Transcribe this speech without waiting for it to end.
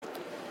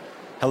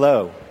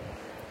Hello.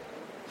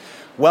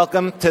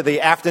 Welcome to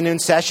the afternoon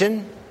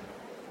session.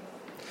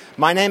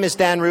 My name is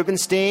Dan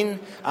Rubenstein.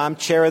 I'm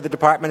chair of the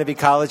Department of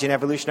Ecology and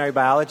Evolutionary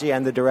Biology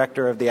and the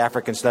director of the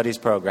African Studies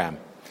program.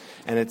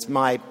 And it's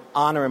my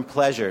honor and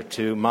pleasure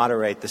to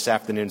moderate this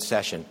afternoon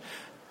session.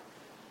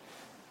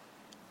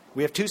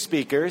 We have two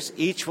speakers.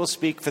 Each will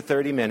speak for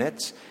 30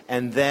 minutes,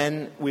 and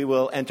then we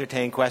will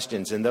entertain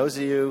questions. And those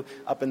of you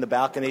up in the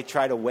balcony,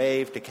 try to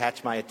wave to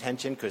catch my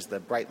attention because the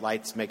bright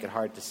lights make it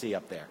hard to see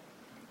up there.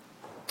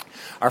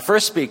 Our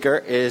first speaker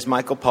is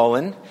Michael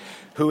Pollan,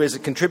 who is a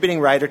contributing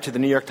writer to the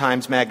New York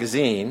Times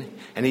Magazine,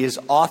 and he is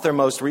author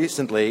most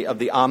recently of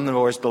The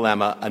Omnivore's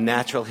Dilemma, A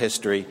Natural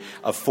History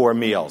of Four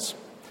Meals.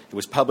 It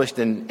was published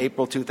in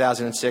April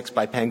 2006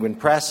 by Penguin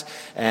Press,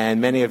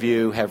 and many of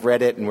you have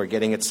read it and were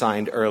getting it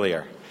signed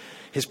earlier.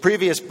 His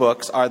previous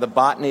books are The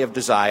Botany of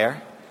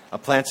Desire, A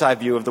Plant's Eye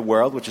View of the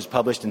World, which was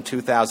published in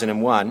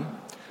 2001,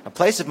 A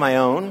Place of My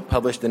Own,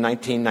 published in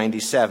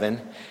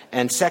 1997,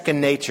 and Second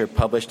Nature,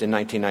 published in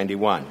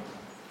 1991.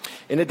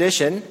 In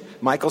addition,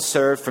 Michael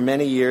served for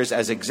many years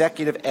as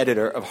executive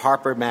editor of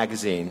Harper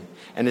Magazine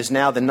and is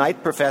now the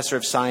Knight Professor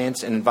of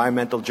Science and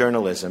Environmental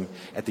Journalism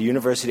at the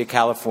University of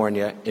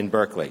California in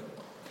Berkeley.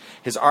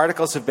 His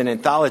articles have been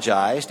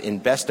anthologized in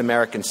Best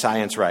American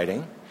Science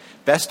Writing,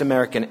 Best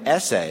American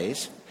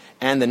Essays,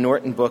 and the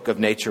Norton Book of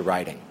Nature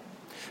Writing.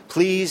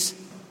 Please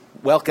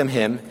welcome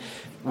him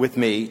with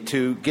me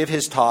to give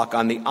his talk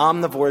on the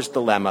Omnivore's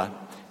Dilemma,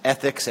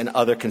 Ethics and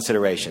Other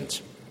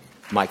Considerations.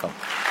 Michael.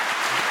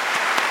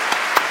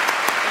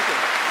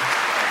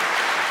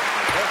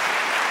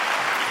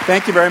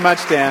 Thank you very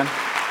much, Dan.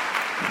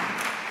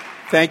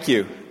 Thank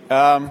you.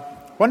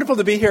 Wonderful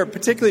to be here,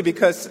 particularly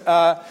because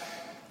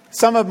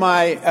some of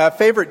my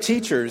favorite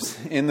teachers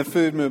in the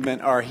food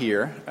movement are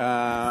here.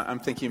 I'm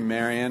thinking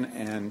Marion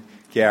and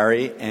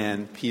Gary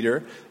and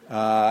Peter,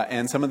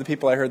 and some of the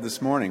people I heard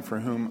this morning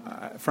from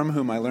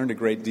whom I learned a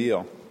great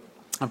deal.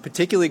 I'm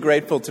particularly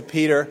grateful to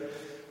Peter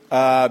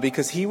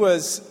because he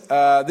was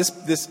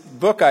this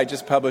book I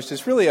just published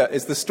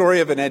is the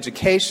story of an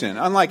education.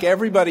 Unlike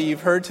everybody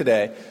you've heard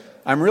today,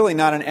 I'm really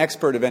not an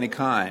expert of any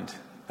kind.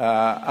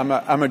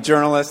 I'm a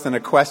journalist and a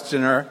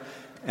questioner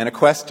and a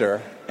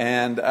quester,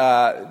 and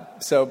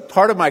so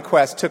part of my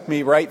quest took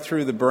me right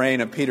through the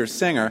brain of Peter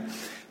Singer,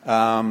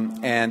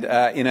 and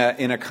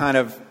in a kind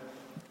of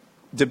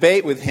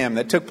debate with him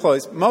that took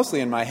place mostly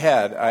in my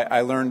head.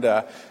 I learned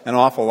an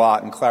awful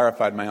lot and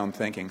clarified my own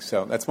thinking.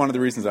 So that's one of the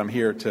reasons I'm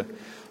here, to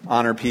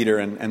honor Peter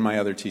and my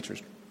other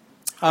teachers.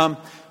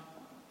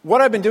 What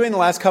I've been doing the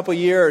last couple of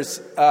years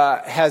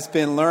has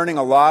been learning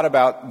a lot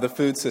about the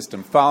food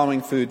system,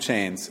 following food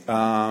chains.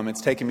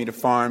 It's taken me to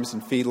farms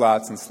and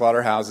feedlots and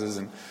slaughterhouses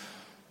and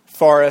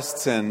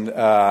forests and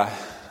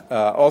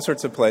all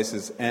sorts of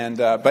places.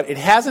 But it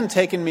hasn't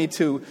taken me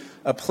to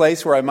a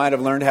place where I might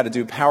have learned how to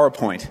do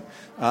PowerPoint.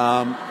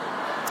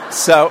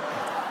 So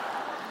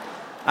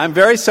I'm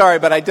very sorry,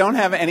 but I don't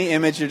have any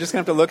image. You're just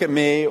going to have to look at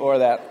me or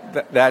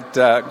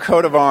that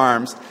coat of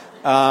arms.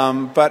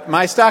 But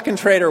my stock and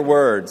trade are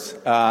words,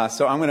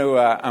 so I'm going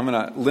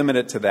to limit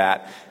it to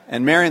that.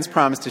 And Marion's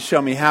promised to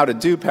show me how to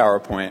do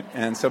PowerPoint,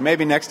 and so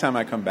maybe next time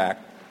I come back.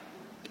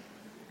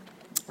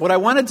 What I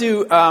want to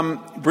do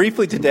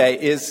briefly today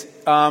is,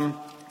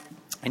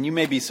 and you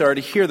may be sorry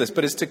to hear this,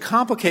 but is to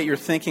complicate your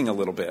thinking a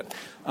little bit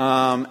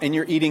and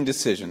your eating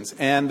decisions.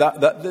 And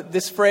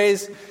this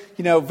phrase,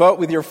 vote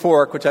with your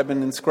fork, which I've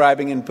been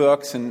inscribing in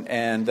books,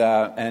 and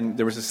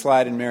there was a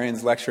slide in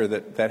Marion's lecture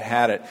that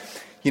had it.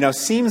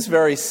 Seems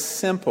very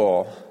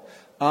simple,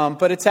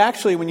 but it's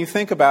actually, when you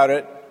think about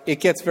it, it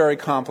gets very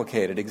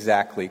complicated,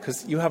 exactly,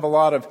 because you have a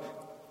lot of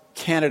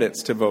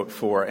candidates to vote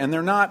for, and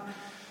they're not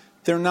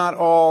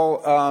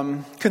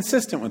all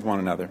consistent with one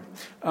another.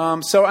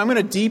 So I'm going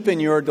to deepen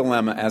your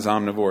dilemma as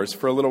omnivores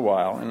for a little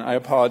while, and I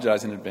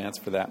apologize in advance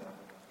for that.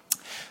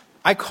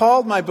 I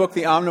called my book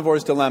The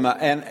Omnivore's Dilemma,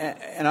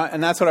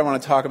 and that's what I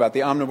want to talk about, the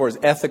omnivore's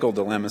ethical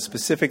dilemma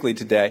specifically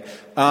today.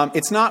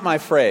 It's not my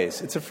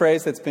phrase. It's a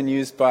phrase that's been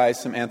used by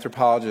some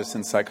anthropologists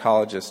and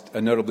psychologists,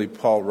 notably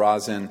Paul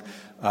Rozin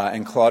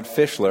and Claude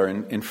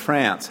Fischler in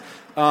France.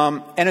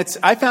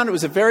 I found it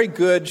was a very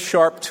good,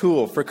 sharp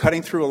tool for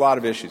cutting through a lot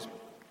of issues.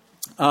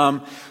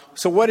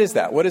 So what is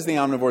that? What is the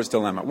omnivore's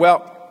dilemma?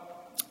 Well,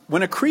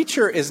 when a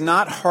creature is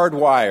not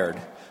hardwired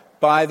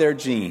by their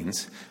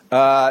genes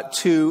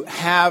to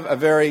have a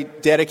very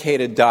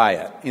dedicated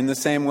diet, in the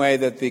same way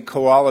that the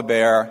koala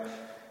bear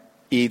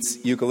eats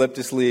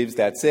eucalyptus leaves,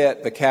 that's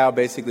it. The cow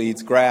basically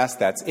eats grass,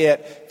 that's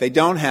it. They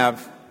don't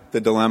have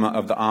the dilemma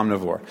of the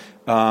omnivore.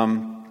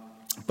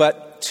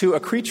 But to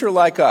a creature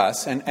like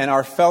us, and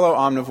our fellow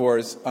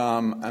omnivores,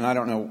 and I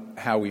don't know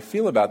how we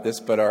feel about this,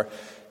 but our,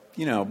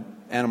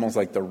 animals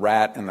like the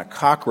rat and the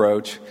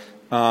cockroach,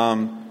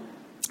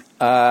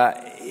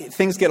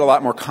 things get a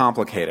lot more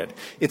complicated.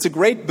 It's a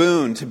great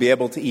boon to be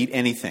able to eat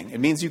anything. It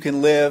means you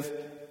can live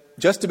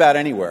just about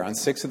anywhere on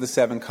 6 of the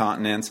 7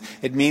 continents.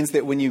 It means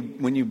that when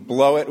you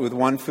blow it with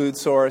one food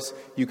source,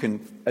 you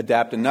can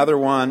adapt another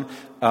one.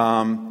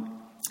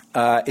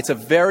 It's a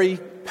very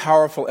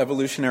powerful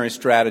evolutionary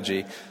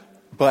strategy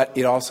but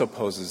it also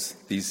poses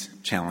these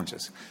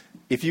challenges.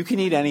 If you can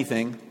eat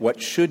anything,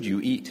 what should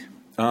you eat?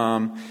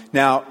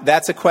 Now,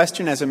 that's a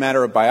question as a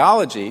matter of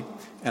biology,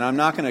 and I'm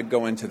not going to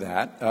go into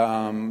that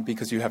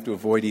because you have to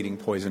avoid eating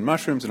poison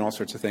mushrooms and all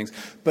sorts of things.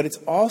 But it's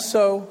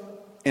also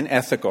an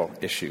ethical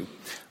issue.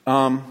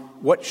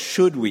 What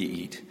should we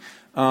eat?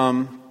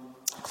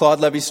 Claude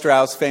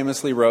Lévi-Strauss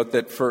famously wrote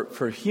that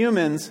for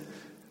humans,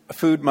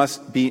 food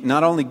must be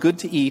not only good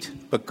to eat,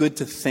 but good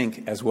to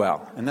think as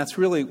well. And that's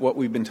really what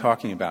we've been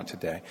talking about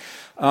today.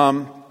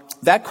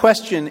 That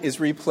question is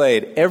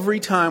replayed every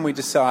time we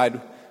decide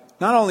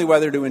not only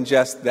whether to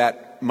ingest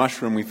that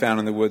mushroom we found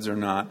in the woods or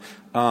not,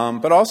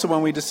 but also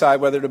when we decide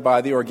whether to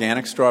buy the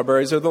organic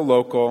strawberries or the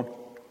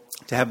local,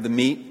 to have the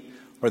meat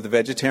or the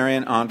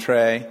vegetarian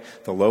entree,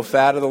 the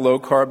low-fat or the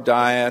low-carb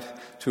diet,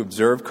 to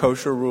observe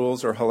kosher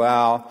rules or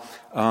halal.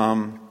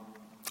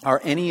 Are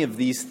any of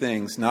these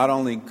things not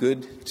only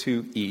good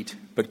to eat,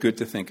 but good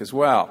to think as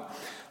well?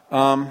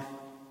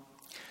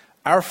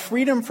 Our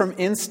freedom from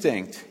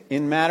instinct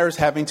in matters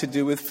having to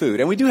do with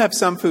food, and we do have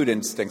some food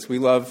instincts. We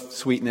love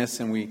sweetness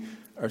and we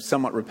are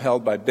somewhat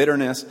repelled by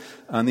bitterness,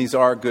 and these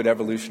are good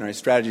evolutionary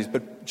strategies.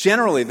 But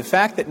generally, the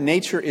fact that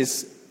nature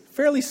is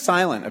fairly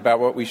silent about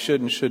what we should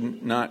and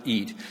should not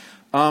eat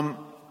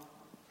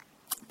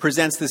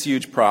presents this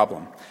huge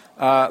problem.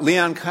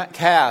 Leon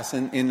Kass,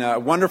 in a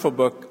wonderful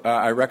book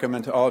I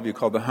recommend to all of you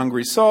called The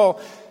Hungry Soul,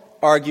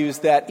 argues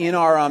that in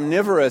our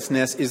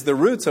omnivorousness is the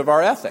roots of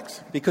our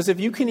ethics. Because if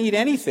you can eat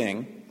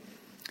anything,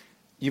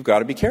 you've got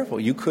to be careful.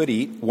 You could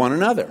eat one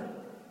another.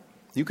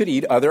 You could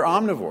eat other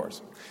omnivores.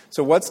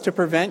 So what's to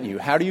prevent you?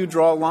 How do you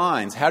draw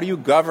lines? How do you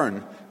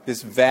govern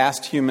this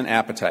vast human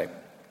appetite?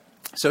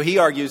 So he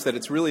argues that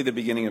it's really the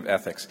beginning of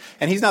ethics.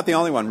 And he's not the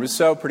only one.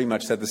 Rousseau pretty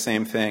much said the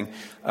same thing.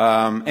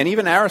 And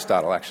even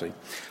Aristotle, actually.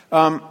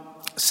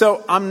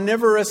 So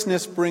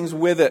omnivorousness brings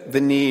with it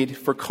the need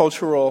for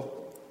cultural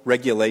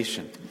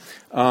regulation,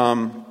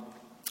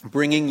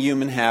 bringing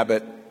human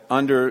habit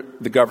under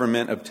the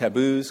government of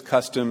taboos,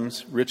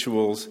 customs,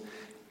 rituals,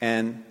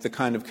 and the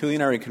kind of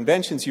culinary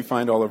conventions you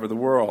find all over the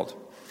world.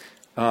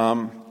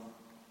 But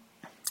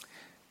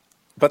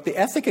the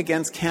ethic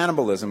against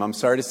cannibalism, I'm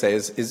sorry to say,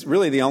 is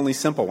really the only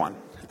simple one.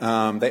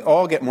 They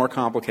all get more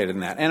complicated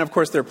than that. And, of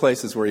course, there are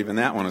places where even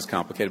that one is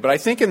complicated. But I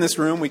think in this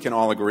room we can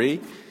all agree,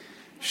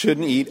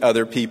 shouldn't eat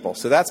other people.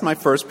 So that's my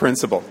first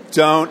principle.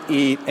 Don't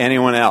eat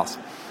anyone else.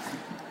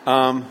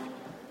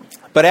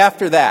 But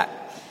after that,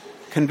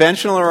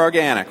 conventional or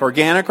organic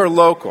or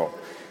local,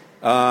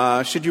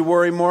 should you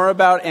worry more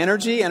about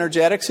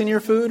energetics in your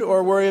food,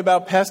 or worry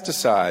about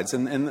pesticides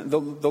and the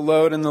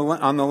load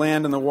on the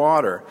land and the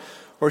water?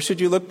 Or should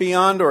you look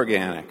beyond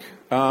organic?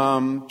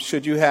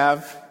 Should you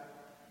have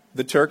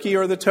the turkey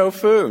or the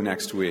tofu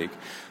next week?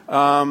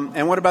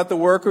 And what about the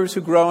workers who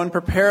grow and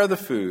prepare the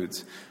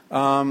foods?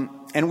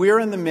 And we're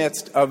in the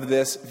midst of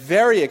this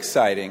very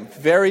exciting,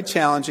 very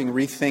challenging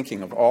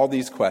rethinking of all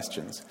these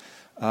questions.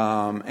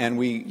 And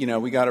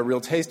we got a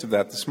real taste of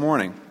that this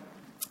morning.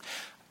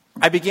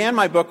 I began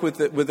my book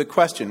with a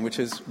question, which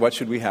is, what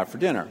should we have for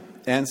dinner?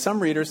 And some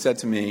readers said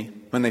to me,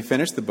 when they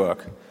finished the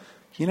book,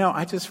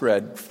 I just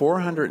read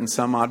 400 and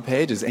some odd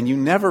pages, and you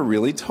never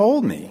really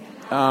told me.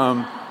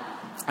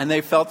 And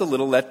they felt a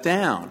little let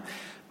down.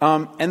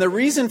 And the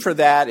reason for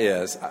that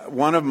is,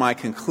 one of my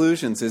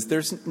conclusions is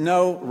there's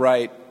no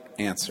right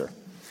answer.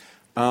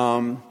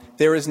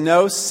 There is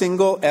no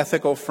single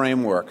ethical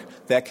framework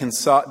that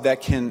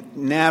can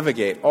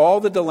navigate all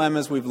the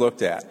dilemmas we've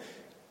looked at: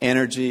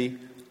 energy,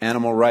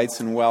 animal rights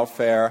and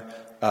welfare,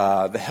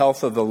 the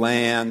health of the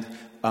land.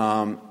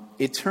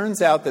 It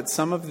turns out that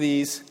some of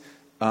these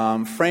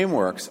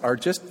frameworks are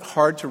just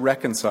hard to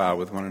reconcile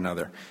with one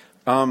another.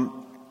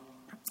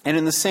 And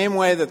in the same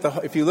way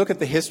that if you look at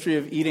the history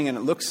of eating, and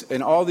it looks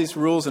in all these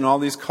rules and all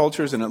these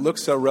cultures, and it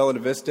looks so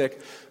relativistic,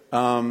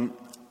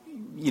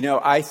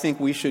 I think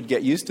we should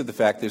get used to the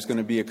fact there's going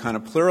to be a kind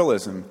of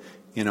pluralism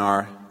in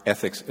our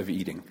ethics of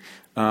eating.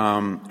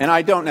 And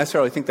I don't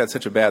necessarily think that's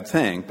such a bad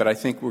thing, but I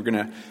think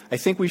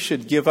we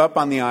should give up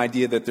on the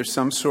idea that there's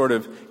some sort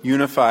of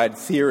unified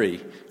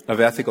theory of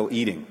ethical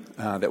eating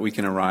that we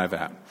can arrive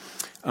at.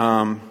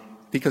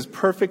 Because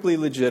perfectly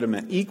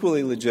legitimate,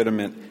 equally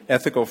legitimate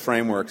ethical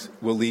frameworks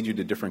will lead you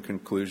to different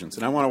conclusions.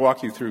 And I want to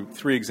walk you through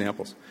 3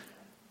 examples.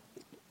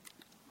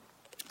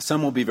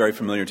 Some will be very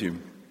familiar to you.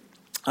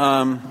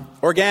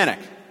 Organic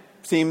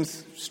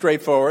seems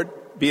straightforward,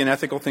 be an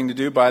ethical thing to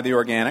do, buy the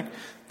organic.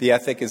 The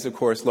ethic is, of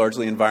course,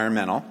 largely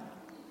environmental.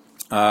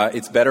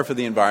 It's better for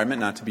the environment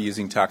not to be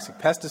using toxic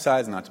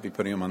pesticides, not to be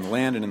putting them on the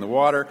land and in the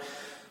water.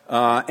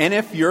 And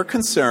if your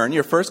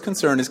first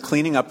concern is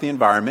cleaning up the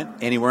environment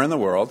anywhere in the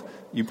world,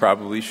 you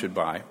probably should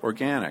buy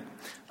organic.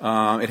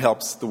 It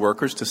helps the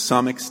workers to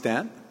some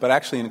extent, but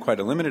actually in quite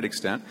a limited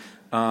extent.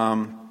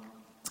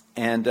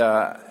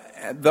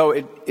 Though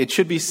it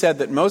should be said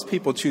that most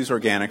people choose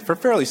organic for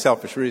fairly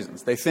selfish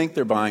reasons. They think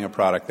they're buying a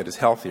product that is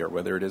healthier,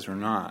 whether it is or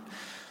not.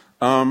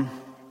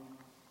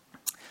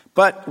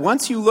 But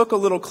once you look a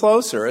little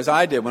closer, as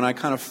I did when I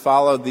kind of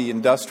followed the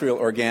industrial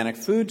organic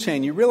food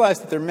chain, you realize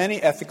that there are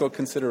many ethical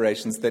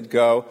considerations that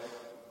go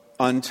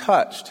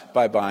untouched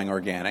by buying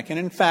organic, and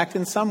in fact,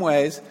 in some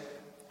ways,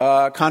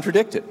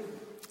 contradicted.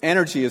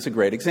 Energy is a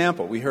great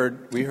example. We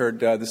heard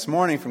this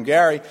morning from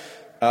Gary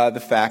the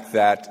fact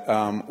that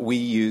we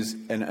use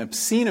an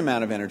obscene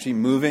amount of energy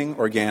moving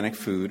organic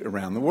food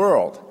around the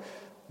world.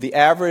 The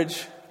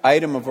average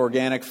item of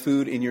organic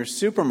food in your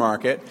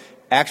supermarket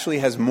actually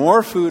has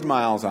more food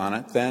miles on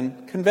it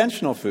than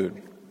conventional food.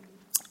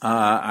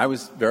 I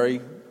was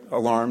very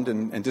alarmed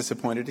and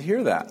disappointed to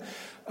hear that.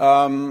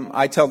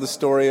 I tell the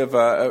story of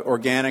an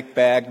organic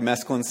bagged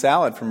mesclun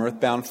salad from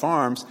Earthbound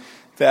Farms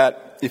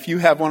that if you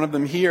have one of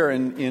them here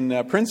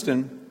in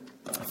Princeton,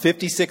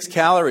 56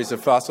 calories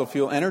of fossil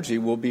fuel energy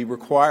will be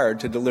required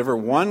to deliver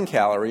 1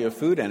 calorie of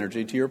food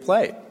energy to your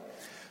plate.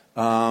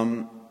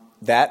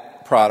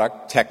 That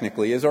product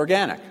technically is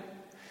organic.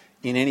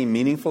 In any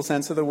meaningful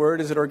sense of the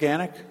word, is it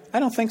organic? I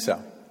don't think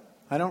so.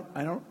 I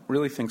don't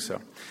really think so.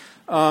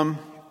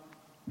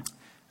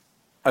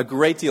 A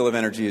great deal of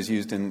energy is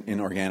used in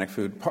organic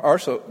food.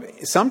 Also,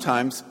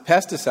 sometimes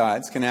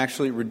pesticides can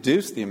actually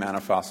reduce the amount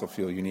of fossil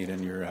fuel you need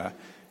in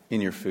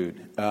your food,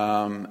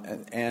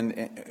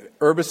 and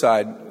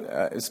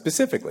herbicide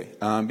specifically,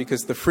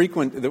 because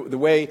the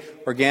way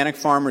organic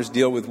farmers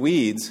deal with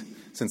weeds,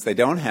 since they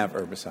don't have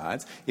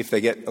herbicides, if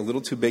they get a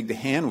little too big to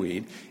hand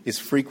weed, is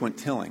frequent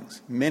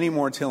tillings. Many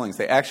more tillings.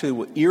 They actually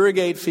will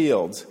irrigate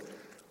fields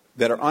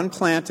that are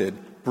unplanted,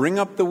 bring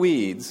up the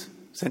weeds,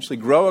 essentially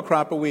grow a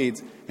crop of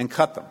weeds, and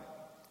cut them.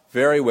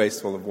 Very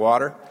wasteful of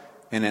water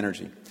and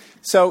energy.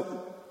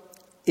 So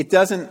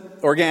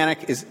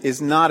organic is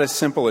not as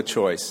simple a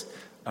choice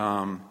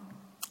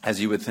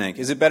as you would think.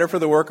 Is it better for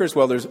the workers?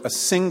 Well, there's a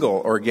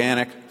single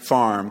organic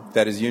farm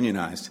that is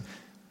unionized,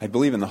 I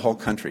believe in the whole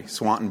country,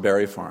 Swanton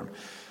Berry Farm.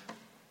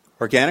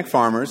 Organic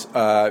farmers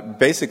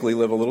basically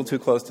live a little too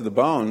close to the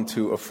bone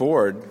to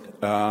afford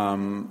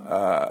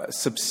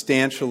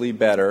substantially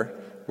better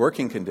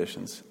working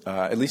conditions,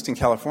 at least in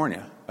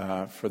California,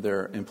 for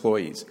their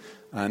employees.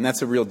 And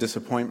that's a real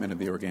disappointment of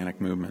the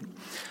organic movement.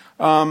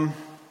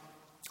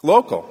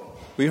 Local.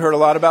 We heard a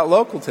lot about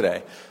local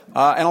today.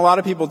 And a lot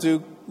of people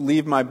do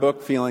leave my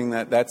book feeling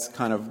that that's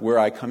kind of where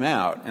I come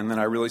out, and that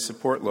I really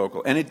support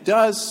local. And it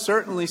does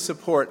certainly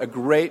support a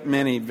great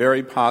many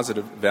very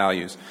positive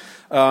values.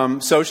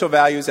 Social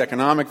values,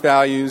 economic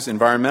values,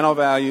 environmental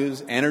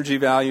values, energy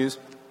values.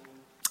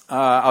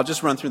 I'll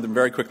just run through them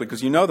very quickly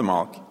because you know them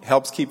all. It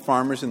helps keep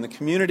farmers in the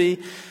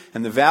community,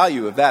 and the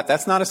value of that.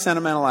 That's not a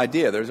sentimental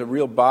idea. There's a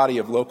real body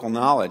of local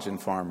knowledge in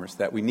farmers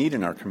that we need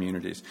in our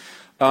communities.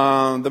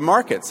 The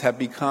markets have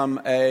become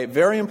a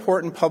very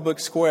important public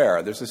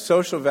square. There's a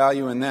social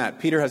value in that.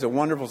 Peter has a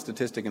wonderful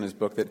statistic in his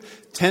book that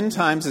 10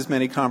 times as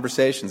many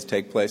conversations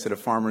take place at a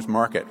farmer's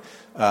market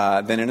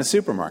than in a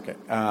supermarket.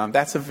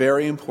 That's a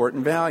very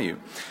important value.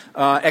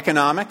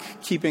 Economic,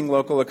 keeping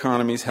local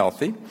economies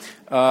healthy.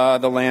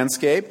 The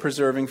landscape,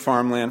 preserving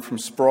farmland from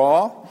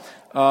sprawl.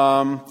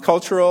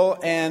 Cultural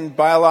and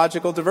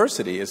biological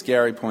diversity, as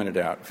Gary pointed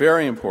out.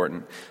 Very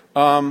important.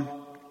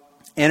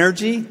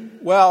 Energy,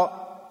 well,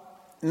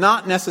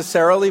 not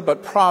necessarily,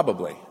 but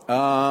probably.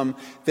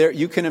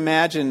 You can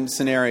imagine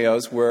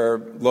scenarios where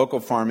local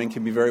farming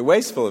can be very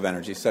wasteful of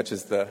energy, such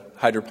as the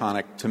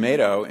hydroponic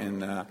tomato in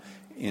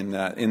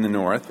the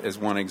north, as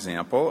one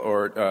example.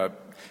 Or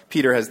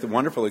Peter has the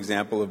wonderful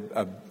example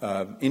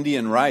of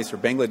Indian rice or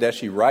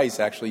Bangladeshi rice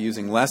actually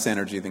using less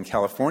energy than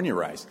California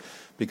rice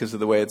because of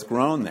the way it's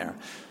grown there.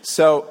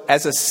 So,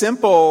 as a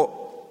simple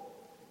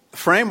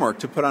framework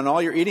to put on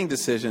all your eating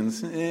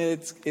decisions,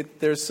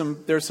 there's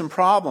some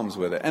problems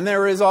with it. And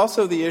there is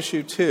also the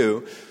issue,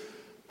 too,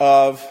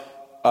 of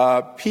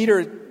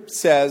Peter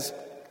says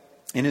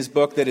in his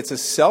book that it's a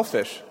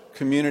selfish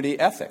community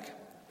ethic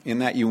in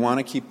that you want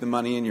to keep the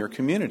money in your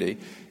community.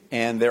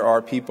 And there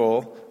are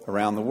people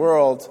around the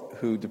world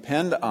who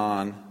depend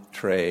on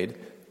trade,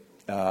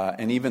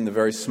 and even the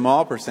very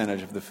small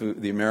percentage of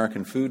the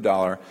American food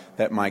dollar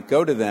that might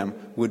go to them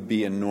would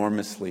be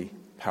enormously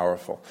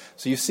powerful.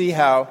 So you see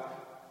how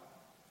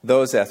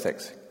those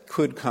ethics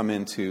could come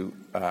into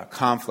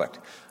conflict.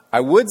 I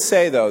would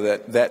say, though,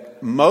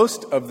 that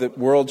most of the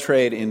world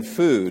trade in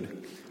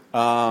food,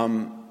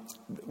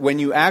 when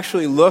you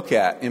actually look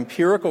at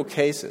empirical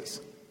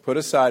cases, put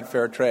aside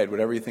fair trade,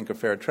 whatever you think of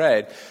fair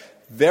trade,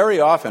 very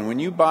often when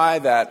you buy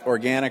that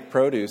organic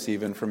produce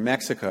even from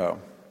Mexico,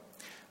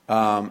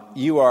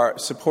 you are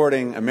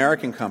supporting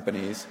American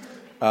companies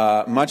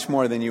much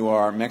more than you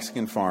are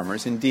Mexican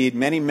farmers. Indeed,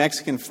 many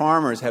Mexican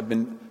farmers have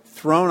been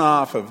thrown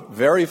off of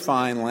very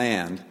fine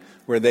land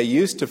where they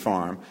used to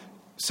farm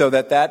so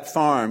that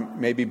farm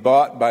may be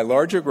bought by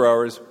larger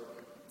growers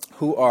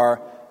who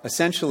are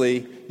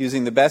essentially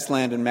using the best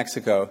land in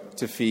Mexico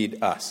to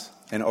feed us,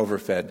 an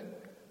overfed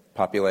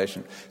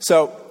population.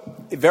 So,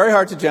 very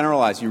hard to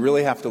generalize. You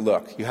really have to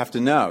look. You have to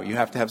know. You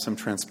have to have some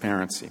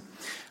transparency.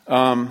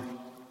 And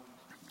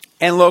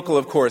local,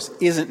 of course,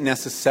 isn't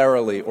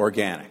necessarily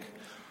organic.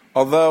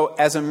 Although,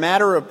 as a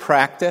matter of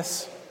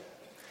practice,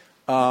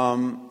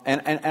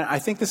 And I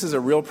think this is a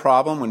real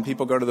problem when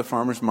people go to the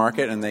farmer's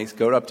market and they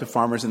go up to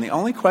farmers, and the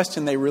only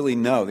question they really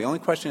know, the only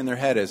question in their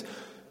head is,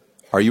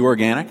 are you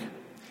organic?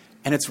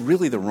 And it's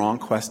really the wrong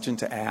question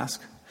to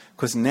ask,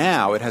 because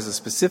now it has a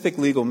specific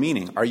legal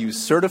meaning. Are you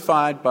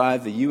certified by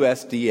the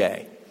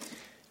USDA?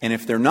 And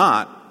if they're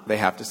not, they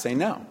have to say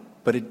no.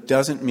 But it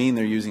doesn't mean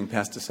they're using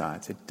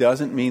pesticides. It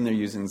doesn't mean they're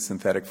using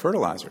synthetic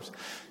fertilizers,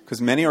 because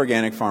many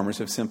organic farmers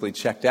have simply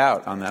checked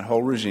out on that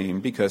whole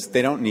regime because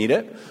they don't need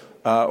it,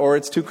 or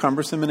it's too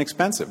cumbersome and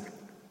expensive.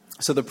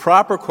 So the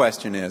proper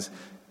question is,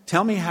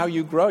 tell me how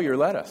you grow your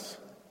lettuce.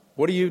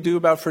 What do you do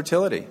about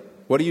fertility?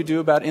 What do you do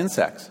about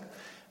insects?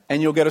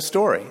 And you'll get a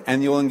story,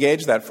 and you'll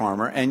engage that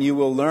farmer, and you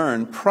will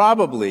learn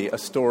probably a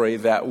story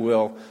that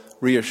will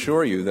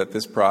reassure you that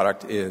this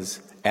product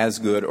is as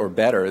good or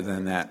better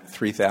than that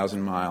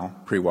 3,000-mile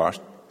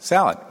pre-washed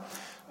salad.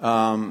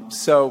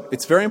 So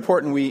it's very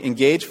important we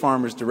engage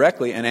farmers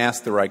directly and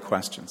ask the right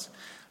questions.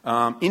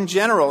 In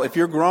general, if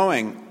you're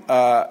growing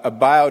a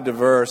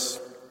biodiverse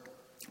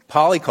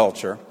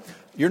polyculture,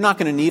 you're not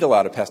going to need a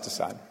lot of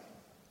pesticide.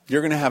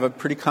 You're going to have a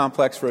pretty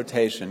complex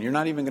rotation. You're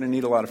not even going to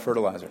need a lot of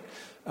fertilizer.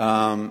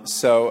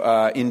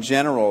 In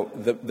general,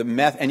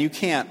 and you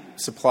can't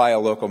supply a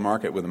local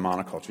market with a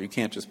monoculture. You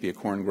can't just be a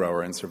corn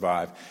grower and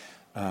survive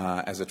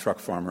as a truck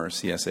farmer or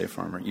CSA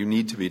farmer. You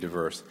need to be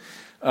diverse.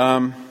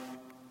 Then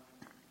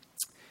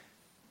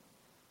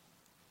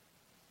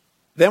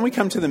we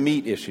come to the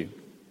meat issue,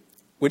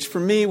 which for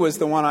me was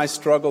the one I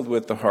struggled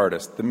with the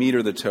hardest, the meat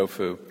or the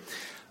tofu.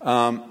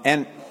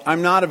 And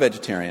I'm not a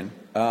vegetarian.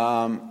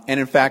 And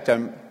in fact,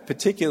 I'm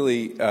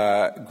particularly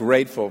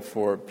grateful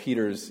for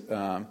Peter's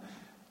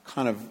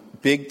kind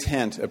of big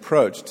tent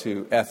approach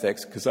to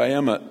ethics, because I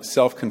am a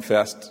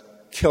self-confessed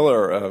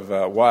killer of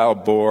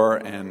wild boar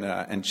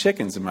and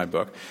chickens in my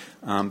book,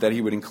 that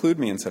he would include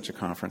me in such a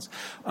conference.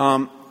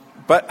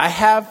 But I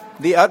have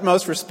the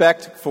utmost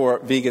respect for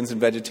vegans and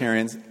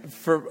vegetarians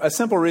for a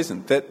simple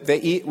reason, that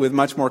they eat with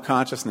much more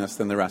consciousness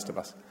than the rest of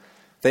us.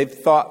 They've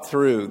thought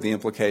through the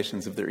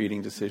implications of their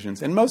eating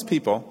decisions. And most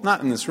people,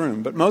 not in this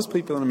room, but most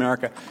people in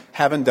America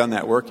haven't done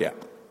that work yet.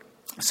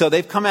 So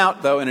they've come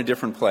out, though, in a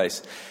different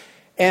place.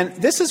 And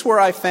this is where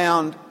I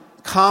found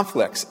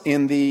conflicts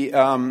in the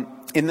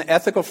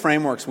ethical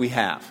frameworks we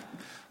have.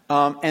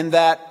 And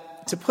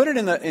that, to put it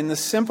in the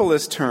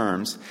simplest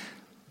terms,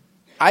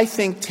 I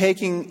think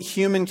taking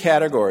human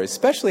categories,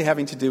 especially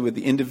having to do with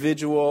the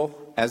individual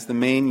as the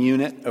main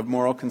unit of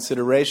moral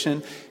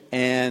consideration,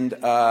 and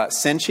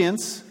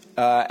sentience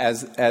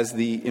as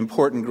the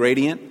important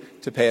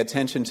gradient to pay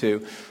attention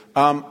to,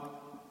 are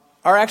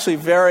actually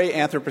very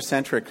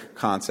anthropocentric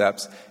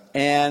concepts,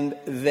 and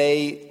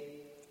they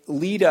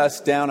lead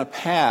us down a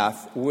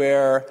path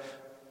where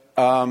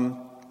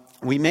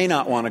we may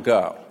not want to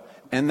go.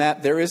 And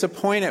that there is a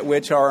point at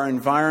which our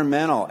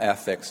environmental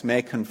ethics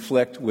may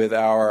conflict with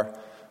our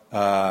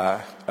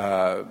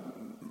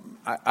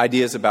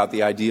ideas about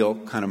the ideal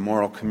kind of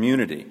moral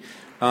community.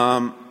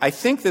 I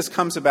think this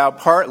comes about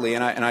partly,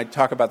 and I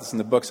talk about this in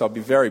the book, so I'll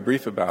be very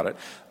brief about it,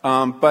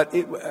 but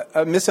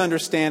a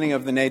misunderstanding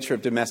of the nature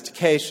of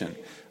domestication.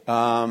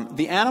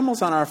 The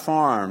animals on our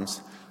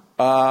farms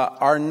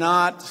are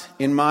not,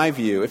 in my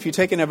view, if you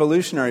take an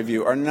evolutionary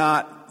view, are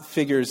not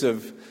figures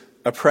of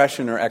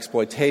oppression or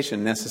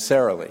exploitation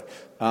necessarily.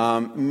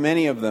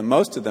 Many of them,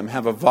 most of them,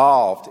 have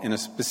evolved in a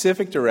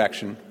specific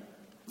direction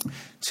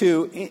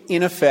to,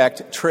 in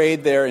effect,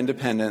 trade their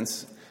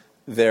independence,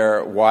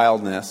 their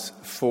wildness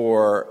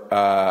for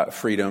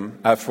freedom,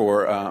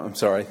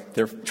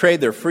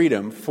 trade their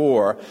freedom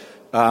for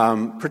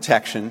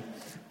protection,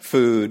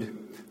 food,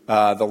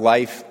 the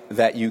life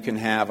that you can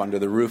have under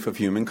the roof of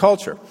human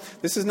culture.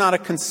 This is not a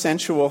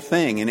consensual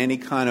thing in any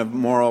kind of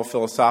moral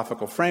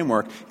philosophical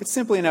framework. It's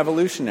simply an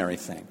evolutionary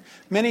thing.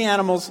 Many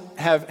animals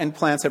and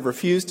plants have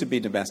refused to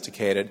be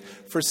domesticated.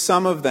 For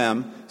some of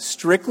them,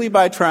 strictly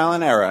by trial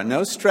and error,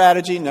 no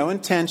strategy, no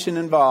intention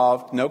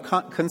involved, no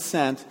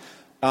consent,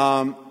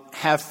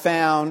 have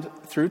found,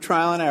 through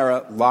trial and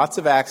error, lots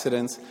of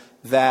accidents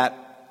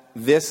that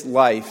this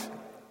life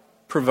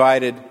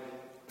provided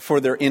for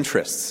their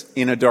interests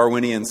in a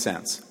Darwinian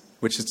sense,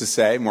 which is to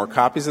say more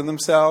copies of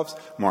themselves,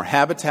 more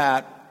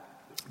habitat,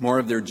 more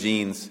of their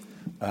genes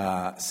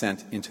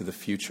sent into the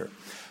future.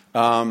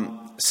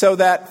 So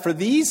that for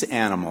these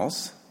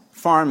animals,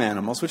 farm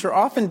animals, which are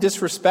often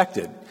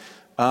disrespected,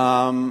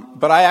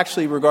 but I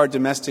actually regard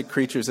domestic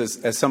creatures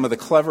as some of the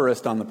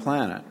cleverest on the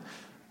planet,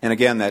 and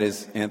again, that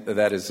is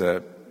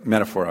a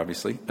metaphor,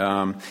 obviously,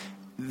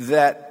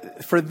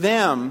 that for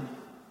them,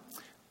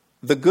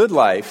 the good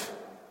life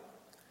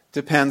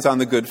depends on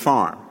the good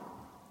farm.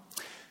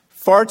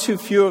 Far too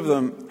few of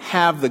them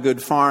have the good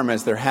farm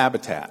as their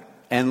habitat,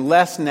 and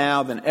less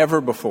now than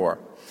ever before.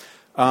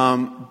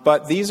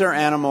 But these are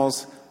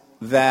animals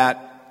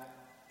that,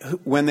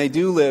 when they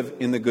do live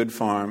in the good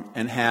farm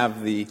and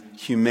have the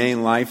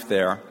humane life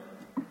there,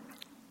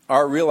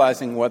 are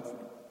realizing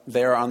what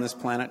they are on this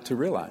planet to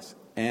realize.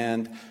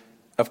 And,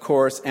 of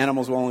course,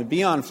 animals will only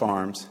be on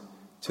farms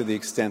to the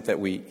extent that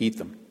we eat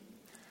them.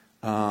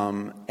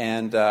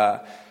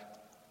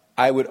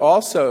 I would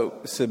also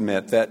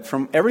submit that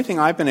from everything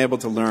I've been able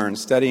to learn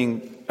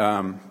studying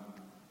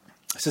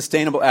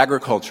sustainable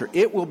agriculture,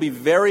 it will be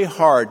very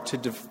hard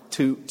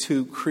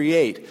to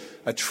create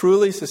a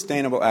truly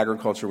sustainable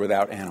agriculture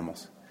without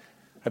animals.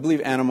 I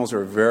believe animals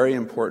are a very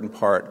important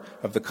part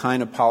of the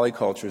kind of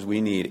polycultures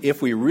we need.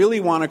 If we really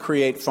want to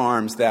create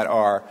farms that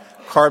are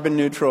carbon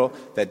neutral,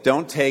 that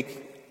don't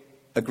take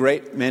a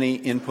great many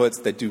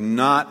inputs, that do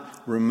not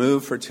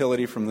remove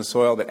fertility from the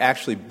soil, that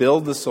actually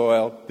build the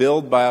soil,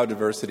 build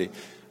biodiversity,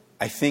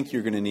 I think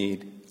you're going to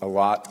need a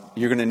lot.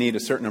 You're going to need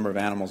a certain number of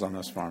animals on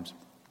those farms.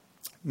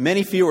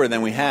 Many fewer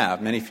than we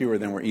have, many fewer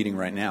than we're eating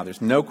right now.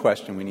 There's no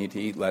question we need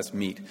to eat less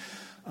meat.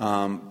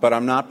 But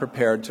I'm not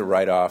prepared to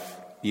write off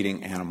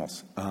eating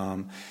animals.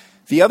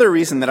 The other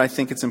reason that I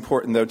think it's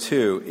important, though,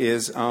 too,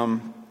 is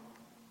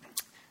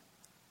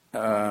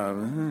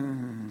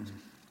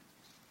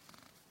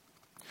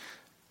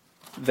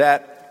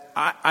that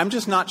I'm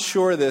just not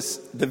sure the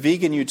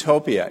vegan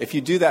utopia, if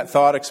you do that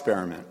thought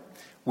experiment,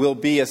 will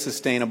be a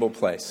sustainable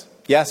place.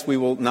 Yes, we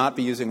will not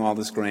be using all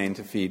this grain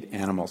to feed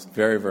animals.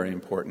 Very, very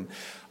important.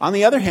 On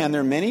the other hand,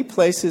 there are many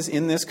places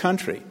in this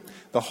country,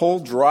 the whole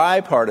dry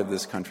part of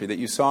this country that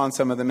you saw on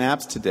some of the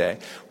maps today,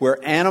 where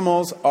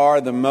animals are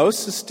the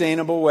most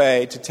sustainable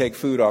way to take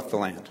food off the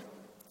land.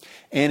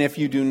 And if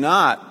you do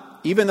not,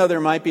 even though there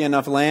might be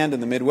enough land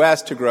in the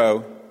Midwest to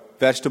grow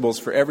vegetables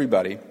for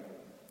everybody,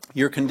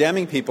 you're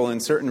condemning people in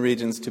certain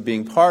regions to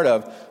being part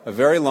of a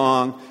very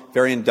long,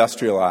 very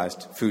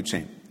industrialized food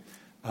chain.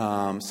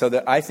 So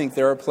that I think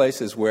there are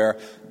places where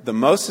the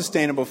most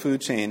sustainable food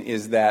chain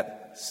is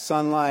that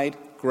sunlight,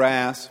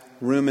 grass,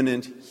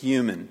 ruminant,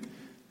 human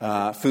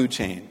food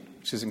chain,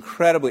 which is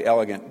incredibly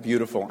elegant,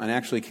 beautiful, and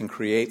actually can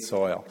create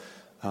soil.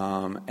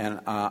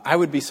 And I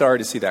would be sorry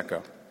to see that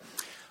go.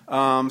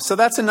 So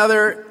that's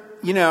another,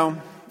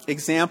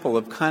 example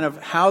of kind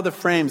of how the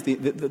frames,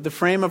 the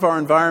frame of our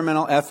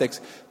environmental ethics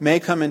may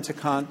come into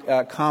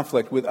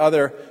conflict with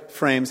other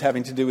frames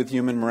having to do with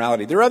human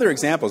morality. There are other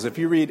examples. If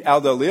you read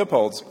Aldo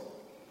Leopold's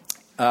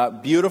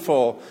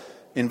beautiful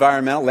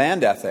environmental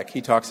land ethic,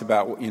 he talks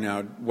about,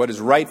 what is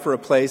right for a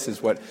place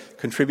is what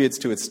contributes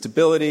to its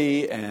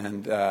stability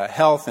and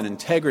health and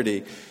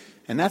integrity.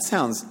 And that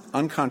sounds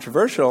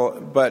uncontroversial,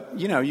 but,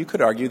 you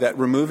could argue that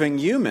removing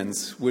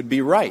humans would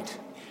be right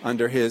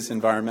under his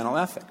environmental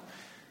ethic.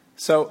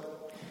 So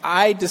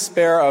I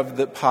despair of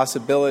the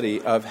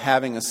possibility of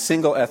having a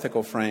single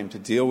ethical frame to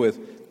deal with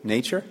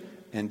nature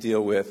and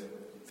deal with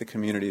the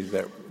community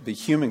the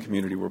human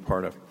community we're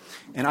part of.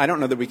 And I don't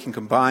know that we can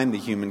combine the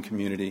human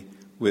community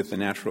with the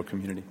natural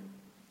community.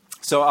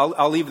 So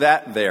I'll leave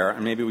that there,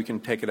 and maybe we can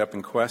take it up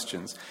in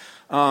questions.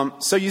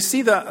 So you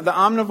see the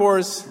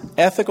omnivore's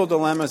ethical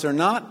dilemmas are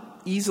not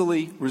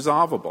easily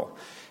resolvable,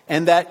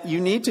 and that you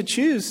need to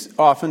choose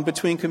often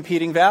between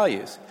competing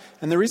values.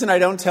 And the reason I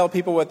don't tell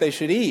people what they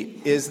should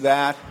eat is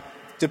that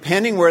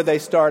depending where they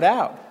start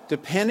out,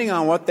 depending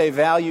on what they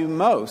value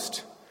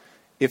most,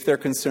 if their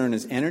concern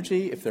is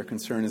energy, if their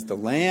concern is the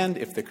land,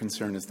 if their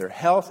concern is their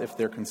health, if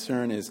their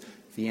concern is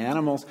the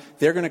animals,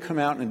 they're going to come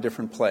out in a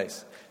different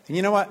place. And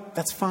you know what?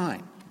 That's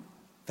fine.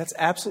 That's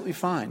absolutely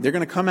fine. They're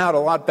going to come out a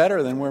lot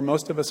better than where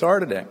most of us are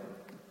today.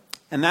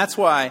 And that's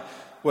why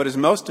what is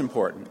most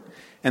important,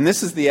 and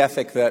this is the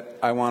ethic that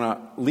I want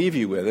to leave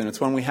you with, and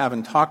it's one we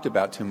haven't talked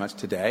about too much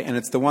today, and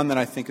it's the one that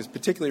I think is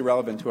particularly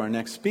relevant to our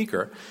next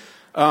speaker,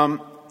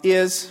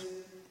 is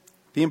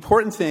the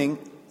important thing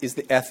is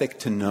the ethic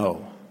to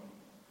know.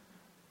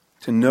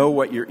 To know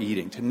what you're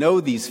eating, to know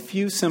these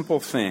few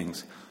simple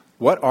things.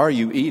 What are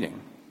you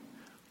eating?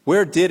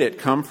 Where did it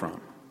come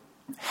from?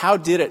 How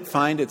did it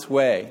find its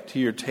way to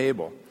your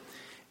table?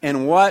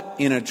 And what,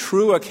 in a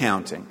true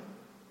accounting,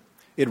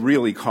 it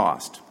really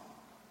cost.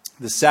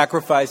 The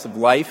sacrifice of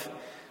life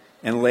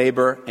and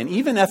labor and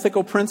even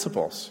ethical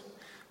principles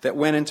that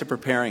went into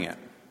preparing it.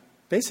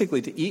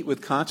 Basically, to eat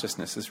with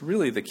consciousness is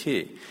really the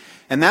key.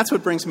 And that's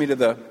what brings me to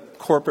the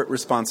corporate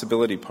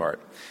responsibility part.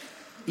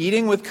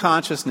 Eating with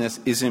consciousness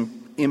is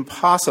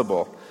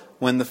impossible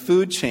when the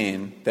food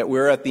chain that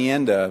we're at the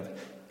end of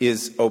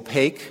is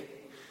opaque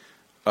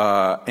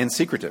and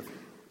secretive.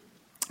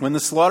 When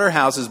the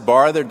slaughterhouses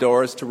bar their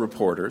doors to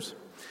reporters,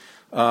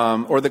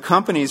 or the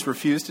companies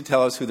refuse to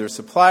tell us who their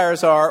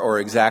suppliers are or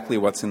exactly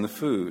what's in the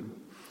food.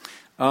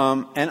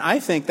 And I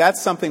think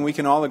that's something we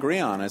can all agree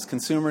on as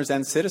consumers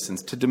and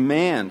citizens, to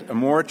demand a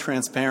more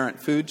transparent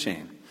food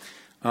chain.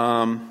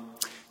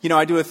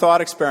 I do a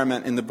thought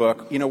experiment in the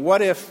book.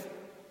 What if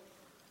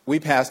we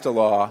passed a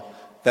law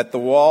that the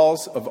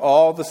walls of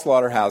all the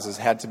slaughterhouses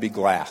had to be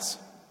glass?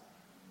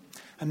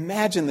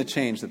 Imagine the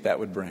change that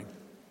would bring.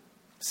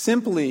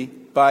 Simply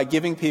by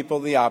giving people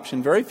the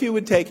option, very few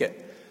would take it,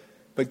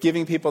 but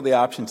giving people the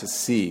option to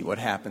see what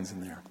happens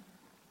in there.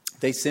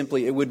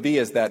 It would be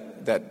as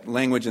that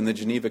language in the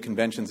Geneva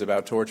Conventions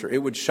about torture.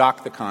 It would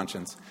shock the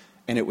conscience,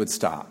 and it would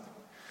stop.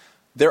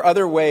 There are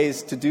other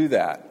ways to do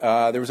that.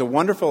 There was a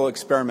wonderful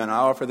experiment,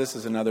 I'll offer this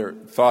as another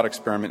thought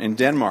experiment, in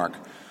Denmark,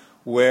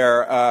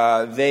 where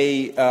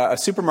a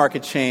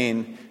supermarket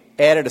chain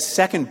added a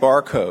second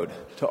barcode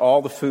to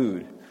all the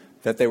food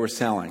that they were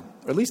selling.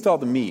 or at least all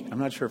the meat. I'm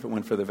not sure if it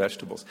went for the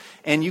vegetables.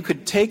 And you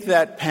could take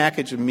that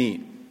package of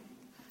meat,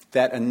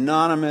 that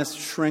anonymous,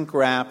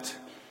 shrink-wrapped,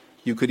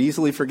 you could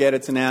easily forget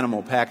it's an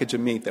animal package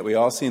of meat that we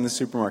all see in the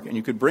supermarket, and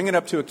you could bring it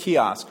up to a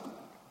kiosk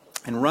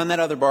and run that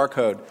other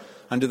barcode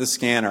under the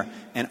scanner,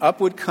 and up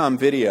would come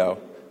video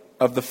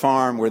of the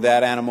farm where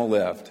that animal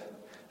lived.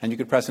 And you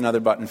could press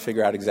another button and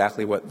figure out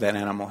exactly what that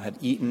animal had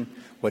eaten,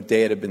 what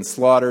day it had been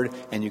slaughtered,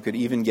 and you could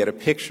even get a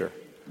picture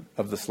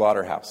of the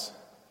slaughterhouse.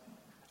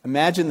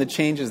 Imagine the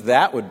changes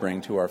that would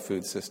bring to our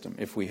food system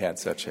if we had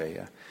such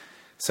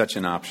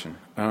an option.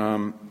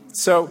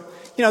 So,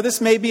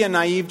 this may be a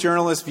naive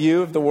journalist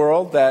view of the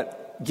world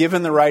that,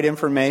 given the right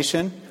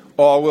information,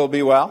 all will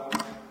be well.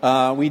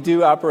 We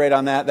do operate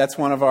on that. That's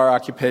one of our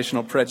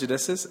occupational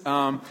prejudices.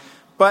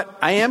 But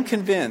I am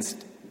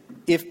convinced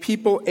if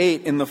people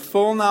ate in the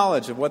full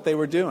knowledge of what they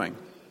were doing,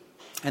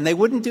 and they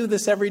wouldn't do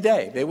this every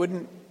day, they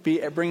wouldn't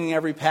be bringing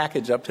every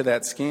package up to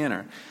that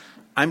scanner,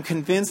 I'm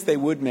convinced they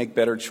would make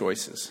better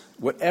choices,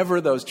 whatever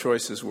those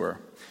choices were.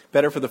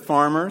 Better for the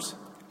farmers,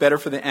 better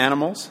for the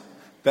animals,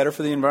 better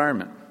for the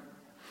environment.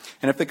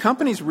 And if the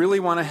companies really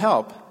want to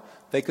help,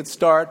 they could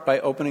start by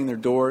opening their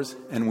doors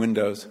and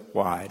windows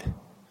wide.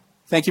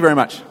 Thank you very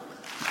much.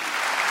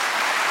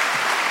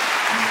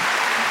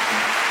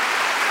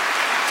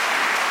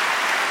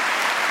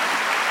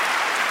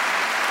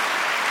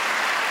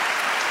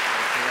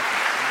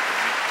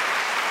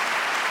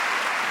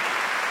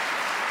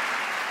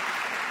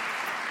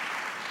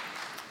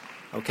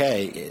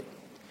 Okay.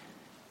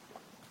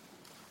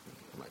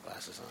 Put my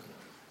glasses on.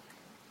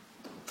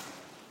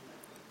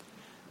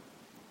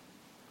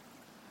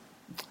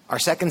 Our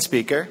second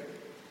speaker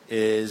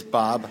is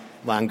Bob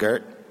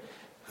Langert,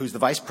 who's the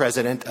Vice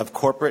President of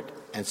Corporate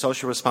and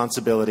Social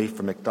Responsibility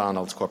for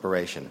McDonald's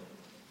Corporation.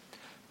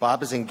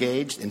 Bob is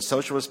engaged in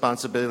social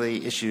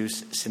responsibility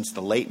issues since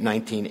the late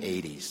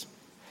 1980s.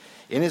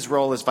 In his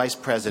role as Vice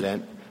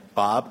President,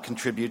 Bob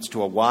contributes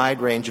to a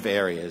wide range of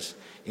areas,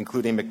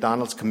 including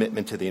McDonald's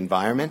commitment to the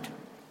environment,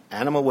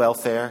 animal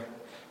welfare,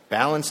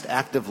 balanced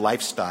active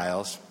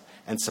lifestyles,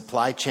 and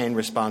supply chain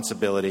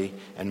responsibility,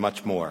 and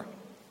much more.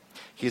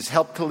 He has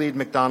helped to lead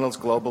McDonald's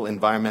Global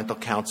Environmental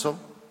Council,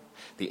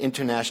 the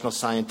International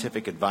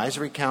Scientific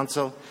Advisory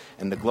Council,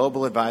 and the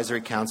Global Advisory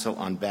Council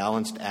on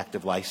Balanced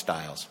Active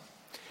Lifestyles.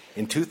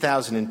 In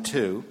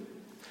 2002,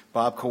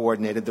 Bob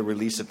coordinated the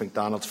release of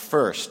McDonald's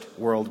first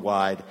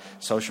worldwide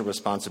social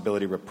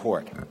responsibility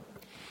report.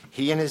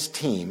 He and his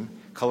team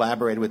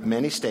collaborated with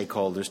many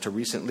stakeholders to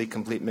recently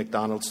complete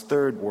McDonald's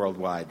third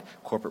worldwide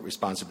corporate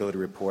responsibility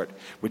report,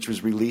 which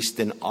was released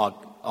in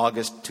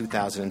August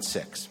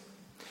 2006.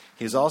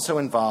 He is also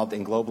involved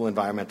in global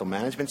environmental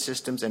management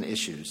systems and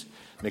issues,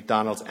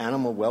 McDonald's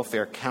Animal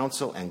Welfare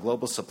Council, and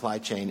global supply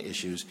chain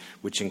issues,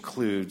 which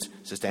includes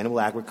sustainable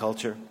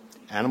agriculture,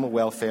 animal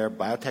welfare,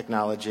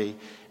 biotechnology,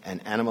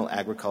 and animal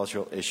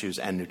agricultural issues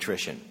and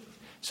nutrition.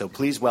 So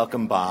please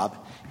welcome Bob.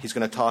 He's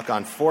going to talk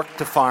on Fork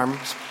to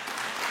Farms.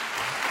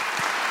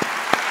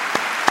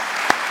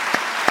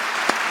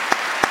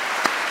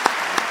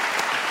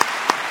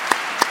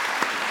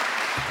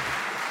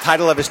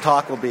 Title of his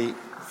talk will be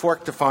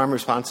Fork to Farm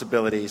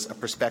Responsibilities, a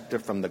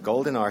Perspective from the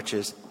Golden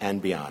Arches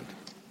and Beyond.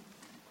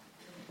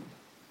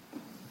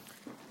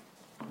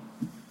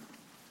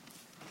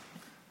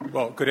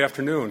 Well, good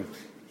afternoon,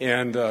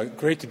 and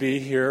great to be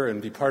here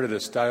and be part of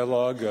this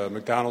dialogue.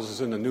 McDonald's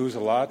is in the news a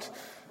lot.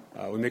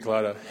 We make a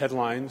lot of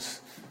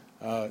headlines.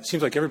 It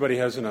seems like everybody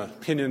has an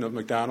opinion of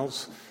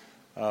McDonald's.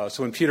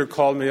 So when Peter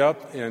called me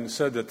up and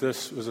said that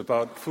this was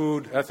about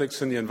food,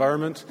 ethics, and the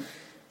environment,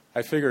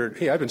 I figured,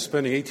 hey, I've been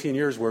spending 18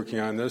 years working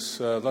on this.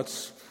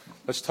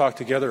 Let's talk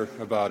together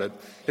about it.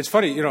 It's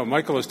funny,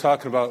 Michael was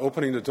talking about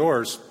opening the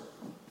doors.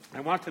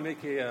 I want to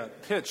make a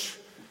pitch.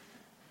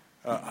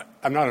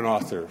 I'm not an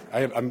author.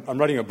 I'm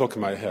writing a book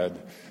in my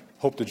head.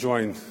 Hope to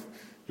join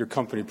your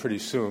company pretty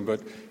soon.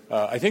 But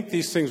I think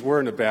these things were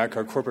in the back,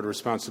 our corporate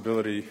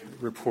responsibility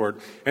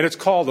report, and it's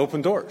called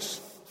Open Doors.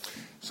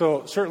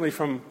 So certainly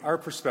from our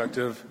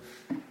perspective,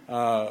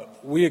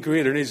 we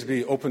agree there needs to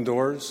be open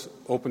doors,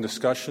 open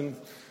discussion.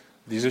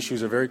 These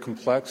issues are very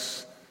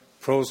complex,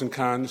 pros and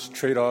cons,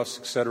 trade-offs,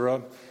 et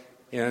cetera.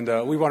 And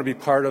we want to be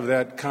part of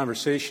that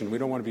conversation. We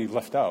don't want to be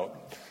left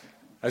out.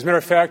 As a matter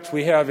of fact,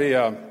 I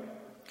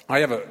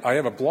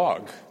have a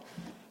blog.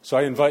 So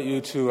I invite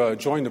you to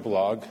join the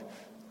blog.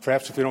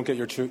 Perhaps if we don't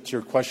get to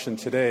your question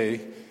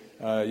today,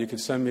 you could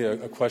send me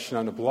a question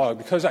on the blog.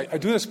 Because I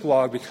do this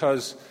blog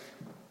because,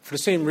 for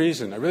the same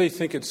reason, I really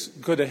think it's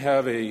good to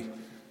have a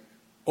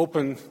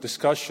open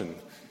discussion.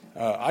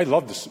 I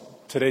love this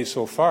today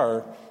so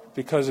far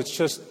because it's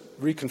just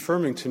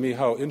reconfirming to me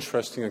how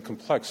interesting and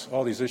complex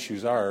all these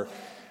issues are.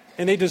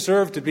 And they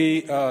deserve to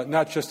be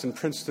not just in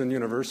Princeton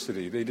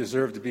University. They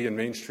deserve to be in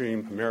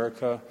mainstream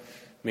America,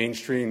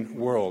 mainstream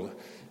world.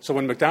 So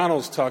when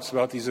McDonald's talks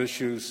about these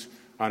issues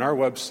on our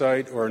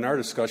website or in our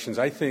discussions,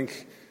 I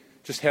think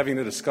just having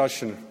the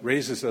discussion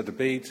raises a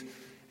debate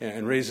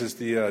and raises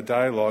the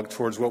dialogue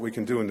towards what we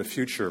can do in the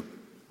future.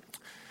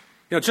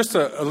 Just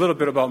a little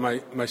bit about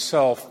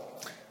myself.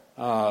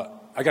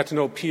 I got to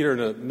know Peter in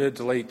the mid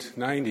to late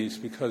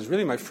 90s because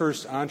really my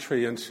first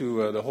entree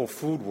into the whole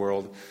food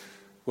world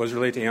was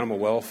related to animal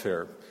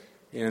welfare.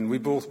 And we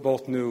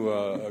both knew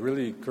a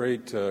really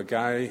great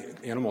guy,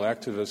 animal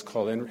activist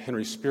called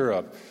Henry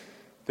Spira,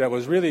 that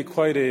was really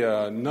quite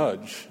a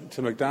nudge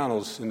to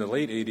McDonald's in the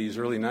late 80s,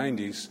 early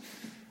 90s.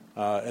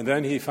 And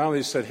then he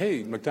finally said,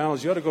 hey,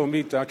 McDonald's, you ought to go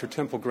meet Dr.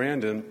 Temple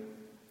Grandin.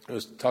 It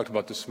was talked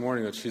about this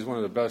morning that she's one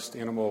of the best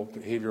animal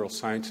behavioral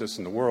scientists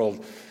in the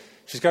world.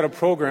 She's got a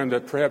program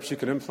that perhaps you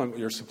can implement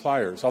with your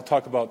suppliers. I'll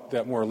talk about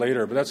that more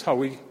later, but that's how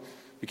we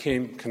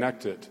became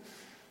connected.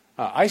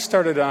 I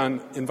started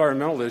on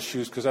environmental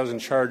issues because I was in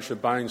charge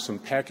of buying some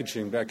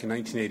packaging back in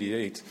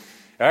 1988.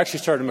 I actually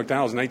started at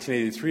McDonald's in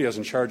 1983. I was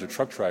in charge of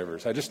truck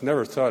drivers. I just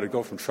never thought I'd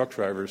go from truck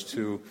drivers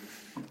to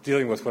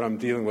dealing with what I'm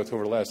dealing with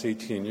over the last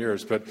 18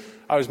 years. But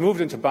I was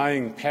moved into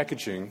buying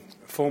packaging,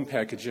 foam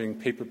packaging,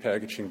 paper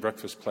packaging,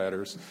 breakfast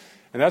platters.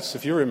 And that's,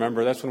 if you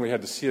remember, that's when we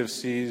had the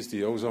CFCs,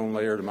 the ozone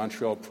layer, the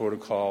Montreal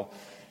Protocol.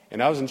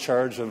 And I was in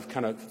charge of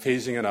kind of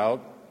phasing it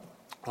out,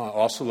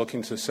 also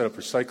looking to set up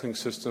recycling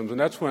systems. And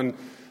that's when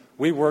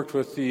we worked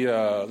with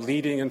the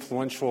leading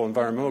influential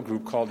environmental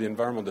group called the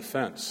Environmental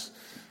Defense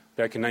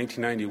back in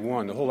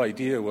 1991. The whole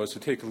idea was to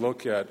take a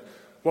look at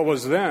what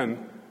was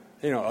then,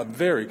 a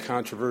very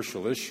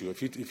controversial issue.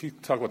 If you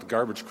talk about the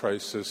garbage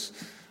crisis,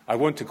 I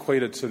wouldn't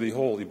equate it to the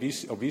whole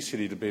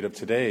obesity debate of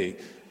today,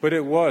 but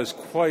it was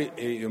quite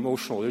an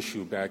emotional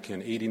issue back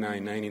in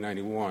 89, 90,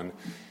 91.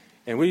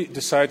 And we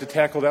decided to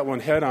tackle that one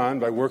head on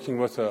by working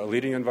with a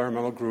leading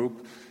environmental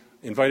group,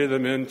 invited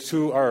them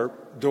into our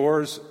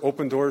doors,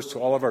 open doors to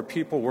all of our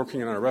people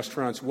working in our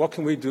restaurants. What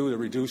can we do to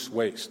reduce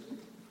waste?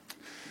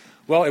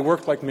 Well, it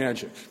worked like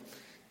magic.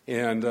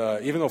 And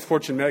even though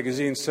Fortune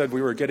magazine said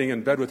we were getting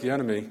in bed with the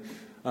enemy,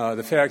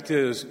 the fact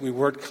is we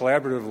worked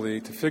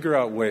collaboratively to figure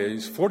out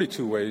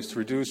 42 ways to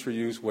reduce,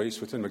 reuse waste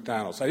within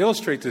McDonald's. I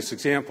illustrate this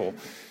example.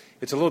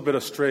 It's a little bit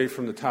astray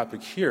from the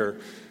topic here,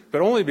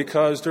 but only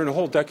because during the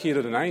whole decade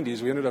of the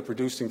 90s, we ended up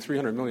reducing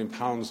 300 million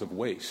pounds of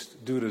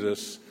waste due to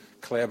this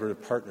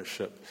collaborative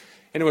partnership.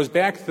 And it was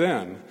back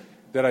then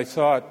that I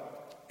thought,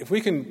 if we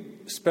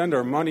can spend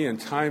our money and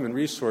time and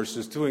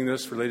resources doing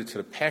this related to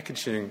the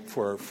packaging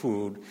for our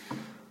food,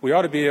 we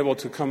ought to be able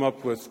to come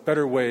up with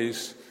better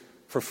ways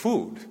for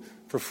food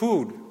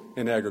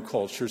in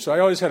agriculture. So I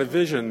always had a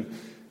vision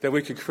that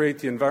we could create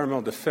the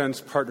Environmental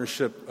Defense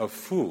Partnership of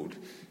Food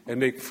and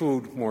make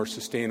food more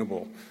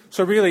sustainable.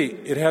 So really,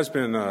 it has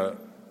been a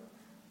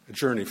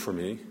journey for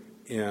me,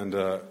 and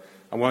I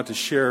want to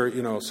share,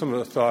 some of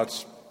the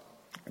thoughts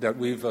that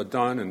we've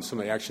done and some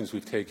of the actions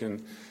we've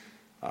taken.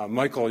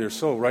 Michael, you're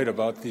so right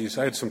about these.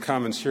 I had some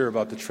comments here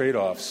about the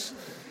trade-offs.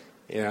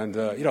 And,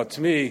 to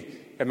me,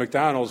 at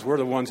McDonald's, we're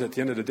the ones at the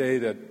end of the day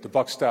that the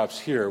buck stops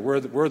here. We're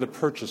the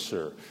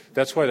purchaser.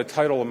 That's why the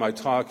title of my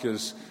talk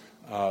is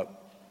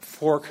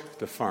Fork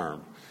the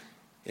Farm.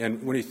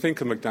 And when you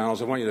think of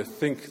McDonald's, I want you to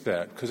think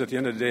that, because at the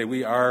end of the day,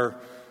 we are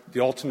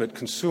the ultimate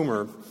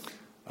consumer.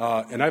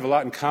 And I have a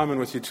lot in common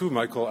with you too,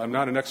 Michael. I'm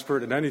not an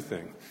expert in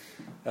anything.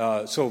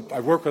 So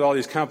I work with all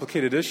these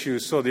complicated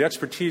issues, so the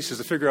expertise is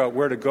to figure out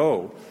where to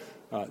go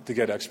to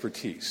get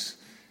expertise.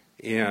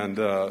 And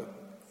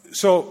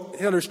so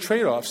there's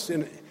trade-offs,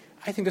 and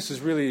I think this is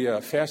really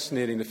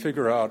fascinating to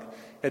figure out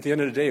at the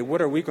end of the day,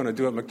 what are we going to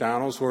do at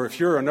McDonald's? Or if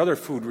you're another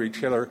food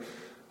retailer,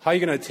 how are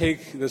you going to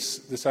take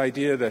this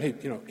idea that, hey,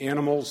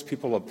 animals,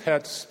 people love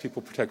pets,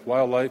 people protect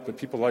wildlife, but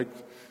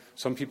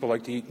some people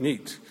like to eat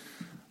meat.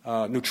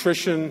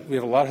 Nutrition, we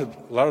have a lot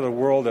of the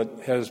world that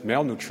has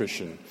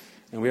malnutrition,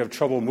 and we have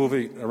trouble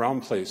moving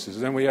around places.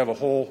 And then we have a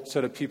whole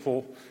set of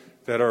people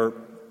that are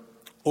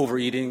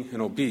overeating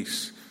and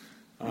obese.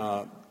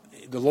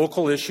 The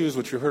local issues,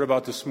 which you heard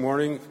about this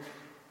morning,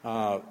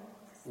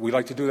 we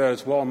like to do that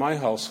as well in my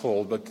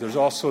household, but there's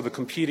also the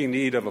competing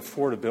need of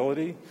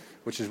affordability,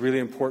 which is really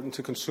important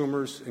to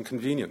consumers, and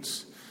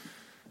convenience.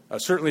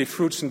 Certainly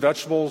fruits and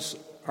vegetables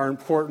are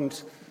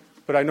important,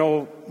 but I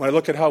know when I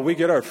look at how we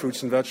get our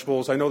fruits and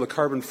vegetables, I know the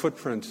carbon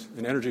footprint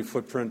and energy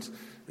footprint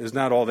is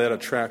not all that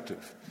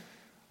attractive.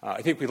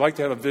 I think we'd like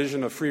to have a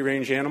vision of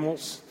free-range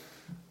animals,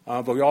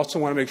 but we also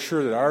want to make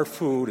sure that our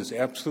food is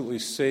absolutely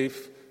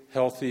safe,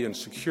 healthy, and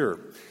secure.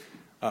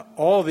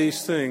 All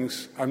these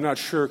things, I'm not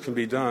sure, can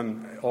be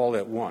done all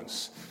at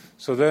once.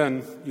 So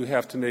then you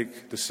have to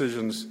make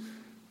decisions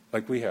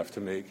like we have to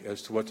make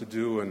as to what to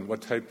do and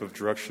what type of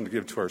direction to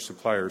give to our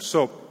suppliers.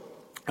 So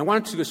I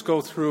wanted to just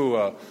go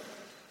through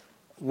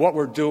what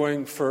we're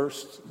doing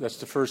first. That's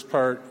the first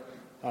part.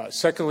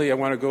 Secondly, I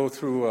want to go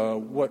through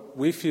what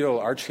we feel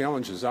our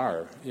challenges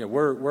are.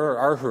 Where are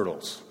our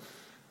hurdles?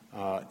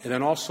 And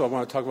then also I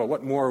want to talk about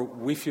what more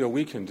we feel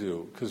we can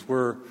do, because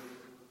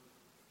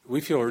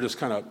we feel we're just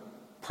kind of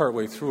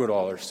partway through it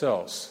all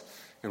ourselves,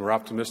 and we're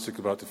optimistic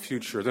about the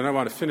future. Then I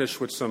want to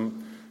finish with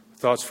some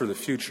thoughts for the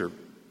future.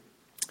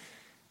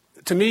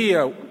 To me,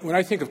 when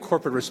I think of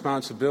corporate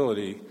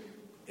responsibility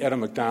at a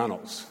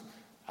McDonald's,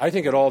 I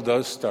think it all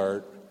does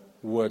start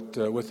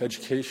with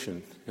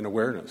education and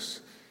awareness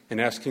and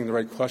asking the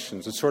right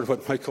questions. It's sort of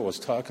what Michael was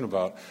talking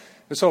about.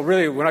 And so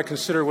really, when I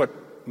consider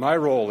what what my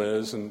role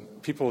is,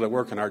 and people that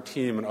work on our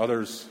team and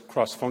others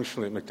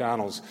cross-functionally at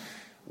McDonald's,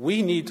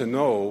 we need to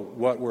know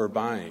what we're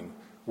buying,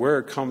 where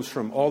it comes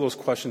from, all those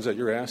questions that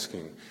you're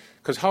asking.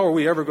 Because how are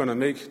we ever going to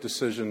make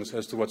decisions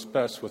as to what's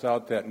best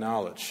without that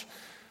knowledge?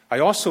 I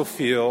also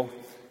feel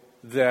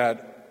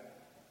that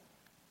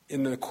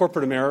in the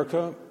corporate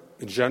America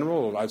in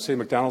general, I'd say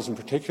McDonald's in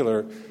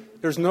particular,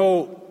 there's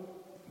no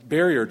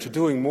barrier to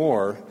doing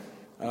more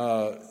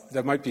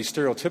that might be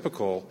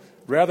stereotypical.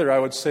 Rather, I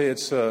would say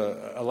it's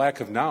a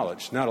lack of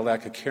knowledge, not a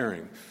lack of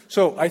caring.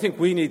 So I think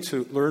we need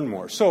to learn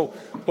more. So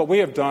what we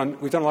have done,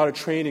 we've done a lot of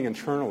training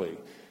internally.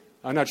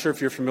 I'm not sure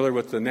if you're familiar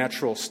with the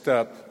Natural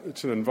Step.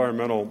 It's an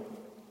environmental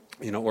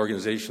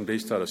organization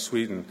based out of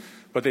Sweden,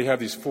 but they have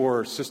these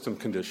 4 system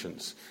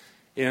conditions.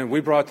 And we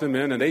brought them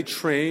in, and they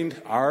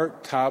trained our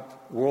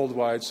top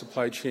worldwide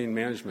supply chain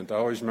management. I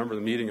always remember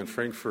the meeting in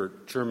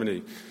Frankfurt,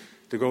 Germany,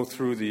 to go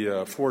through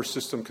the 4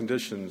 system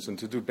conditions and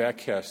to do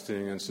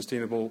backcasting and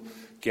sustainable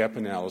gap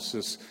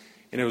analysis.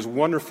 And it was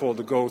wonderful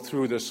to go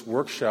through this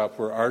workshop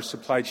where our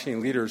supply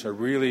chain leaders are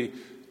really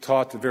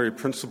taught the very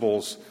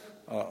principles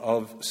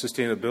of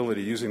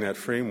sustainability using that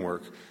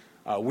framework.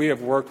 We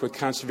have worked with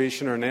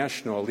Conservation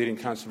International, a leading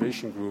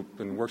conservation group,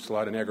 and works a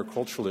lot in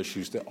agricultural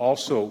issues that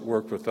also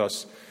work with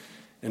us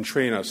and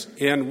train us.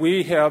 And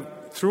we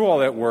have, through all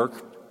that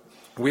work,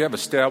 we have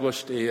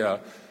established a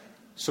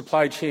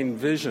supply chain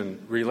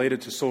vision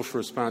related to social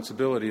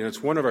responsibility, and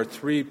it's one of our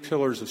 3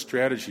 pillars of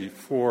strategy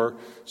for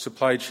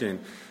supply chain.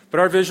 But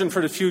our vision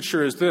for the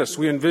future is this.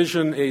 We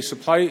envision a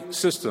supply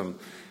system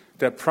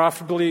that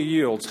profitably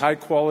yields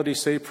high-quality,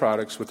 safe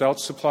products without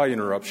supply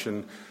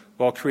interruption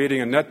while creating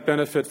a net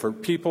benefit for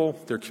people,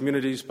 their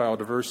communities,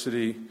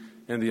 biodiversity,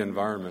 and the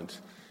environment.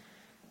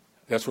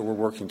 That's what we're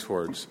working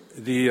towards.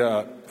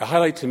 The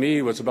highlight to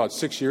me was about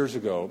 6 years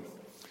ago,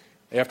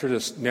 after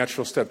this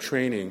Natural Step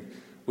training,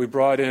 we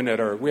brought in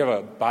we have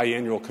a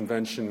biannual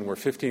convention where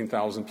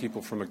 15,000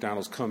 people from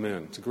McDonald's come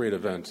in. It's a great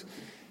event.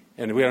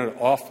 And we had an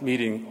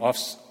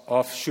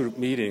offshoot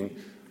meeting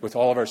with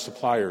all of our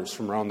suppliers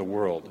from around the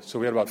world. So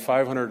we had about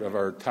 500 of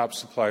our top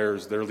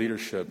suppliers, their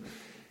leadership,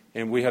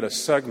 and we had a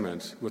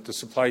segment with the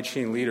supply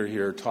chain leader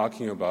here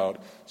talking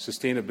about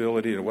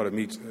sustainability and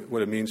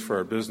what it means for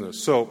our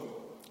business. So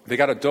they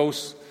got a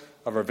dose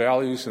of our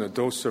values and a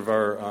dose of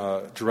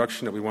our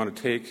direction that we want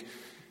to take,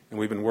 and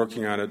we've been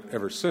working on it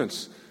ever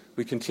since.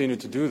 We continue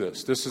to do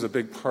this. This is a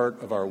big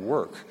part of our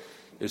work,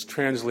 is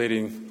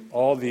translating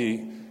all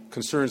the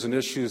concerns and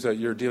issues that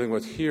you're dealing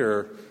with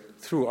here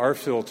through our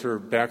filter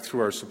back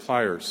through our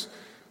suppliers.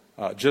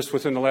 Just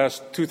within the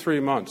last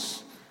 2-3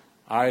 months,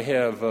 I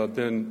have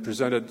been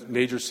presented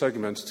major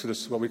segments to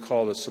this, what we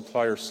call the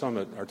Supplier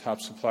Summit. Our top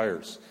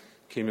suppliers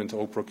came into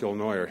Oak Brook,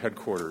 Illinois, our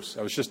headquarters.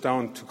 I was just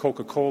down to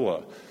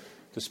Coca-Cola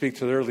to speak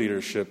to their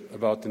leadership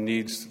about the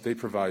needs they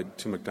provide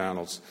to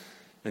McDonald's.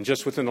 And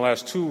just within the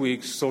last 2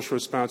 weeks, social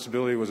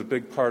responsibility was a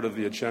big part of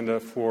the agenda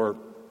for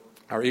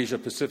our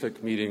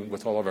Asia-Pacific meeting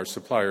with all of our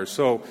suppliers.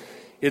 So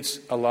it's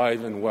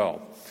alive and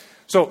well.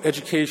 So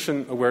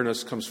education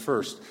awareness comes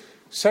first.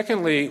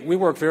 Secondly, we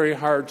work very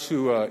hard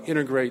to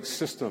integrate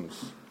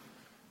systems,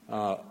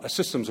 a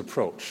systems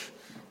approach.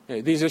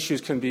 These issues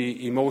can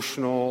be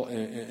emotional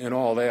and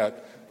all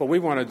that. What we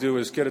want to do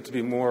is get it to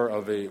be more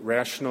of a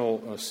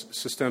rational,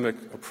 systemic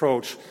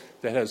approach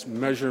that has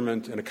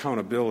measurement and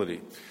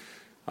accountability.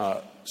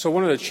 So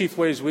one of the chief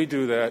ways we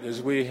do that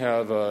is we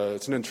have,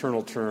 it's an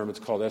internal term, it's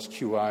called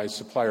SQI,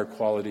 Supplier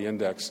Quality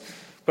Index.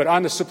 But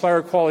on the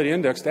Supplier Quality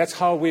Index, that's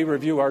how we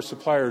review our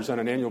suppliers on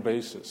an annual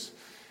basis.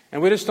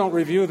 And we just don't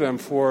review them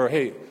for,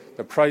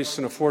 the price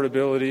and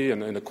affordability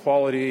and the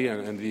quality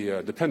and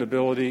the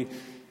dependability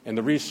and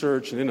the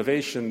research and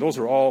innovation. Those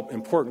are all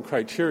important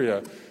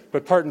criteria.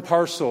 But part and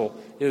parcel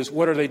is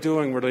what are they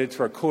doing related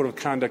to our code of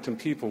conduct and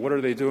people? What are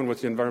they doing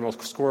with the environmental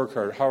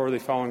scorecard? How are they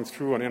following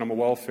through on animal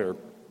welfare?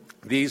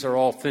 These are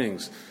all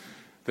things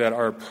that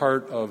are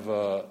part of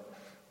the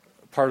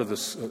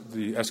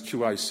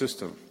SQI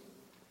system.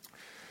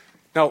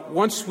 Now,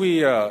 once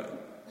we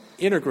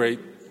integrate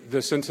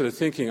this into the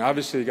thinking,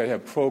 obviously you've got to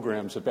have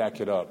programs that back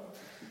it up.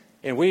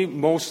 And we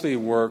mostly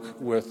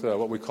work with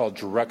what we call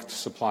direct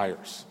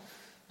suppliers.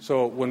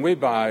 So when we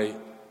buy,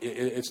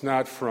 it's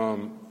not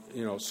from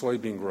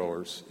soybean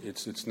growers.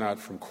 It's not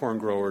from corn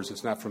growers.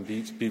 It's not from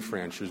beef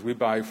ranchers. We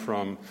buy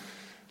from,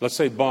 let's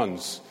say,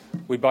 buns.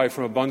 We buy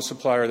from a bun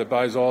supplier that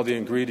buys all the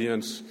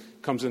ingredients,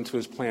 comes into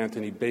his plant,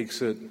 and he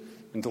bakes it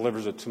and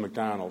delivers it to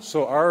McDonald's.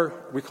 So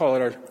we call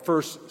it our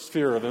first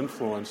sphere of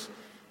influence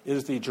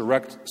is the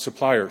direct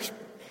suppliers.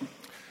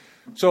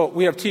 So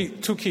we have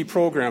two key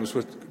programs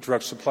with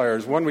direct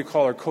suppliers. One we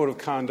call our Code of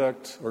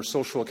Conduct or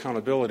Social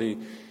Accountability,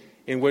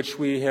 in which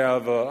we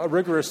have a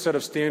rigorous set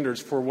of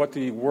standards for what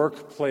the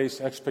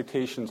workplace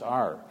expectations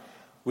are.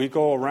 We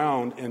go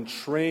around and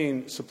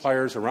train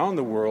suppliers around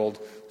the world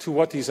to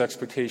what these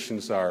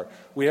expectations are.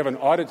 We have an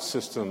audit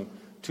system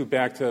to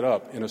back that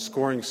up in a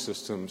scoring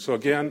system. So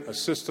again, a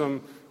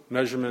system,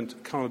 measurement,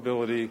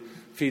 accountability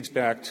feeds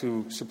back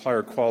to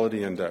Supplier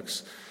Quality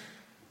Index.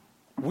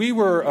 We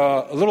were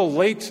a little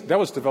late. That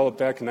was developed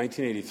back in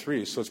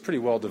 1983, so it's pretty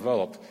well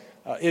developed.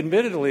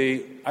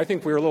 Admittedly, I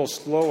think we were a little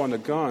slow on the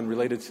gun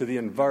related to the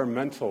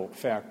environmental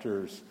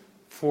factors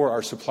for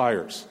our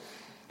suppliers.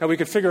 Now, we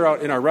could figure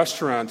out in our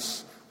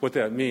restaurants what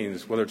that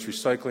means, whether it's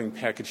recycling,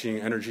 packaging,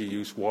 energy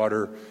use,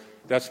 water.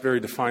 That's very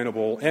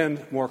definable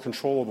and more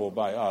controllable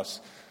by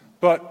us.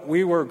 But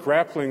we were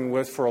grappling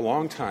with, for a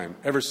long time,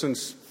 ever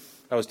since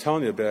I was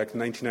telling you back in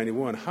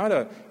 1991, how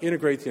to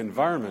integrate the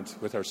environment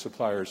with our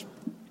suppliers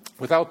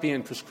without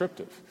being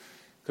prescriptive,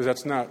 because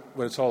that's not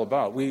what it's all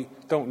about. We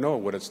don't know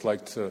what it's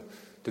like to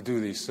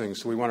do these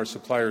things, so we want our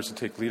suppliers to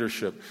take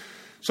leadership.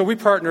 So we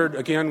partnered,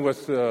 again,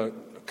 with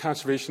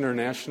Conservation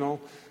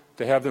International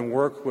to have them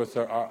work with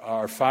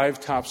our 5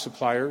 top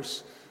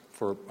suppliers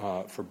for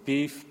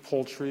beef,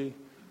 poultry,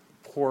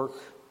 pork,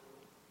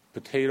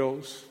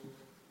 potatoes,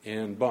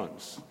 and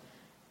buns.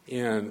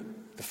 And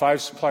the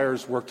 5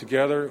 suppliers worked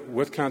together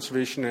with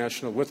Conservation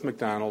International, with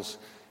McDonald's,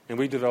 and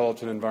we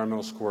developed an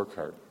environmental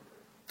scorecard.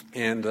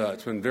 And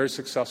it's been very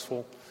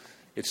successful.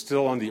 It's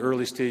still on the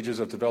early stages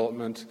of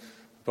development,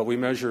 but we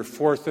measure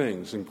 4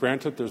 things. And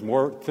granted, there's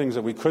more things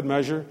that we could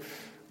measure,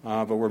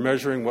 but we're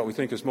measuring what we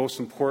think is most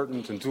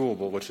important and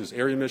doable, which is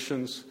air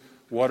emissions,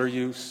 water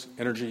use,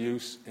 energy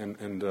use,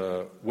 and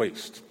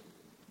waste.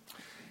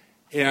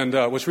 And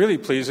what's really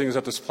pleasing is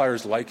that the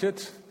suppliers like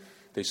it,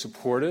 they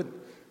support it,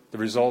 the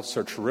results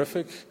are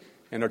terrific,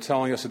 and they're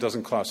telling us it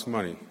doesn't cost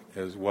money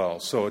as well.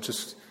 So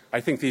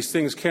I think these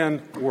things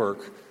can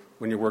work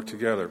when you work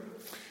together.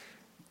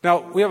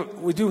 Now,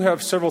 we do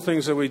have several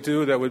things that we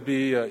do that would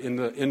be in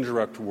the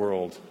indirect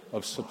world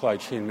of supply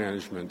chain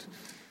management.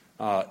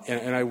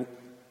 And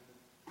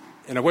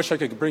I wish I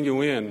could bring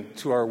you in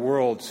to our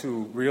world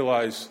to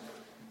realize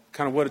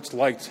kind of what it's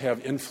like to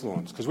have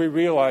influence, because we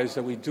realize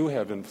that we do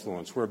have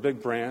influence. We're a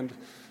big brand.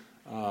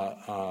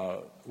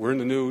 We're in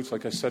the news,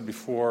 like I said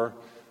before.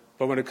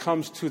 But when it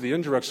comes to the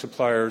indirect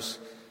suppliers,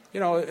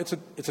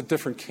 it's a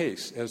different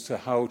case as to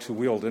how to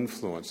wield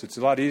influence. It's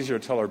a lot easier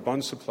to tell our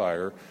bun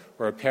supplier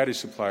or our patty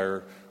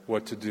supplier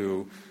what to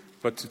do,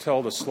 but to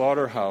tell the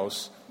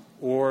slaughterhouse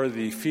or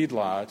the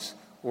feedlots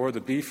or the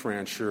beef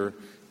rancher,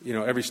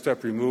 every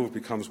step removed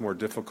becomes more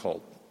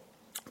difficult.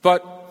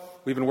 But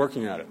we've been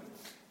working at it,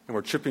 and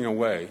we're chipping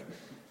away.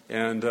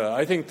 And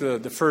I think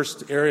the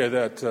first area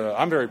that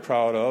I'm very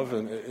proud of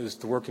is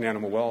to work in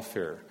animal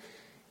welfare.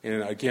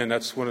 And again,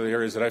 that's one of the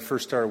areas that I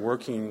first started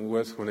working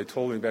with when they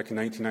told me back in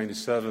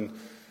 1997,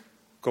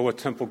 go with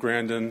Temple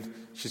Grandin.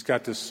 She's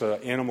got this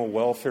animal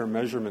welfare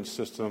measurement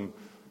system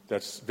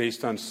that's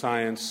based on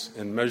science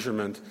and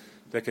measurement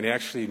that can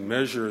actually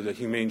measure the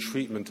humane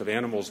treatment of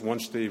animals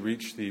once they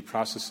reach the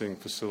processing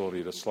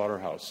facility, the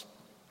slaughterhouse.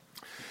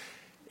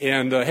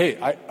 And hey,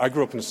 I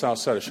grew up in the south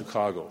side of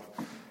Chicago,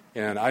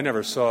 and I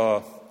never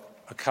saw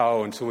a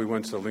cow until we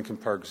went to the Lincoln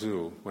Park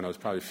Zoo when I was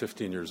probably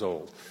 15 years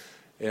old.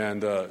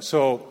 And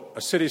so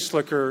a city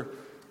slicker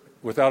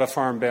without a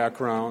farm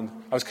background,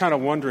 I was kind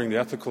of wondering the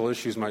ethical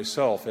issues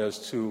myself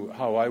as to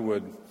how I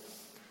would,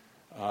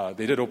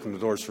 they did open the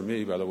doors for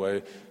me, by the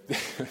way,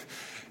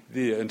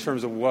 in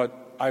terms of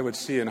what I would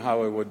see and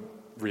how I would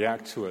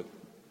react to it.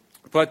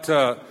 But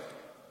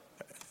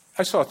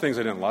I saw things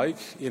I didn't like,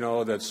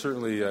 that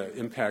certainly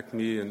impact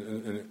me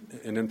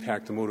and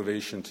impact the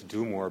motivation to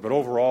do more. But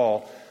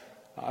overall,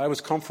 I was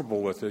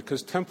comfortable with it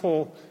because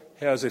Temple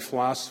has a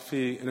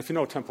philosophy, and if you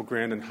know Temple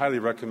Grandin, highly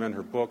recommend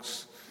her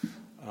books,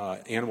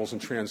 Animals in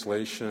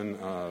Translation.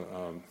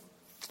 Trying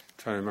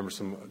to remember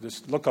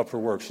just look up her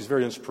work. She's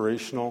very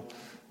inspirational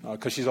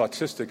because she's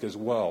autistic as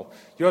well.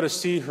 You ought to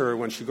see her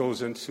when she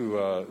goes into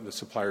the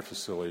supplier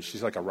facility.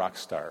 She's like a rock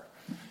star.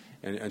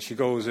 And she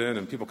goes in,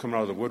 and people come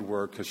out of the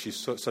woodwork because she's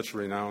such a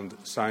renowned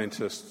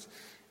scientist,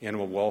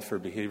 animal welfare,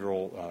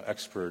 behavioral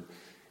expert.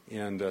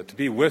 And to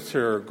be with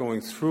her going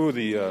through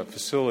the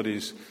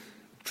facilities,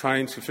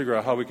 trying to figure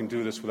out how we can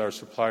do this with our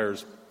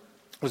suppliers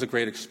was a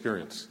great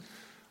experience.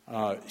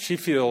 She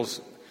feels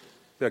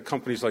that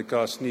companies like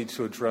us need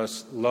to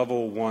address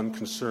level 1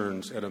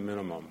 concerns at a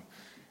minimum.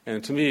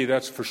 And to me,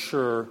 that's for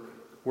sure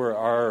where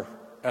our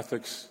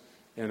ethics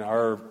and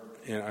our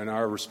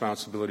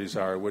responsibilities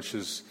are, which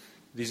is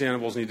these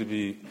animals need to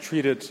be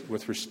treated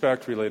with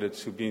respect related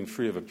to being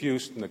free of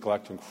abuse,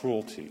 neglect, and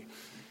cruelty.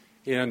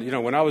 And,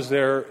 when I was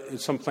there, in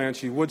some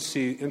plants, you would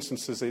see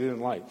instances they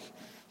didn't like.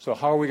 So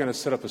how are we going to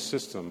set up a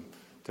system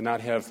to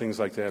not have things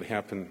like that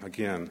happen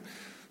again?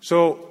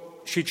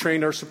 So she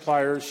trained our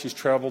suppliers. She's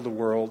traveled the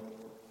world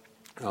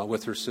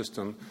with her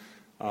system.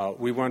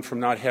 We went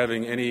from not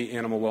having any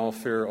animal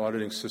welfare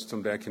auditing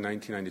system back in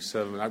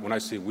 1997. When I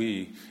say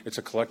we, it's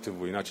a collective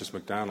we, not just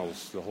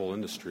McDonald's, the whole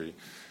industry,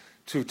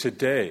 to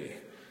today.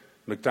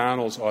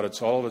 McDonald's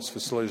audits all of its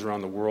facilities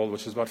around the world,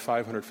 which is about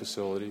 500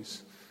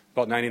 facilities.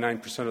 About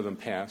 99% of them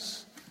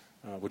pass,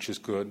 which is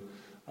good.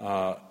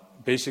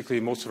 Basically,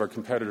 most of our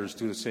competitors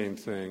do the same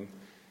thing.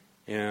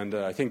 And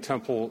I think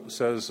Temple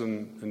says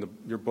in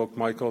your book,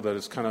 Michael, that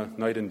it's kind of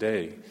night and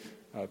day,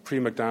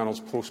 pre-McDonald's,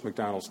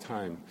 post-McDonald's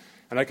time.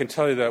 And I can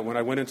tell you that when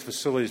I went into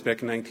facilities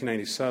back in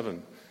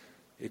 1997,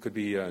 It could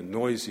be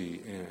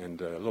noisy and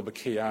a little bit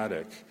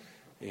chaotic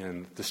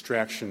and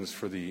distractions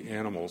for the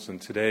animals. And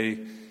today,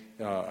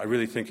 I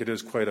really think it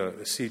is quite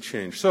a sea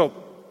change. So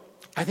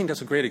I think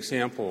that's a great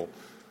example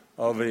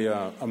of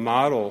a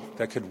model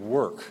that could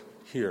work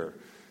here.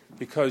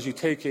 Because you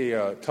take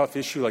a tough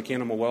issue like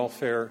animal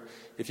welfare,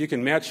 if you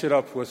can match it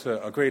up with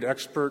a great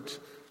expert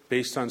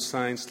based on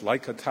science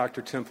like a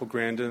Dr. Temple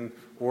Grandin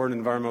or an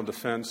environmental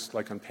defense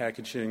like on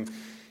packaging,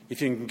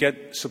 if you can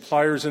get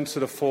suppliers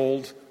into the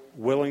fold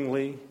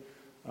willingly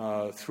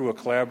through a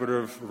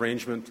collaborative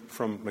arrangement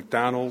from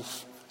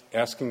McDonald's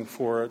asking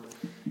for it,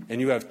 and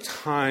you have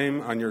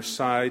time on your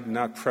side,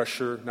 not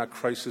pressure, not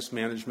crisis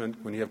management.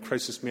 When you have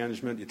crisis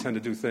management, you tend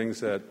to do things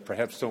that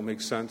perhaps don't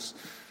make sense.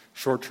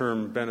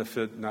 Short-term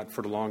benefit, not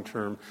for the long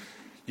term.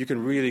 You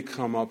can really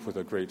come up with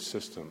a great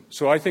system.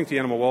 So I think the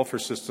animal welfare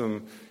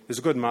system is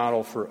a good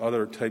model for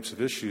other types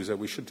of issues that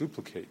we should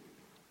duplicate.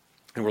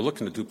 And we're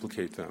looking to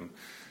duplicate them.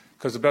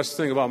 Because the best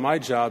thing about my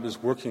job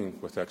is working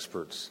with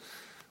experts.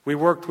 We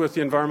worked with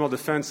the environmental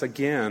defense,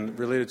 again,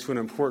 related to an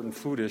important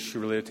food issue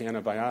related to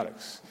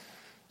antibiotics.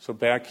 So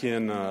back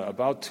in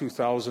about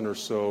 2000 or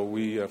so,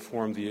 we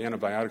formed the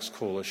Antibiotics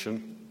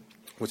Coalition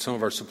with some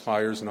of our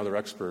suppliers and other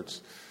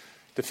experts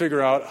to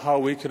figure out how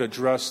we could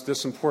address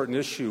this important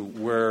issue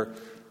where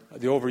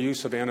the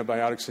overuse of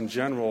antibiotics in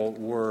general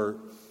were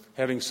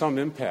having some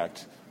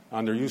impact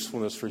on their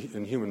usefulness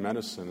in human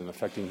medicine and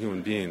affecting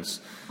human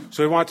beings.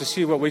 So we wanted to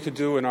see what we could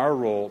do in our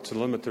role to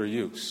limit their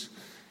use.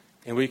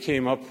 And we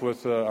came up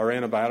with our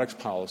antibiotics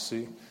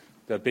policy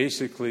that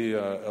basically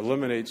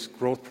eliminates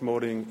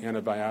growth-promoting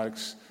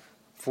antibiotics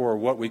for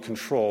what we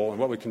control, and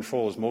what we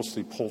control is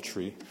mostly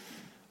poultry.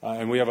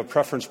 And we have a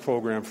preference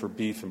program for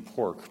beef and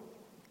pork.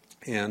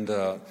 And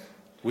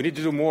we need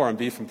to do more on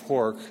beef and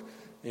pork,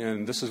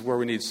 and this is where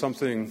we need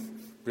something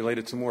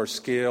related to more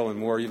scale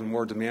and even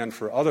more demand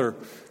for other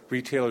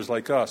retailers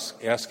like us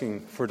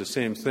asking for the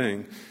same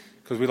thing,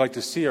 because we'd like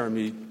to see our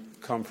meat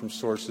come from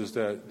sources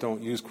that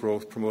don't use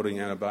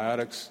growth-promoting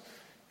antibiotics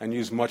and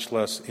use much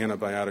less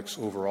antibiotics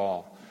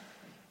overall.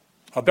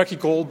 Becky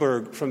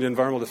Goldberg from the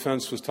Environmental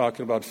Defense was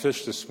talking about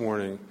fish this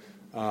morning.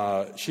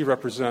 She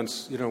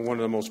represents, one of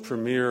the most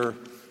premier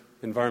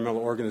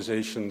environmental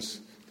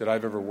organizations that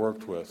I've ever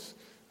worked with.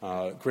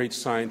 Great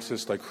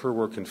scientists like her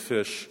work in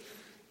fish.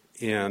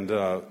 And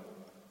to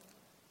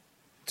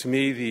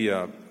me,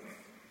 I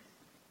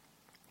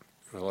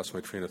lost my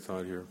train of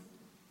thought here.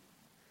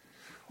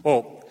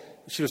 Oh,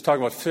 she was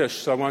talking about fish,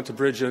 so I wanted to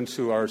bridge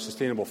into our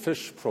sustainable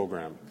fish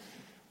program.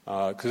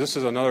 Because this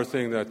is another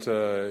thing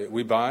that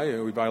we buy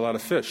a lot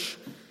of fish.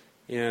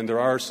 And there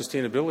are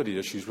sustainability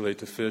issues related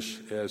to fish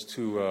as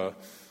to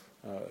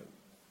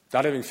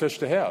not having fish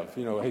to have.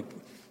 Hey,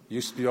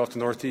 used to be off the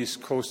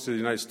northeast coast of the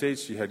United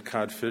States, you had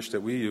codfish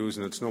that we use,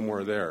 and it's no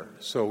more there.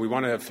 So we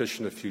want to have fish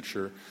in the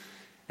future.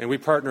 And we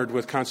partnered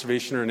with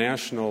Conservation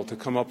International to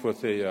come up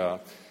with a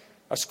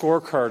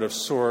scorecard of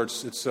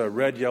sorts. It's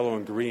red, yellow,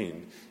 and green.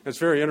 And it's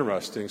very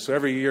interesting. So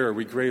every year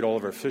we grade all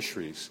of our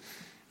fisheries.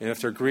 And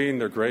if they're green,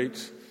 they're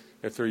great.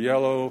 If they're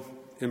yellow,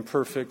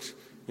 imperfect.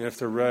 And if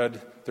they're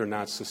red, they're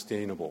not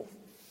sustainable.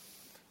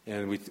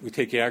 And we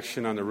take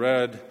action on the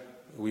red.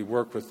 We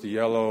work with the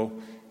yellow.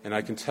 And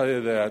I can tell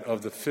you that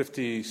of the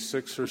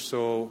 56 or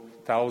so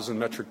thousand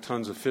metric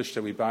tons of fish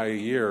that we buy a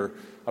year,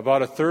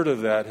 about a third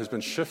of that has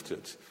been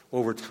shifted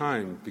over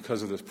time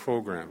because of this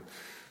program.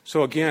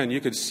 So again,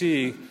 you could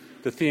see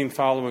the theme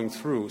following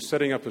through,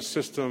 setting up a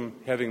system,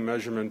 having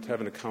measurement,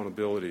 having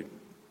accountability.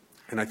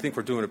 And I think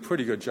we're doing a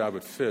pretty good job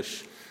with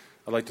fish.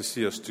 I'd like to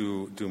see us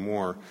do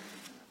more.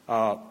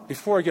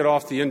 Before I get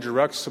off the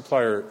indirect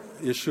supplier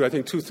issue, I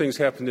think two things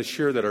happened this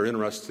year that are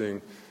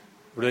interesting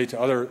related to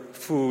other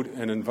food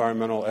and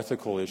environmental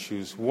ethical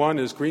issues. One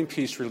is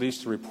Greenpeace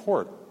released a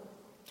report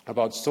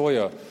about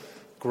soya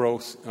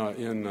growth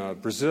in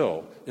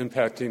Brazil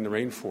impacting the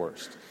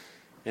rainforest.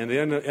 And they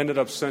ended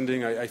up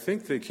sending, I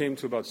think they came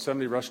to about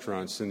 70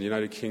 restaurants in the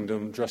United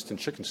Kingdom dressed in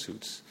chicken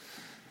suits.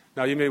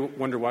 Now, you may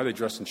wonder why they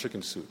dress in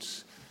chicken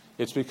suits.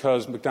 It's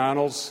because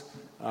McDonald's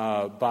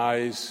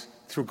buys,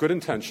 through good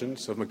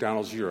intentions of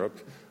McDonald's Europe,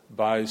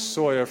 buys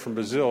soya from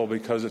Brazil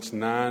because it's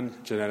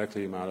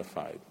non-genetically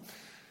modified.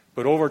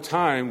 But over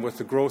time, with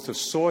the growth of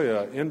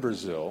soya in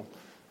Brazil,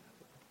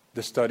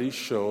 the studies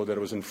show that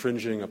it was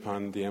infringing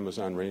upon the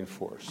Amazon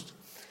rainforest.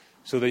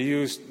 So they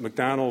used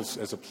McDonald's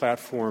as a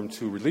platform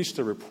to release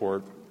the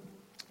report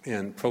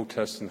and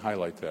protest and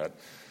highlight that.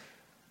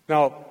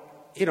 Now,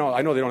 I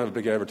know they don't have a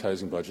big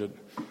advertising budget,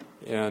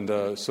 and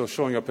so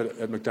showing up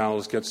at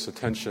McDonald's gets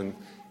attention,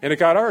 and it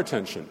got our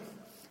attention,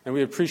 and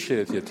we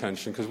appreciated the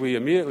attention because we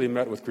immediately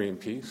met with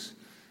Greenpeace.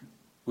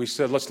 We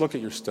said, let's look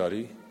at your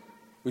study.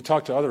 We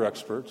talked to other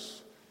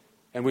experts,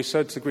 and we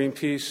said to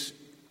Greenpeace,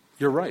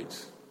 you're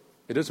right.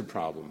 It is a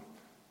problem.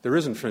 There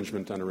is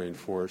infringement on the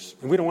rainforest,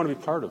 and we don't want to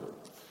be part of it.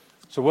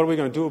 So what are we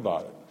going to do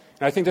about it?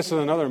 And I think this is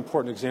another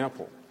important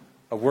example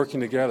of working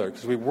together,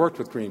 because we worked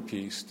with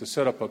Greenpeace to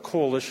set up a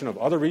coalition of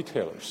other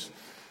retailers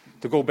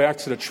to go back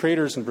to the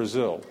traders in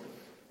Brazil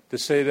to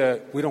say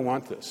that we don't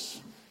want this.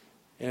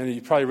 And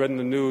you probably read in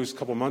the news a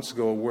couple months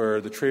ago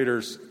where the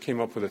traders came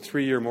up with a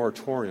 3-year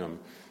moratorium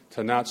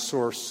to not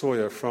source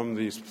soya from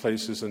these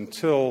places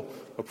until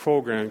a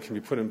program can be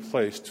put in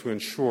place to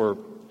ensure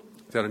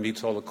that it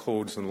meets all the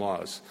codes and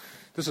laws.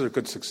 This is a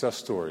good success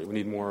story. We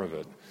need more of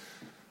it.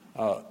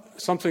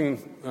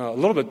 Something a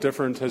little bit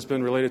different has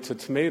been related to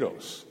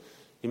tomatoes.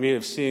 You may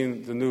have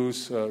seen the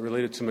news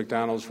related to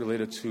McDonald's,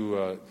 related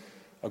to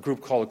a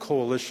group called the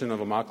Coalition of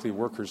Immokalee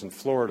Workers in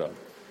Florida.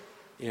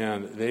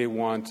 And they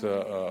want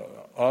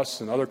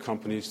us and other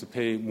companies to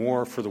pay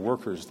more for the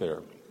workers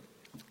there.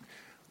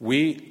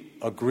 We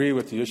agree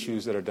with the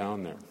issues that are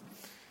down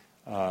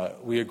there.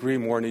 We agree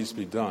more needs to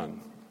be done.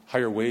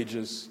 Higher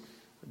wages,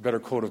 better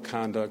code of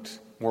conduct,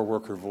 more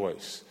worker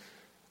voice.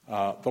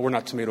 But we're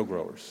not tomato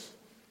growers.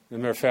 As a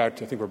matter of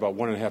fact, I think we're about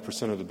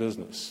 1.5% of the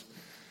business.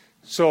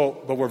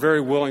 But we're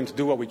very willing to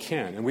do what we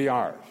can, and we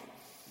are.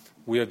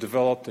 We have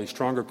developed a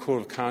stronger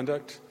code of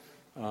conduct.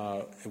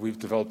 We've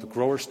developed the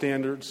grower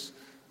standards.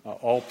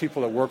 All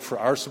people that work for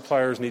our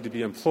suppliers need to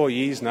be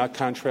employees, not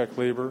contract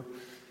labor.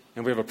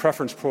 And we have a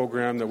preference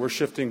program that we're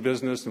shifting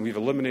business, and we've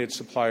eliminated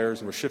suppliers,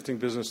 and we're shifting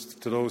business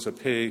to those that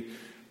pay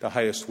the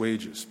highest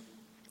wages.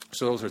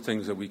 So those are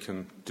things that we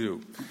can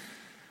do.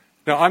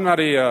 Now, I'm not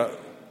a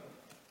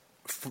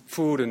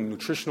food and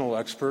nutritional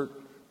expert.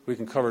 We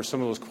can cover some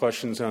of those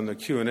questions on the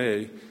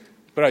Q&A.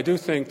 But I do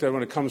think that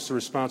when it comes to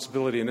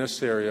responsibility in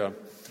this area,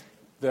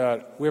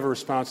 that we have a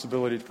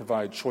responsibility to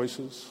provide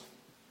choices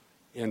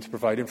and to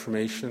provide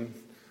information.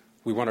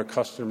 We want our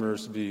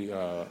customers to be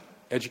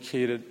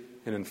educated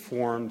and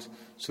informed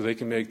so they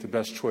can make the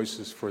best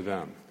choices for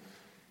them.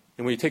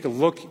 And when you take a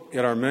look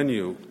at our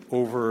menu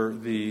over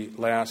the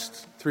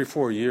last 3 or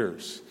 4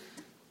 years,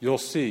 you'll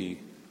see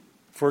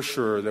for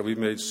sure that we've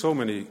made so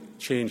many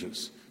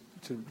changes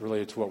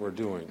related to what we're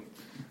doing.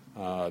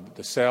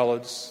 The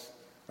salads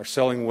are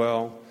selling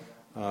well.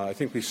 I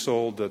think we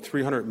sold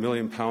 300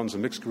 million pounds of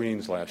mixed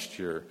greens last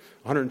year,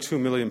 102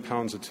 million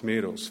pounds of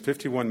tomatoes,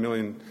 51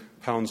 million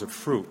pounds of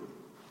fruit.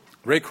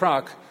 Ray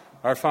Kroc,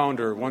 our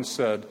founder, once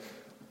said,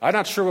 "I'm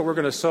not sure what we're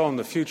going to sell in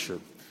the future,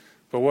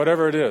 but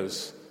whatever it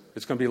is,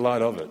 it's going to be a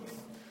lot of it."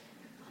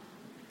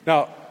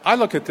 Now, I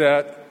look at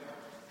that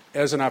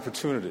as an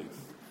opportunity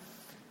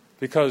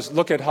because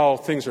look at how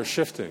things are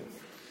shifting.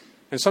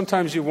 And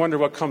sometimes you wonder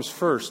what comes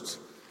first,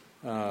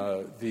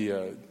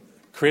 the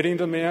creating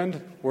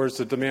demand, or is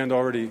the demand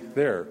already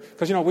there?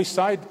 Because,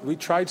 we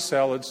tried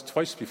salads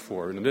twice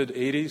before. In the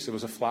mid-'80s, it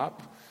was a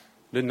flop.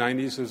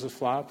 Mid-'90s, it was a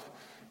flop.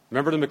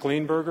 Remember the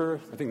McLean burger?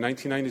 I think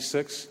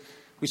 1996?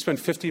 We spent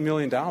 $50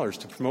 million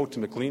to promote the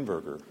McLean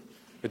burger.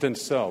 It didn't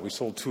sell. We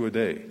sold 2 a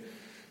day.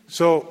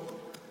 So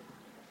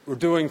we're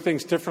doing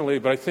things differently,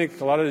 but I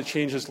think a lot of the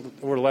changes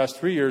over the last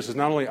 3 years is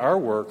not only our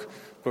work,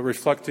 but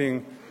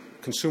reflecting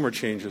consumer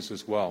changes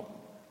as well.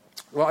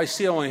 Well, I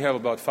see I only have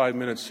about 5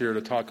 minutes here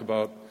to talk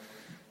about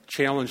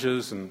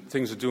challenges and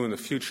things to do in the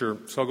future,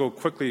 so I'll go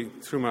quickly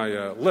through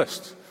my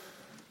list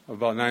of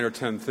about 9 or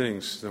 10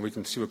 things, then we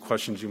can see what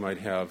questions you might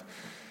have.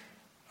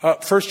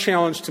 First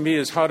challenge to me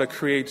is how to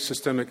create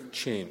systemic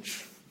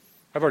change.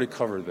 I've already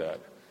covered that,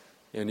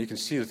 and you can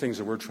see the things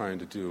that we're trying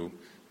to do,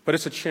 but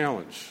it's a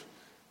challenge.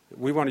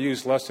 We want to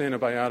use less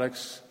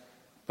antibiotics,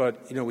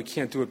 but we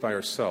can't do it by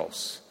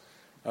ourselves.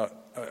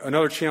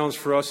 Another challenge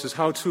for us is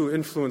how to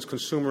influence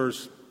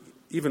consumers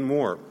even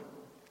more.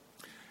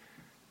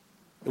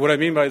 What I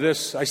mean by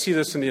this, I see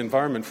this in the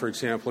environment, for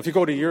example. If you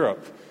go to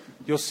Europe,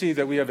 you'll see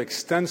that we have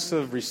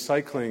extensive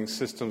recycling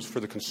systems for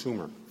the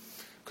consumer.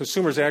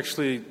 Consumers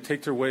actually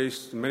take their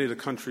waste in many of the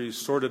countries,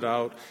 sort it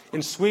out.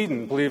 In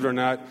Sweden, believe it or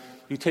not,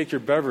 you take your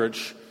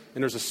beverage,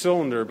 and there's a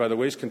cylinder by the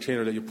waste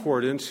container that you pour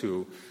it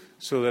into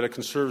so that it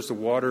conserves the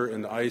water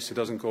and the ice. It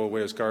doesn't go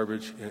away as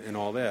garbage and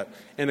all that.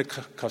 And the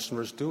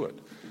customers do it.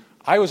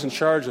 I was in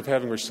charge of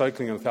having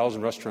recycling in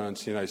 1,000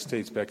 restaurants in the United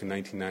States back in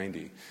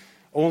 1990.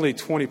 Only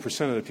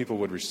 20% of the people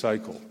would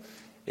recycle.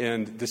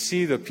 And to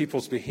see the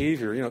people's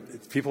behavior,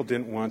 people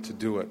didn't want to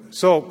do it.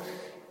 So,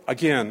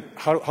 again,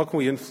 how can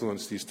we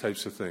influence these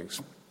types of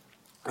things?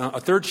 A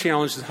third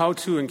challenge is how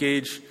to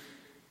engage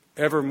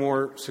ever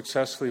more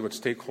successfully with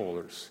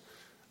stakeholders.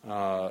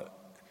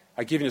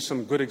 I've given you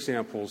some good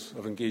examples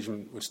of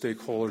engagement with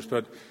stakeholders,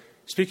 but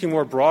speaking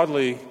more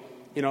broadly,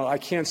 I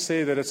can't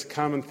say that it's a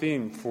common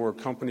theme for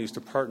companies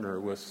to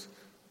partner with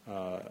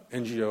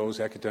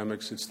NGOs,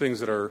 academics. It's things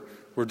that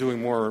we're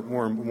doing more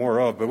and more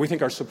of, but we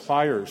think our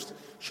suppliers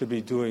should be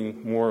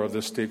doing more of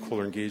this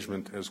stakeholder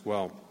engagement as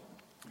well.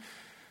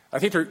 I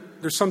think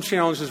there's some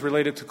challenges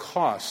related to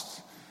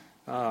cost.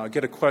 I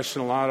get a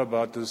question a lot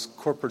about does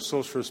corporate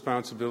social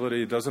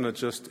responsibility, doesn't it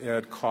just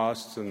add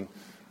costs, and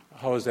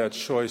how is that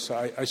choice?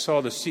 I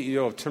saw the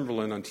CEO of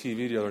Timberland on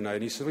TV the other night,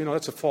 and he said,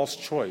 that's a false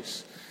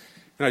choice.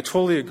 And I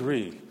totally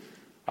agree.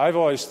 I've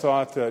always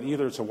thought that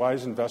either it's a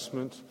wise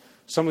investment.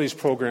 Some of these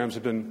programs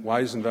have been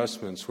wise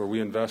investments where we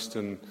invest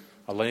in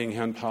a laying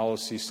hen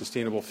policy,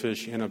 sustainable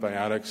fish,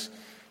 antibiotics.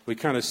 We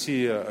kind of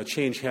see a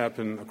change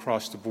happen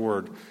across the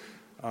board.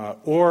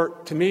 Or,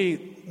 to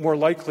me, more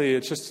likely,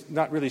 it's just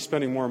not really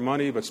spending more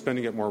money, but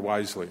spending it more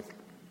wisely.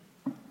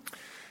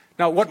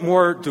 Now, what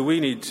more do we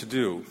need to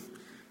do?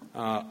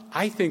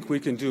 I think we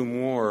can do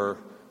more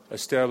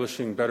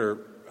establishing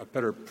a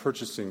better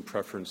purchasing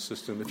preference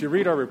system. If you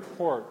read our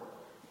report,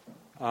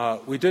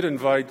 we did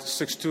invite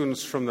 6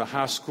 students from the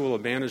Haas School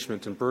of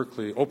Management in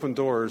Berkeley, open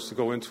doors to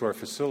go into our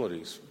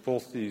facilities,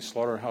 both the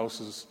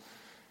slaughterhouses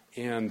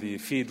and the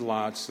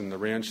feedlots and the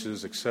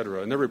ranches, et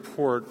cetera. And their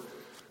report,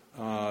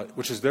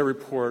 which is their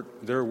report,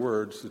 their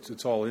words,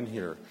 it's all in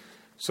here.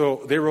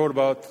 So they wrote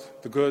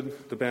about the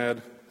good, the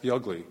bad, the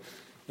ugly,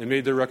 and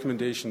made their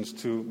recommendations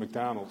to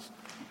McDonald's.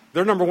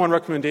 Their number one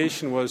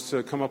recommendation was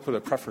to come up with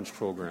a preference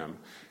program.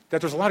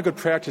 That there's a lot of good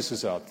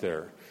practices out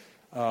there.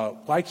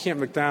 Why can't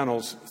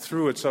McDonald's,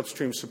 through its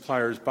upstream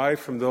suppliers, buy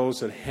from those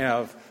that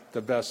have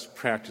the best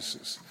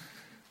practices?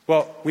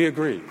 Well, we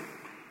agree.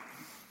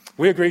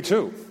 We agree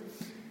too.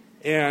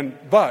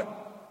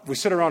 But we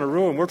sit around a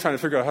room, we're trying to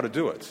figure out how to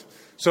do it.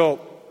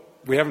 So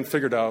we haven't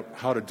figured out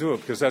how to do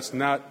it because that's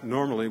not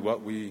normally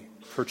what we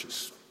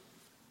purchase.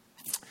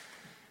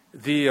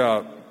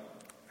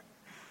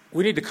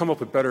 We need to come up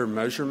with better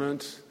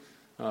measurement.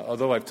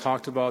 Although I've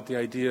talked about the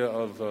idea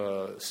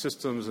of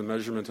systems and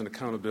measurement and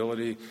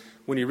accountability,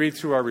 when you read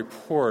through our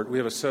report, we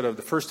have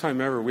the first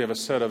time ever, we have a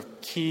set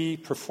of key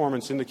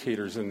performance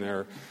indicators in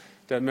there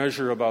that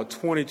measure about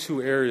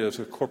 22 areas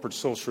of corporate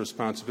social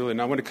responsibility.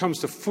 Now, when it comes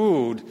to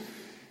food,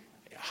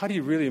 how do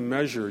you really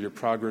measure your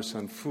progress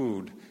on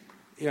food?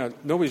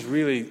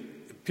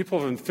 People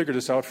haven't figured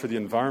this out for the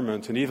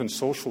environment and even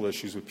social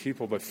issues with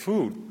people, but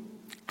food,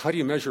 how do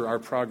you measure our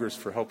progress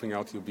for helping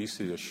out the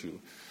obesity issue?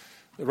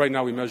 Right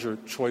now we measure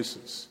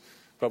choices,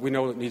 but we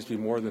know it needs to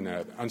be more than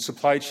that. On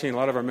supply chain, a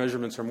lot of our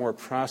measurements are more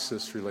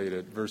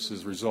process-related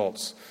versus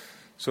results.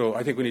 So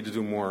I think we need to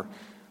do more.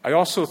 I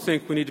also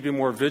think we need to be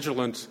more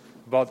vigilant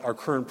about our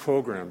current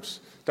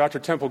programs. Dr.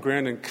 Temple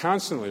Grandin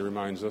constantly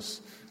reminds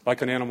us,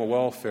 like on animal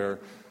welfare,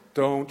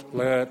 don't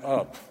let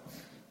up.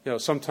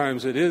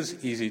 Sometimes it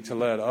is easy to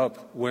let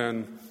up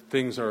when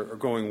things are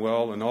going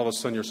well and all of a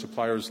sudden your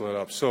suppliers let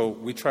up. So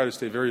we try to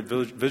stay very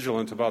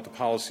vigilant about the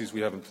policies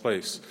we have in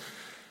place.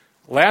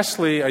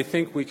 Lastly, I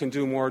think we can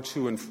do more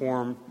to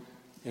inform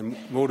and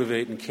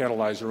motivate and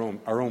catalyze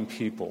our own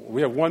people.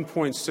 We have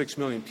 1.6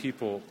 million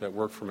people that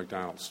work for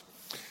McDonald's.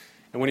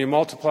 And when you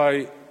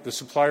multiply the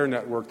supplier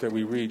network that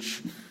we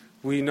reach,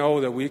 we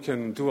know that we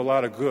can do a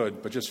lot of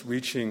good by just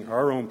reaching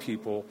our own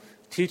people,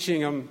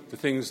 teaching them the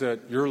things that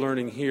you're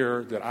learning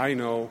here that I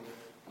know,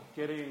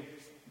 getting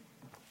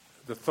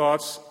the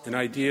thoughts and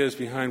ideas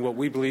behind what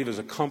we believe is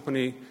a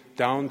company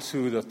down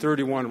to the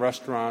 31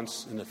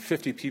 restaurants and the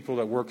 50 people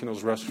that work in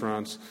those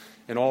restaurants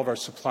and all of our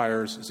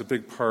suppliers is a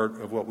big part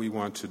of what we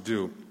want to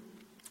do.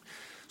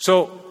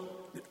 So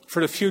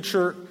for the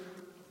future,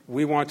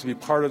 we want to be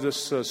part of this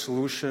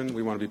solution.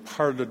 We want to be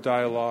part of the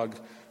dialogue.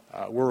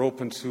 We're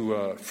open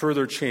to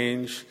further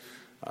change.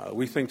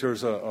 We think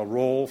there's a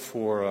role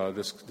for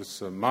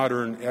this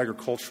modern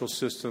agricultural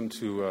system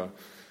to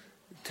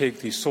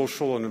take these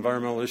social and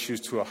environmental issues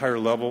to a higher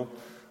level.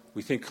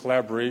 We think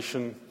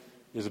collaboration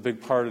is a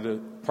big part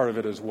of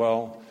it as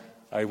well.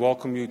 I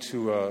welcome you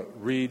to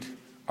read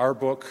our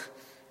book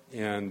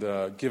and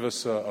give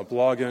us a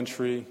blog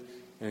entry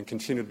and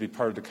continue to be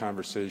part of the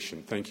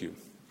conversation. Thank you.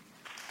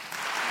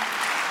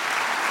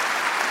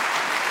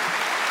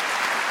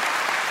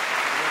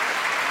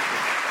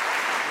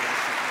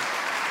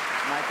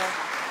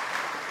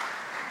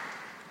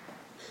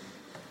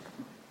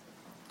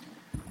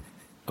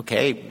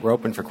 Okay, we're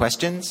open for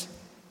questions.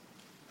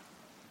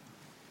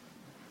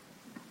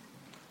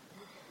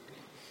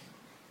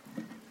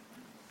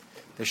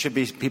 There should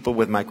be people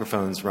with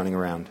microphones running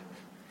around.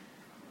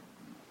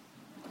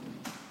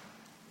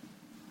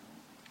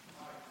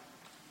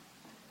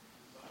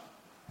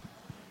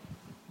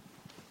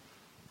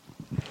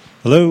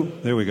 Hello,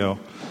 there we go.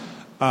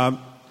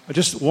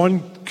 Just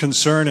one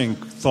concerning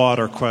thought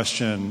or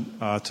question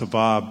to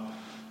Bob,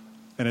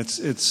 and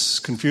it's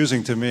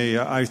confusing to me.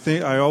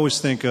 I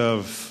always think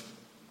of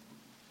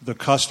the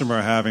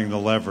customer having the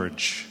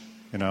leverage,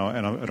 and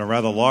a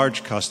rather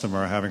large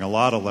customer having a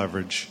lot of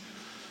leverage.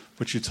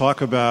 But you talk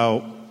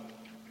about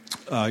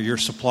your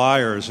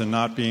suppliers and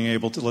not being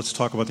able to, let's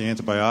talk about the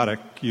antibiotic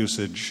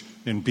usage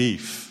in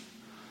beef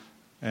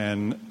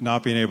and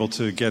not being able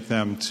to get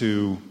them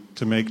to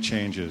make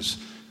changes.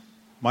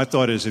 My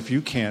thought is if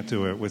you can't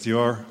do it with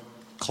your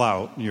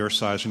clout, your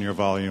size and your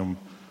volume,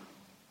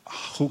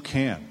 who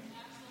can?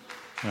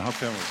 How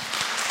can we?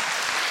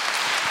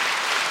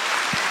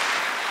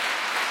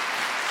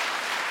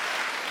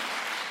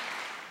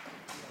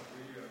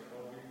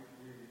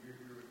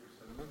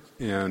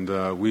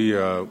 And we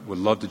would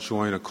love to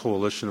join a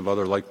coalition of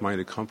other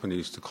like-minded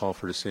companies to call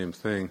for the same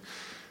thing.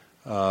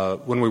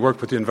 When we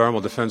worked with the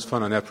Environmental Defense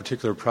Fund on that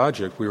particular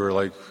project,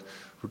 we're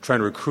trying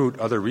to recruit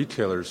other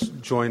retailers,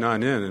 join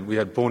on in, and we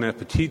had Bon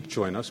Appetit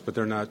join us, but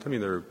they're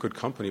a good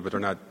company, but they're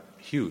not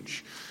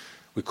huge.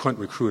 We couldn't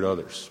recruit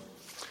others.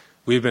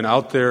 We've been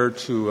out there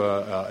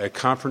at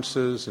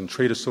conferences and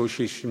trade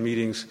association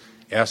meetings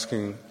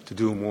asking to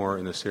do more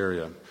in this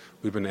area.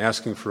 We've been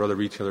asking for other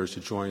retailers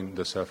to join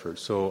this effort.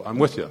 So I'm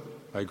with you.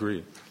 I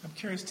agree. I'm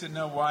curious to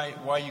know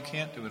why you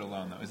can't do it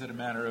alone, though. Is it a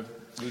matter of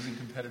losing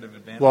competitive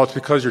advantage? Well, it's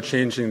because you're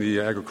changing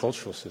the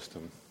agricultural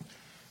system.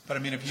 But I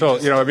mean, if you So,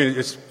 just...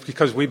 it's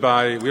because we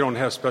don't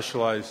have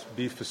specialized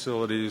beef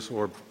facilities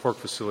or pork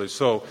facilities.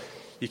 So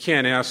you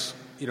can't ask,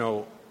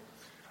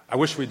 I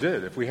wish we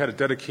did. If we had a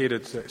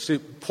dedicated,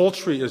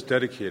 poultry is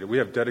dedicated. We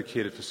have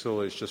dedicated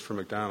facilities just for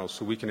McDonald's,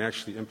 so we can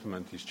actually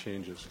implement these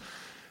changes.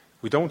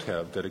 We don't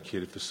have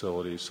dedicated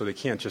facilities, so they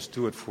can't just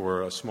do it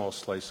for a small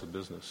slice of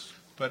business.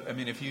 But I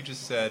mean, if you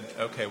just said,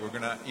 okay, we're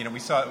gonna, we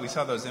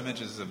saw those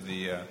images of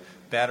the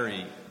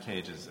battery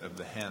cages of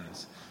the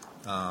hens,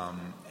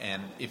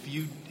 and if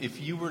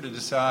you were to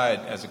decide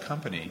as a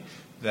company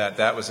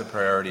that was a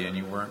priority, and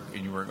you were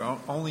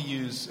only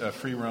use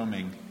free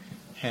roaming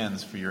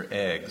hens for your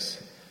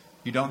eggs,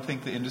 you don't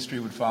think the industry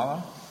would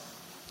follow?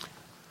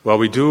 Well,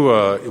 we do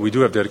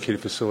have dedicated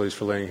facilities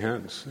for laying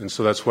hens, and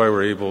so that's why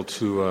we're able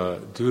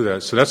to do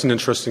that. So that's an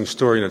interesting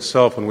story in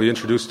itself. When we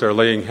introduced our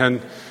laying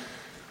hen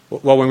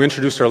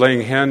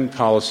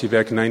policy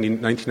back in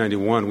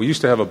 1991, we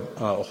used to have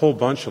a whole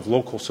bunch of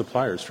local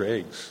suppliers for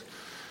eggs.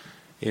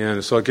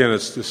 And so again,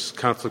 it's this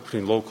conflict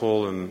between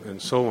local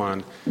and so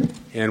on.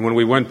 And when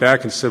we went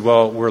back and said,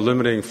 well, we're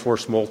limiting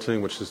forced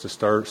molting, which is the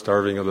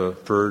starving of the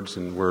birds,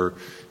 and we're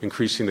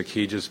increasing the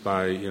cages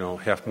by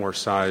half more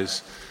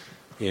size,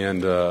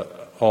 and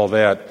all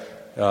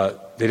that,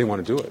 they didn't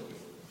want to do it.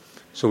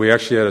 So we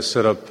actually had to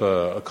set up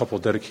a couple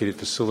of dedicated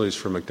facilities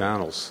for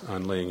McDonald's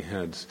on laying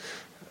hens.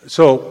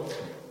 So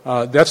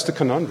that's the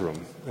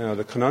conundrum.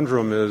 The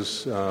conundrum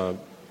is, I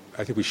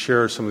think we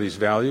share some of these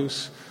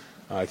values.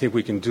 I think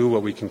we can do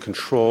what we can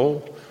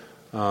control.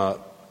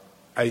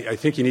 I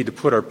think you need to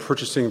put our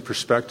purchasing in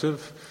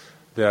perspective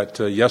that,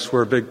 yes,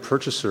 we're a big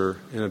purchaser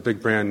in a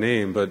big brand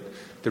name, but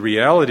the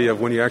reality of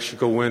when you actually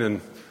go in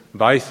and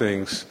buy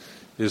things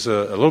is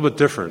a little bit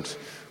different.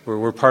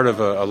 We're part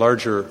of a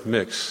larger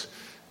mix,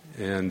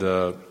 and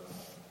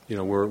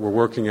we're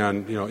working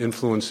on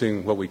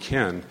influencing what we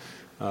can.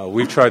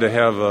 We've tried to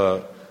have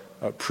a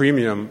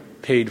premium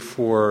paid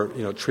for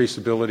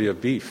traceability of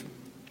beef.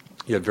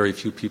 Yet very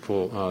few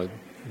people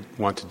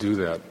want to do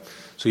that.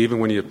 So even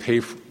when you pay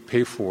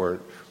for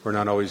it, we're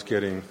not always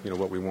getting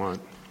what we want.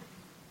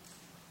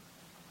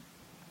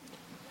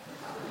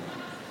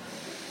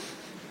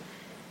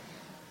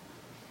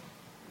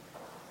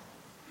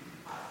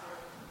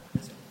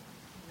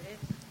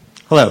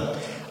 Hello.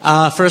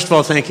 First of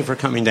all, thank you for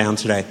coming down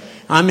today.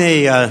 I'm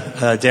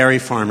a dairy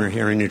farmer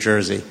here in New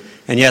Jersey.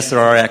 And yes, there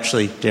are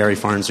actually dairy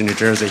farms in New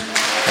Jersey.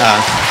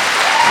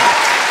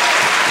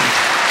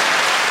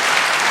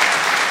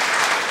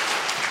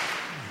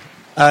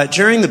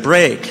 During the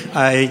break,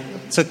 I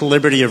took the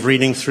liberty of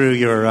reading through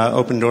your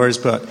Open Doors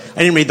book. I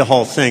didn't read the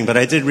whole thing, but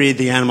I did read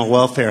the animal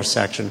welfare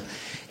section.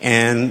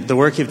 And the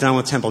work you've done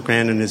with Temple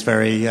Grandin is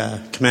very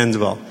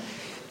commendable.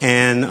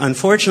 And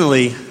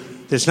unfortunately,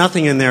 there's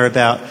nothing in there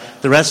about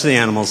the rest of the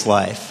animal's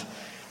life.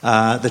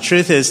 The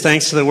truth is,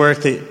 thanks to the work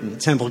that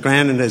Temple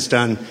Grandin has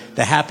done,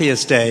 the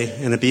happiest day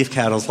in a beef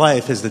cattle's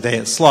life is the day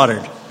it's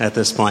slaughtered at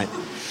this point.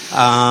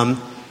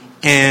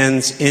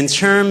 And in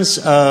terms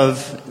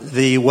of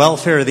the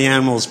welfare of the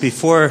animals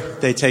before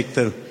they take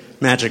the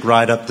magic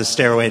ride up the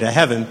stairway to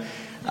heaven,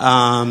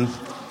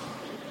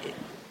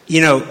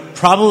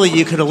 probably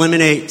you could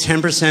eliminate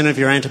 10% of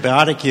your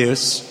antibiotic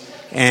use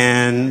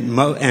and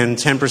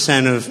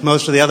 10% of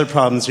most of the other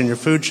problems in your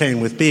food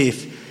chain with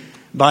beef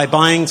by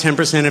buying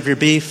 10% of your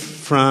beef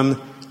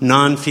from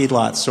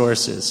non-feedlot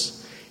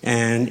sources.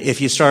 And if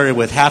you started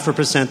with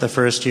 0.5% the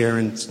first year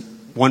and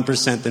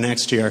 1% the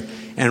next year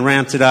and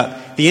ramped it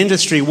up, the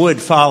industry would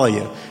follow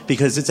you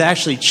because it's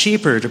actually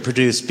cheaper to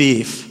produce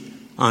beef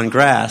on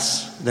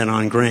grass than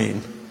on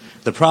grain.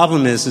 The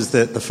problem is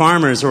that the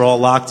farmers are all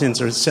locked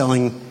into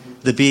selling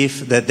the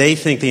beef that they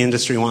think the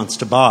industry wants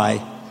to buy,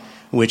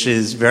 which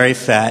is very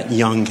fat,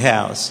 young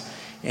cows.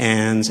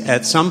 And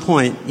at some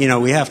point,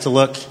 we have to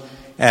look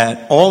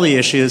at all the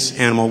issues,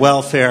 animal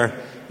welfare,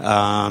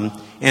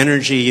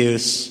 energy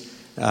use,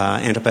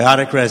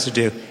 antibiotic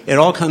residue. It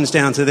all comes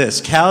down to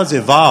this. Cows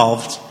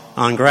evolved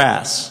on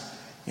grass.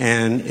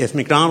 And if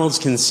McDonald's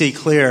can see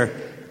clear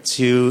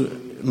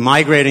to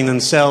migrating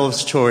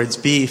themselves towards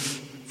beef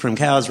from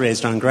cows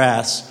raised on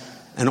grass,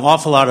 an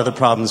awful lot of the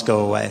problems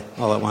go away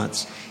all at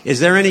once. Is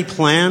there any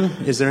plan?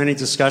 Is there any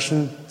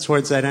discussion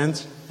towards that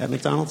end at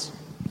McDonald's?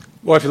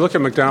 Well, if you look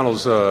at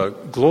McDonald's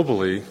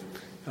globally,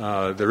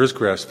 there is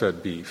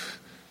grass-fed beef.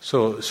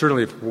 So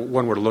certainly if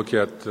one were to look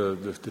at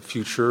the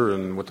future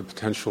and what the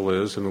potential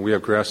is, we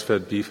have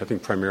grass-fed beef, I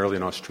think, primarily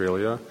in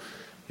Australia.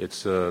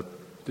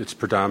 It's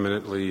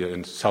predominantly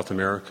in South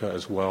America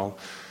as well.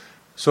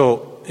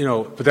 So,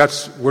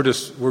 but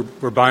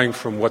we're buying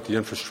from what the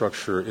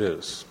infrastructure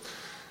is.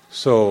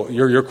 So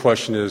your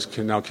question is,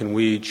 can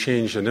we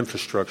change an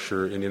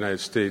infrastructure in the United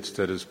States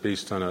that is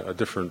based on a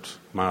different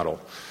model?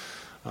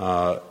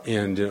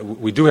 And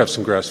we do have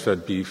some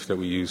grass-fed beef that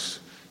we use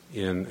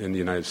in the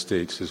United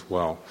States as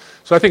well.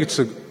 So I think it's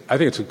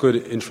a good,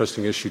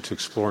 interesting issue to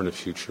explore in the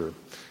future.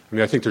 I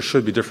mean, I think there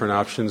should be different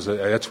options.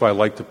 That's why I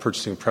like the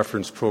purchasing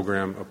preference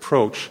program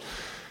approach,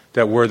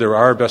 that where there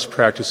are best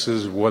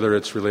practices, whether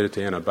it's related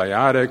to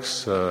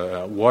antibiotics,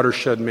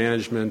 watershed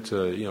management,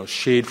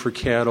 shade for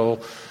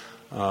cattle,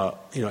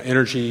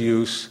 energy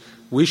use,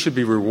 we should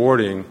be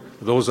rewarding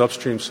those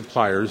upstream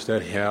suppliers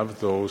that have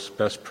those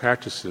best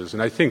practices.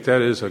 And I think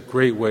that is a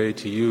great way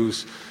to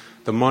use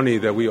the money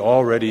that we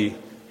already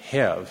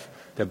have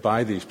that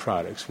buy these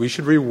products. We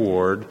should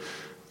reward,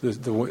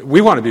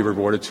 we want to be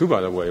rewarded too,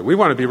 by the way. We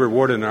want to be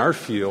rewarded in our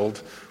field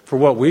for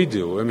what we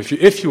do. I mean,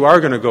 if you are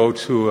going to go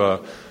to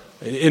an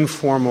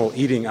informal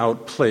eating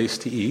out place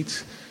to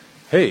eat,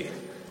 hey,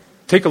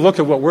 take a look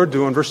at what we're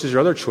doing versus your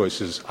other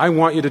choices. I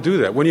want you to do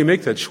that. When you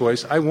make that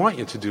choice, I want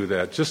you to do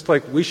that, just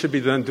like we should be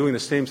then doing the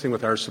same thing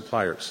with our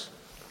suppliers.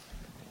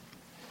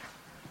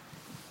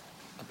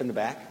 Up in the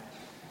back.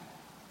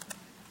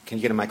 Can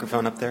you get a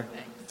microphone up there?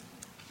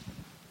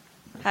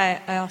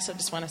 Hi, I also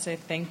just want to say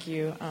thank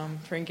you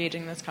for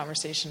engaging in this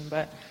conversation,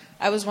 but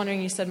I was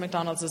wondering, you said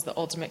McDonald's is the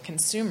ultimate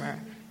consumer,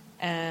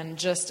 and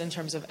just in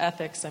terms of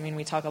ethics, I mean,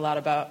 we talk a lot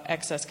about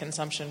excess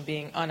consumption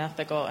being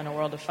unethical in a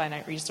world of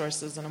finite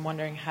resources, and I'm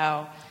wondering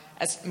how,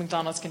 as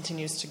McDonald's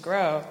continues to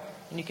grow,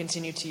 and you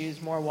continue to use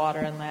more water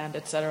and land,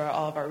 et cetera,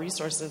 all of our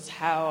resources,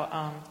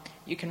 how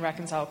you can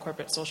reconcile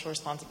corporate social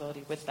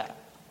responsibility with that.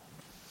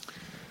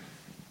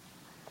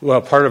 Well,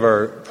 part of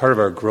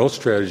our growth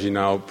strategy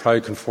now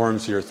probably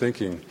conforms to your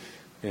thinking.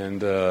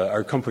 And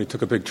our company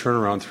took a big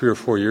turnaround 3 or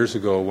 4 years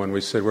ago when we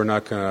said we're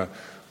not going to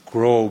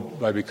grow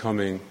by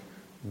becoming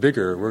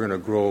bigger, we're going to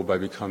grow by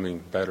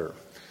becoming better.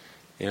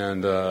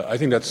 And I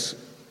think that's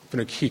been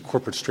a key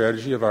corporate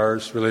strategy of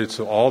ours related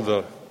to all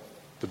the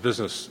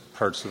business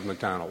parts of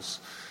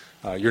McDonald's.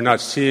 You're not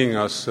seeing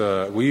us,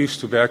 we used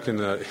to back in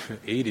the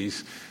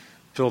 80s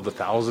build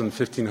 1,000,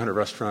 1,500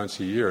 restaurants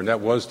a year, and that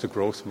was the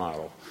growth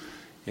model.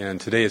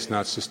 And today it's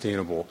not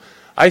sustainable.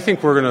 I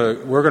think we're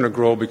going to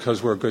grow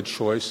because we're a good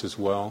choice as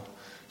well.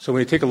 So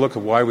when you take a look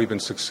at why we've been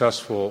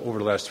successful over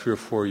the last 3 or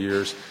 4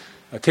 years,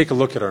 take a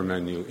look at our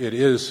menu. It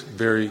is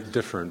very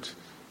different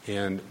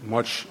and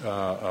much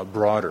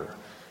broader.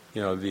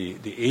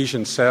 The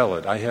Asian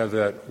salad, I have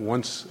that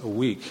once a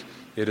week.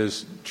 It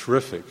is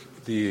terrific.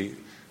 The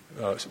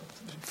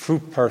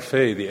fruit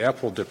parfait, the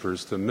apple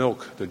dippers, the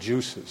milk, the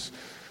juices.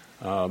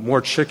 More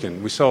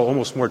chicken. We sell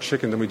almost more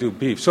chicken than we do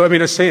beef. So, I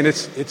mean, I'm saying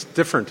it's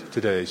different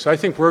today. So I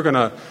think we're going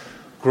to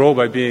grow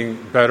by being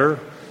better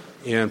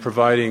and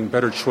providing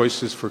better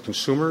choices for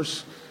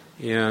consumers,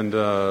 and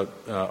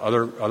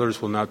others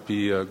will not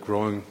be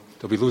growing.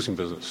 They'll be losing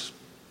business.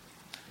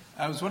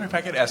 I was wondering if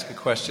I could ask a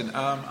question.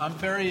 I'm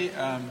very...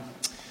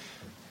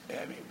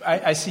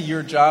 I see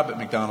your job at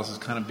McDonald's as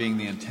kind of being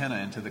the antenna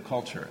into the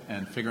culture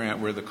and figuring out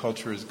where the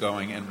culture is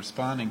going and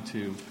responding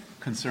to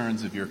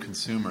concerns of your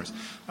consumers.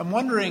 I'm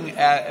wondering,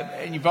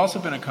 and you've also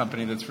been a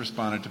company that's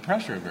responded to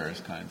pressure of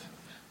various kinds,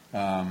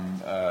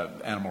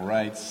 animal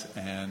rights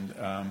and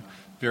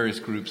various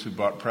groups who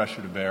brought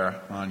pressure to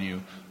bear on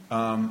you,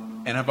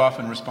 and have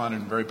often responded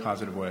in very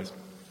positive ways.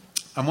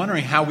 I'm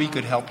wondering how we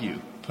could help you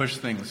push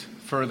things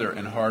further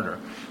and harder.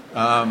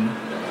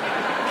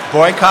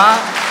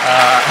 Boycott?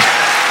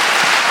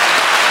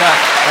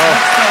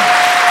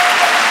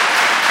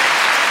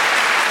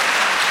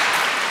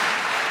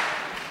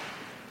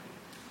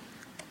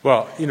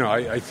 Well,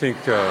 I think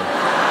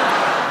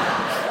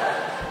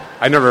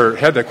I never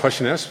had that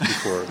question asked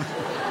before.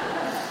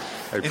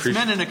 It's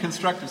meant in a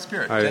constructive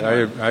spirit.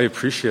 I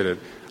appreciate it.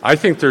 I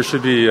think there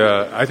should be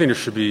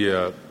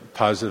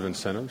positive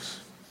incentives,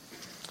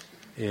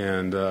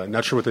 and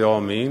not sure what they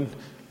all mean.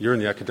 You're in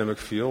the academic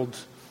field.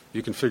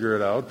 You can figure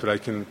it out, but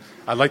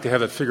I'd like to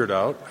have it figured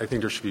out. I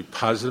think there should be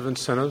positive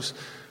incentives.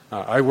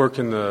 I work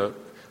when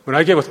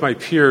I get with my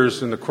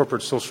peers in the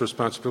corporate social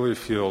responsibility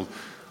field,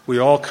 we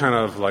all kind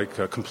of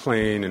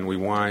complain and we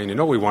whine. You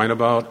know what we whine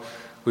about?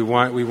 We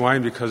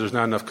whine because there's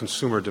not enough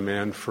consumer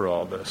demand for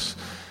all this.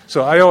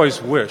 So I always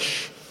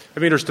wish,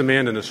 there's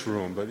demand in this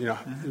room, but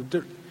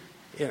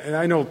and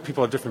I know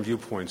people have different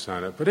viewpoints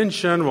on it, but in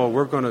general,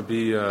 we are going to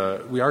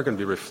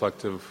be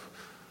reflective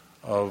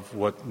of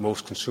what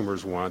most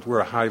consumers want. We're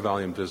a high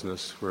volume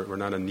business. We're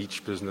not a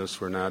niche business.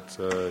 We're not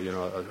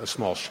a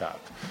small shop.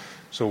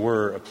 So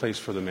we're a place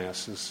for the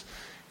masses.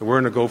 And we're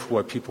going to go for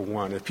what people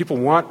want. If people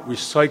want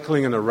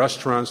recycling in the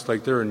restaurants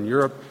like they're in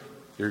Europe,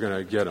 you're going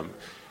to get them.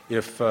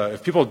 If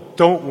people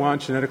don't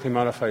want genetically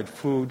modified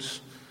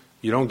foods,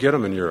 you don't get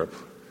them in Europe,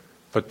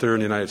 but they're in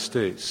the United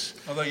States.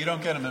 Although you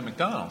don't get them at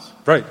McDonald's.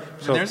 Right.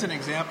 So there's an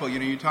example.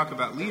 You talk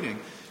about leading.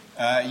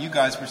 You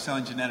guys were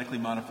selling genetically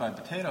modified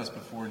potatoes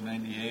before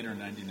 98 or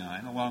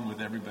 99, along with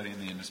everybody in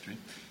the industry.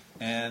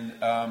 And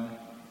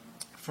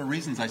for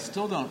reasons I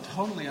still don't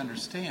totally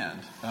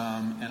understand,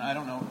 and I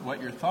don't know what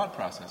your thought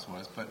process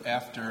was, but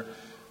after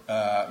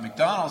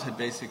McDonald's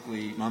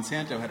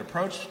Monsanto had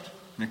approached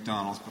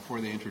McDonald's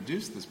before they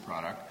introduced this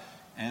product,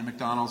 and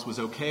McDonald's was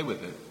okay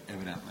with it,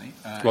 evidently.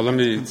 Well, let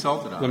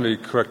me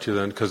correct you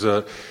then, because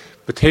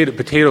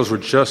potatoes were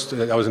just,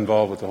 I was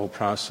involved with the whole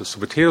process, so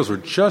potatoes were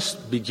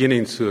just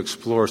beginning to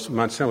explore,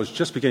 Monsanto was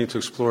just beginning to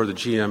explore the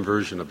GM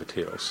version of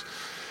potatoes.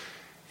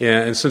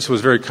 And since it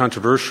was very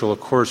controversial, of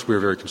course, we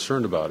were very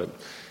concerned about it.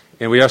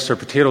 And we asked our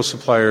potato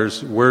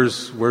suppliers,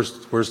 where's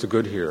the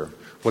good here?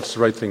 What's the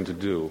right thing to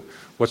do?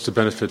 What's the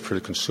benefit for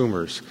the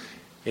consumers?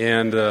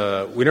 And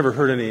we never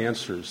heard any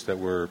answers that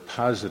were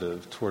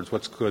positive towards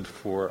what's good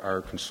for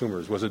our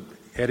consumers. Was it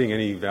adding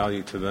any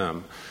value to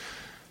them?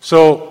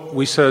 So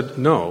we said,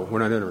 no, we're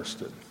not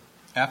interested.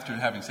 After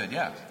having said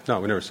yes? No,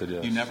 we never said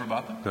yes. You never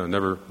bought them? No,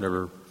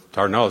 never, to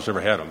our knowledge,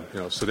 never had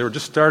them. So they were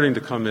just starting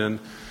to come in,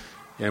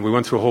 and we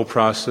went through a whole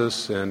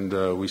process, and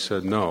we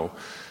said no.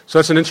 So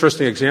that's an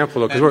interesting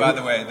example. And by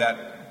the way,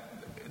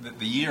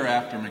 the year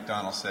after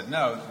McDonald's said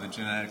no, the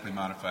genetically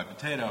modified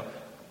potato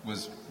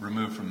was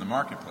removed from the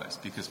marketplace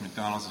because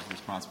McDonald's is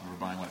responsible for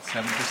buying, 7% of the... So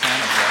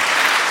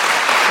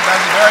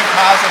that's a very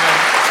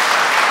positive...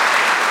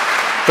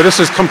 But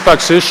this is a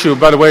complex issue.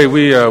 By the way,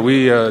 we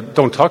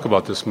don't talk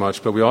about this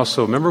much, but we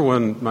also, remember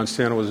when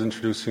Monsanto was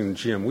introducing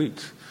GM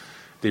wheat?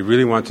 They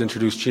really wanted to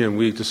introduce GM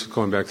wheat. This is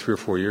going back 3 or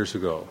 4 years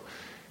ago.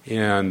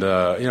 And,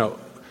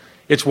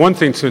 it's one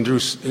thing to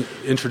introduce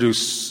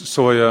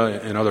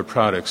soya and other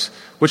products,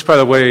 which, by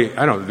the way,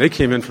 they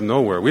came in from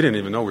nowhere. We didn't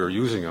even know we were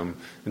using them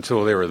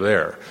until they were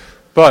there.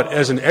 But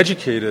as an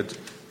educated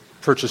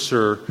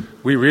purchaser,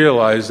 we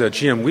realized that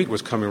GM wheat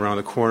was coming around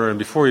the corner, and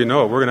before you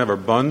know it, we're going to have our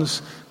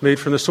buns made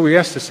from this. So we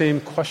asked the same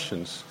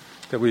questions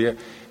but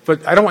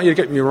I don't want you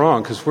to get me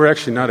wrong, because we're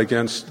actually not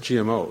against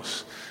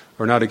GMOs.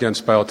 We're not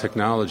against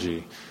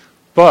biotechnology.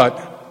 But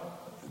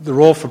the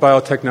role for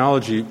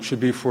biotechnology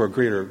should be for a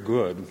greater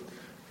good,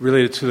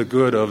 related to the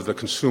good of the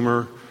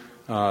consumer,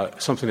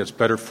 something that's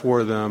better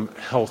for them,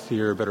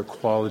 healthier, better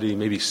quality,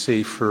 maybe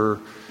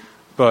safer.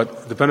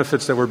 But the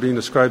benefits that were being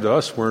described to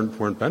us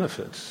weren't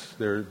benefits.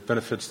 They're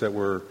benefits that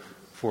were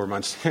for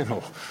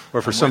Monsanto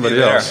or for somebody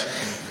else.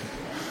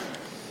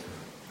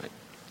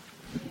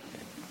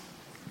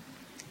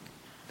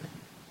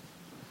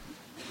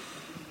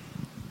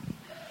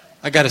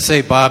 I got to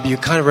say, Bob, you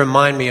kind of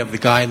remind me of the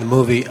guy in the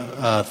movie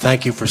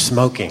Thank You for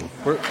Smoking.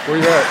 Where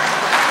you at?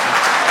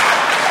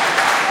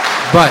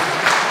 But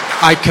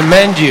I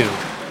commend you.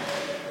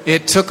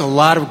 It took a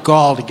lot of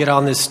gall to get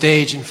on this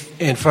stage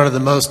in front of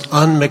the most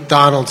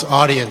un-McDonald's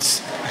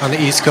audience on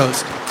the East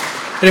Coast.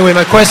 Anyway,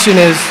 my question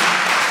is,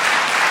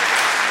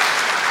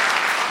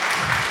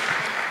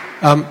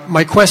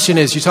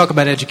 you talk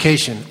about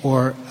education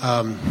or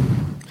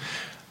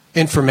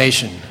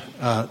information,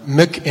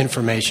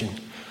 misinformation.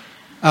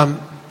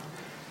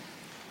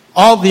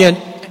 All the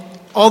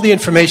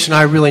information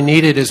I really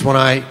needed is when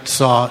I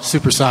saw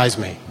Super Size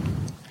Me.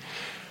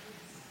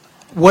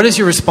 What is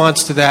your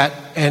response to that?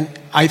 And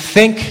I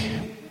think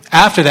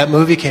after that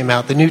movie came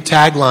out, the new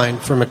tagline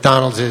for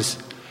McDonald's is,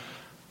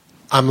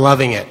 I'm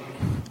loving it.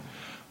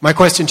 My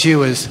question to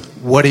you is,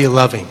 what are you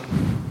loving?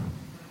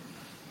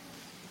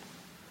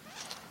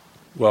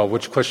 Well,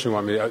 which question do you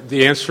want me to...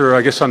 The answer,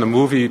 I guess, on the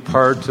movie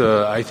part,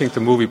 I think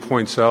the movie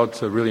points out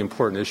really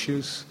important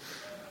issues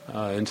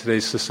in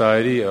today's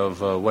society of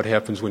what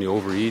happens when you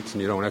overeat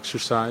and you don't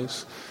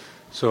exercise.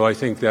 So I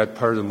think that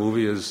part of the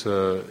movie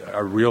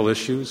are real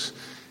issues.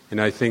 And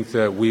I think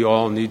that we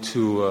all need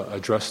to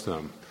address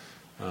them.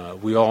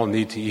 We all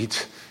need to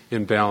eat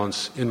in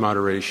balance, in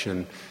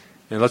moderation.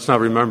 And let's not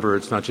remember,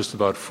 it's not just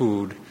about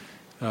food.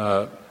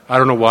 I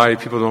don't know why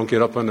people don't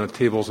get up on the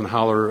tables and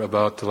holler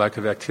about the lack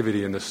of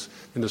activity in this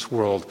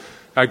world.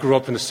 I grew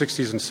up in the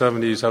 60s and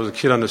 70s. I was a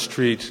kid on the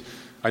street.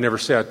 I never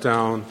sat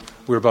down.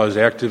 We were about as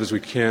active as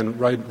we can,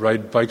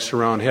 ride bikes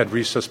around, had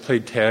recess,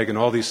 played tag, and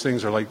all these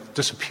things are like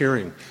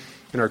disappearing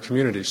in our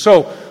community.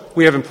 So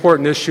we have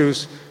important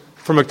issues.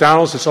 For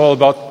McDonald's, it's all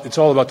about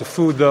the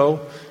food, though.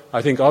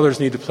 I think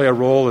others need to play a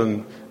role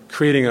in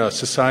creating a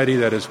society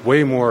that is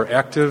way more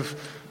active.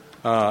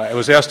 I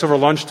was asked over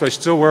lunch, do I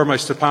still wear my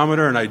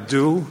stepometer? And I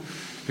do,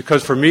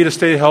 because for me to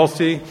stay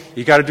healthy,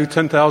 you got to do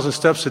 10,000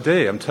 steps a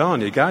day. I'm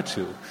telling you, you got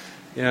to.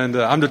 And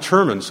I'm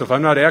determined. So if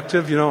I'm not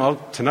active,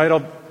 tonight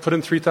I'll put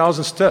in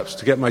 3,000 steps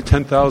to get my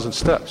 10,000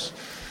 steps.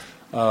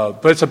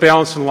 But it's a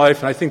balance in life,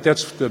 and I think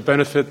that's the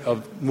benefit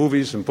of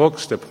movies and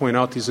books that point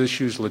out these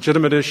issues,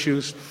 legitimate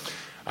issues.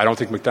 I don't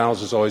think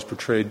McDonald's is always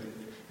portrayed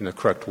in the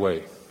correct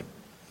way.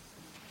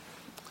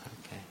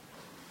 Okay.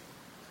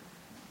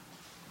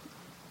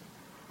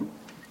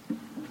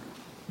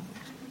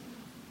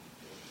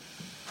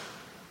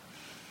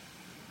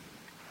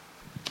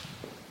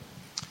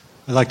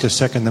 I'd like to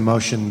second the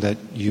motion that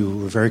you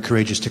were very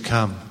courageous to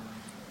come,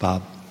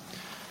 Bob.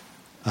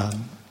 I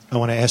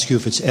want to ask you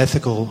if it's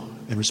ethical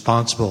and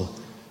responsible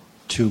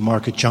to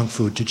market junk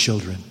food to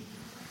children.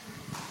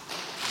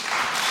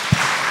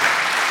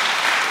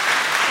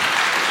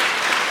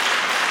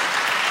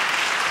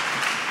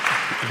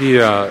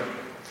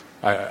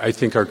 I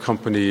think our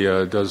company we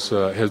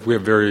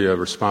have very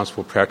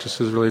responsible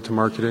practices related to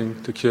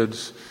marketing to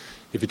kids.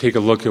 If you take a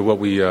look at what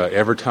we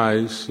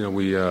advertise,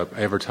 we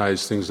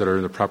advertise things that are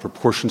in the proper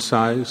portion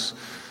size.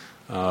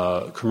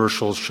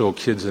 Commercials show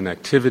kids in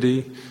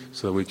activity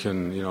so that we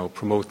can,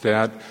 promote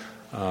that.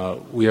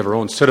 We have our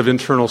own set of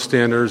internal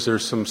standards.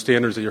 There's some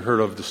standards that you heard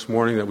of this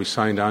morning that we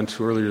signed on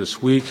to earlier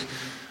this week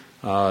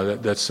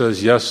that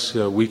says, yes,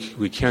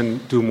 we can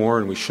do more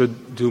and we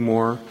should do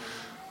more.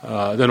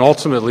 Then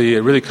ultimately,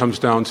 it really comes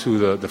down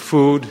to the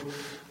food.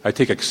 I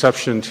take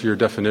exception to your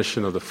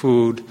definition of the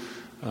food,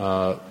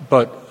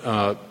 but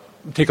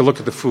take a look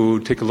at the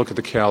food, take a look at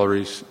the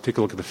calories, take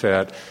a look at the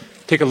fat,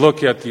 take a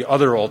look at the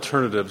other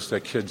alternatives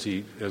that kids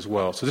eat as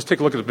well. So just take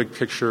a look at the big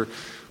picture.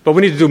 But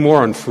we need to do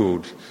more on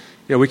food.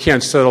 We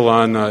can't settle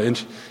on,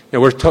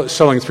 we're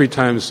selling 3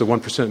 times the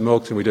 1%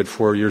 milk than we did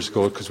 4 years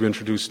ago because we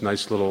introduced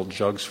nice little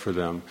jugs for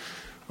them.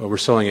 We're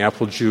selling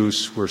apple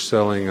juice. We're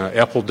selling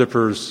apple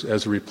dippers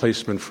as a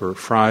replacement for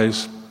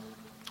fries.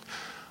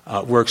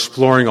 We're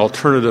exploring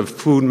alternative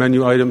food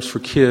menu items for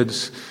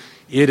kids.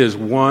 It is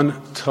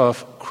one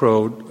tough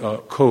code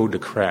to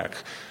crack.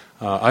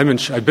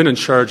 I've been in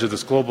charge of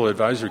this Global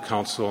Advisory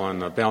Council on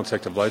Balanced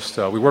Active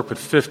Lifestyle. We work with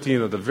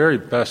 15 of the very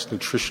best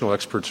nutritional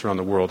experts around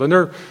the world, and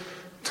they're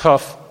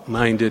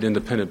tough-minded,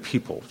 independent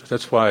people.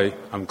 That's why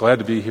I'm glad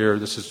to be here.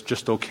 This is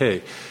just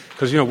okay.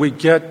 Because, we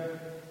get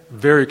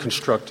very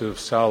constructive,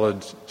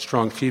 solid,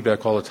 strong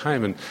feedback all the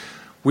time, and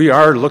we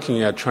are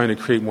looking at trying to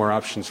create more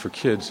options for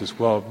kids as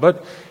well.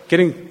 But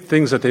getting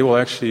things that they will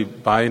actually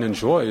buy and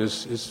enjoy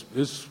is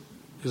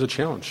a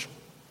challenge.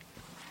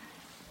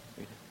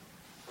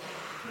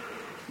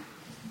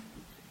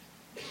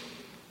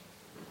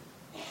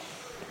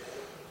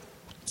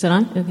 Is it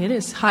on? It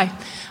is. Hi.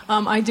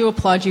 I do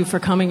applaud you for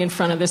coming in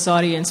front of this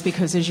audience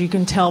because, as you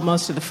can tell,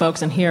 most of the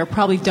folks in here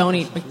probably don't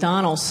eat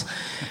McDonald's.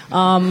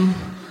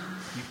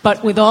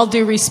 But with all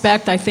due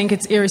respect, I think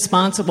it's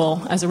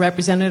irresponsible as a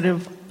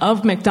representative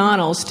of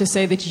McDonald's to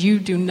say that you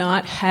do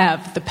not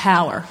have the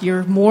power.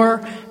 You're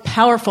more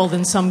powerful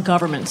than some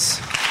governments.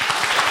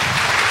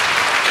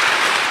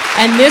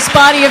 And this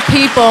body of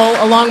people,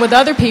 along with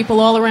other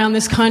people all around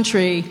this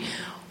country,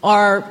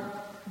 are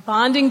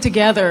bonding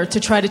together to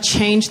try to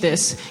change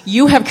this.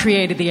 You have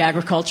created the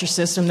agriculture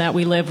system that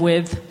we live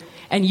with,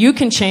 and you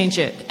can change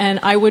it. And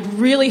I would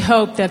really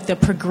hope that the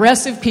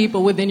progressive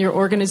people within your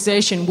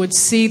organization would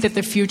see that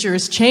the future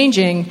is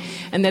changing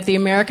and that the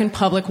American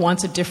public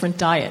wants a different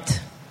diet.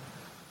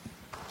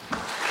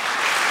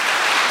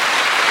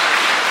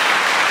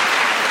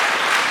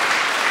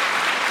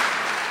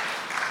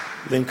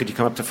 Lynn, could you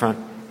come up to front?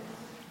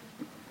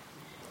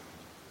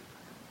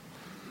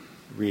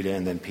 Rita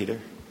and then Peter.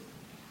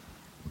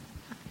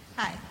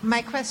 Hi.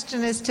 My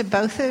question is to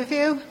both of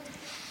you.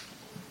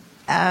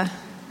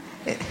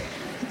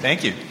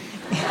 Thank you.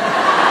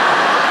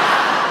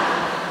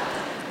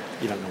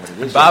 You don't know what it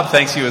is. Bob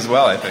thanks you as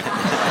well, I think.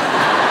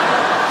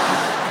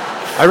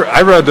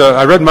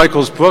 I read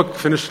Michael's book,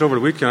 finished it over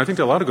the weekend. I think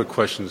a lot of good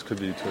questions could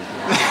be.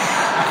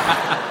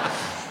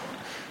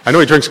 I know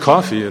he drinks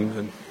coffee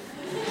and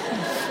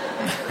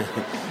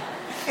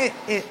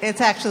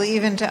It's actually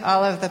even to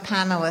all of the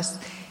panelists.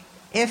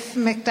 If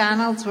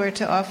McDonald's were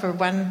to offer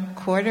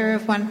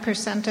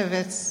 0.25% of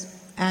its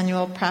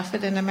annual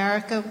profit in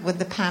America, would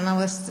the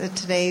panelists at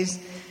today's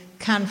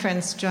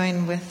conference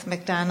join with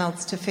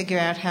McDonald's to figure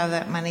out how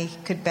that money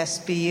could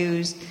best be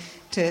used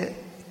to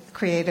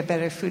create a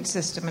better food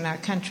system in our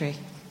country?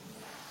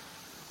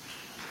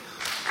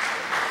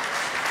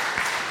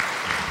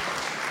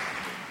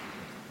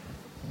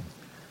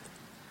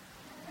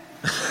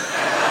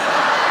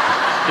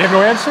 You have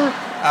no answer?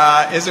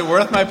 Is it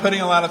worth my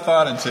putting a lot of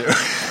thought into?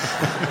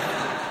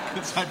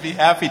 I'd be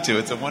happy to.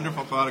 It's a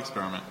wonderful thought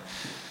experiment.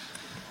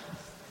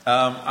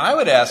 I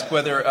would ask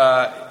whether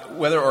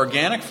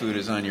organic food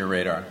is on your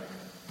radar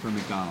for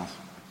McDonald's.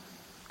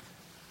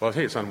 Well,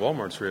 hey, it's on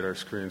Walmart's radar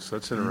screen, so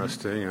that's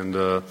interesting.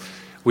 And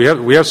we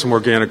have some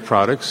organic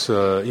products.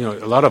 A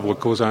lot of what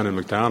goes on in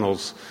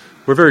McDonald's,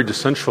 we're very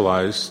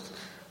decentralized.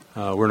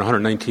 We're in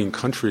 119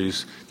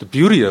 countries. The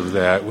beauty of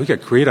that, we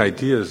get great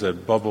ideas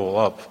that bubble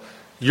up.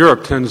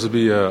 Europe tends to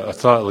be a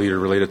thought leader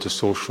related to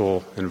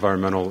social,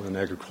 environmental, and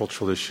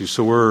agricultural issues.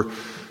 So we're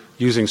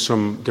using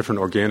some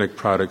different organic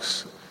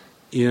products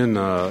in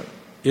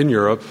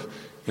Europe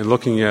and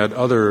looking at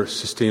other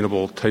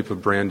sustainable type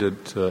of branded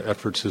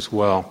efforts as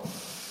well.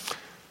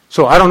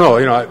 So I don't know.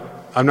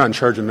 I'm not in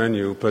charge of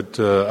menu, but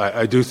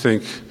I do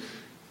think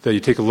that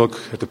you take a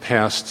look at the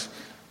past.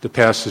 The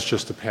past is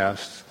just the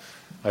past.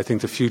 I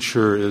think the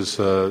future is,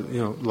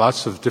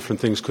 lots of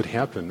different things could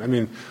happen. I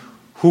mean,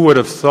 who would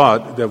have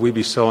thought that we'd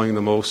be selling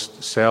the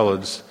most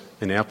salads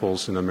and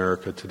apples in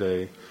America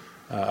today?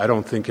 I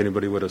don't think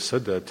anybody would have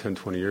said that 10,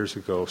 20 years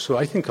ago. So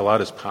I think a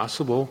lot is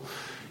possible.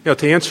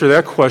 To answer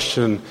that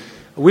question,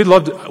 we're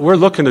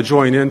looking to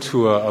join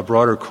into a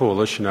broader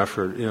coalition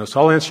effort.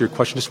 So I'll answer your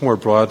question just more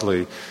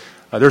broadly.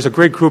 There's a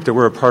great group that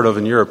we're a part of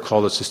in Europe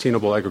called the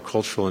Sustainable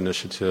Agricultural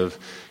Initiative,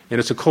 and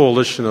it's a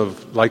coalition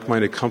of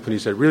like-minded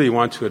companies that really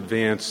want to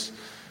advance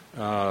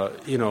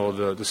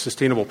the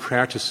sustainable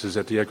practices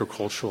at the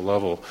agricultural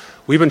level.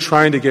 We've been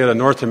trying to get a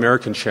North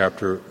American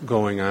chapter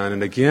going on,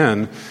 and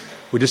again,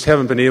 we just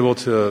haven't been able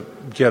to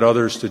get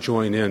others to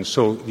join in.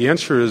 So the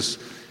answer is,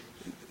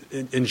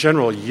 in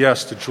general,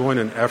 yes, to join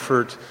an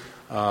effort.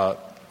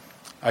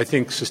 I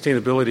think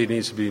sustainability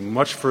needs to be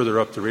much further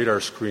up the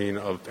radar screen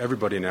of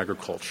everybody in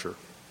agriculture.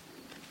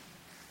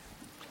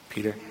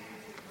 Peter?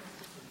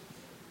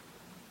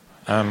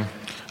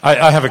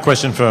 I have a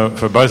question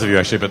for both of you,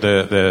 actually, but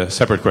they're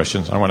separate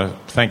questions. I want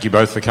to thank you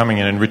both for coming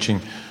and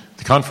enriching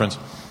the conference.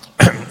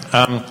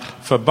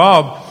 For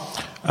Bob,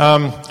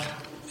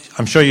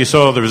 I'm sure you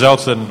saw the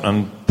results,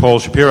 and Paul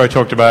Shapiro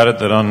talked about it,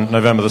 that on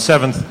November the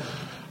 7th,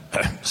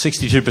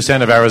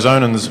 62% of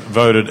Arizonans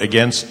voted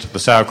against the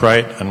sow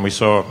crate, and we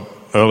saw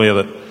earlier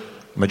that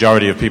a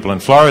majority of people in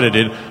Florida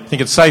did. I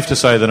think it's safe to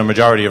say that a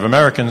majority of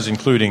Americans,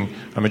 including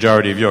a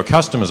majority of your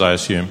customers, I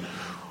assume,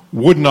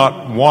 would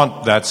not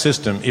want that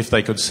system if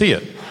they could see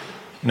it.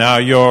 Now,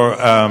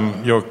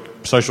 your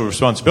social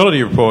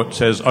responsibility report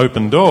says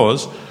open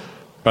doors,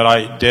 but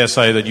I dare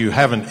say that you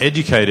haven't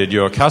educated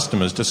your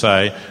customers to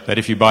say that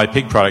if you buy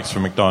pig products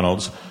from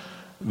McDonald's,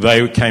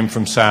 they came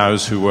from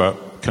sows who were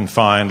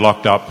confined,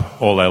 locked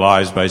up all their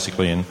lives,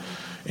 basically,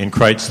 in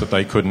crates that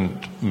they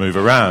couldn't move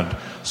around.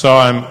 So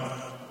I'm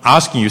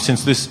asking you,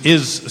 since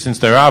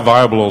there are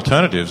viable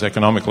alternatives,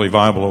 economically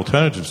viable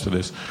alternatives to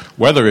this,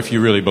 whether, if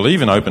you really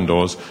believe in open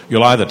doors,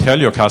 you'll either tell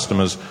your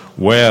customers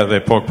where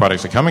their pork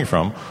products are coming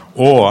from,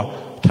 or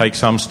take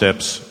some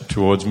steps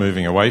towards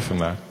moving away from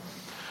that.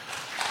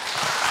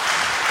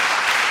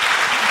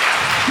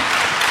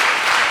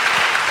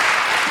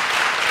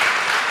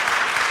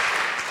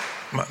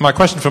 My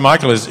question for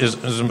Michael is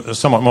a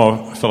somewhat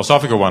more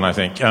philosophical one, I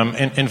think.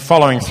 In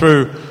following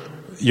through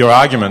your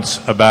arguments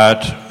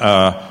about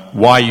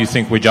why you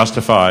think we're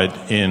justified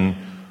in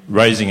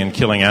raising and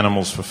killing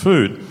animals for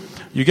food,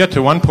 you get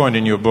to one point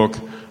in your book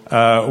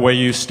where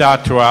you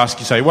start to ask,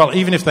 you say, well,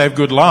 even if they have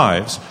good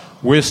lives,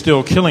 we're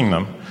still killing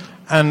them.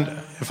 And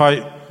if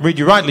I read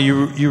you rightly,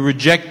 you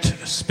reject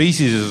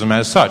speciesism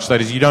as such.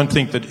 That is, you don't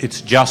think that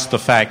it's just the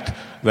fact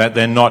that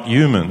they're not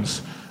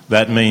humans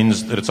that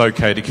means that it's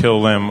okay to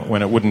kill them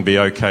when it wouldn't be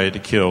okay to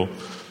kill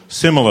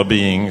similar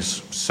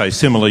beings, say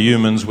similar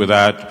humans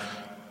without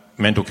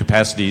mental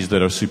capacities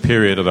that are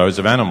superior to those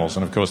of animals,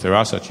 and of course there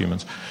are such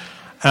humans.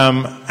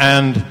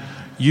 And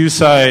you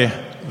say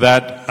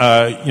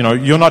that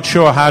you're not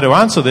sure how to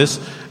answer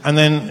this, and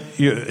then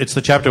it's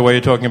the chapter where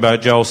you're talking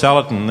about Joel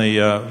Salatin,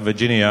 the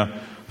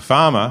Virginia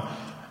farmer,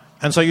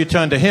 and so you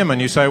turn to him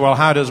and you say, well,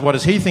 what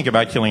does he think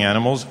about killing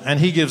animals? And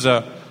he gives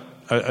a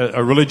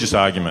religious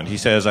argument. He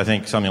says, I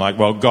think, something like,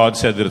 well, God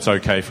said that it's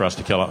okay for us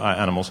to kill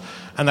animals.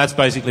 And that's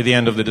basically the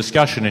end of the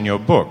discussion in your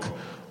book.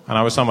 And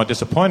I was somewhat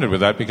disappointed with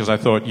that because I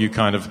thought you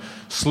kind of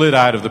slid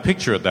out of the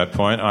picture at that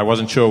point. I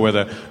wasn't sure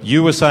whether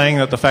you were saying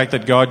that the fact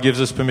that God gives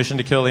us permission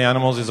to kill the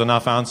animals is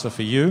enough answer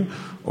for you,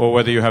 or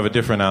whether you have a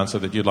different answer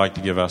that you'd like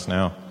to give us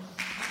now.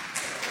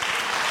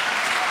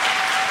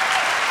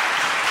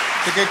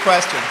 It's a good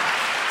question.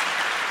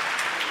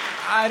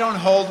 I don't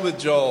hold with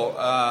Joel,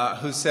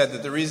 who said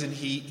that the reason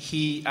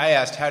I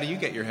asked, how do you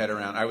get your head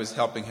around, I was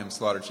helping him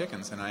slaughter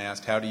chickens, and I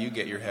asked, how do you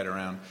get your head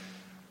around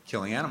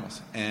killing animals?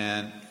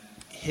 And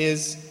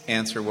his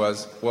answer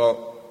was,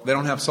 well, they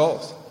don't have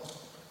souls.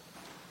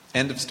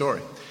 End of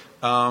story.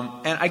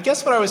 And I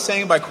guess what I was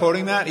saying by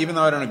quoting that, even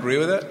though I don't agree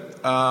with it,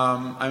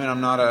 I'm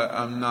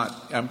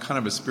kind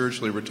of a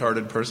spiritually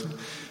retarded person,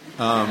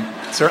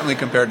 certainly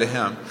compared to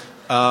him,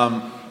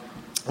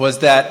 was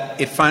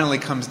that it finally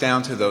comes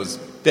down to those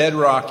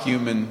bedrock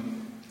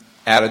human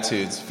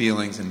attitudes,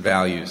 feelings, and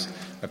values,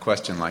 a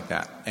question like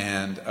that.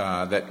 And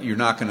that you're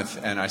not going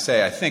to, and I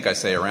think I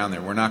say around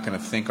there, we're not going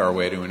to think our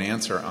way to an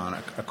answer on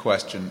a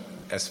question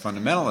as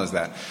fundamental as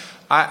that.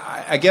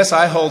 I guess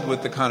I hold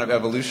with the kind of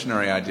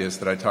evolutionary ideas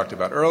that I talked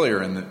about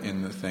earlier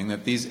in the thing,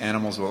 that these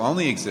animals will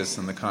only exist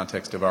in the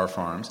context of our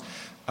farms.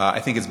 I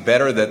think it's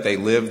better that they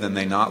live than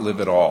they not live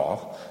at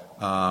all,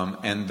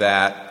 and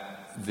that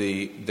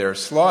their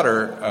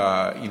slaughter,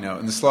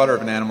 and the slaughter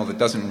of an animal that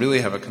doesn't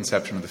really have a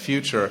conception of the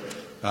future,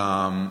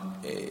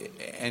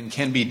 and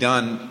can be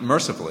done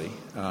mercifully,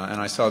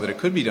 and I saw that it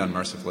could be done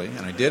mercifully,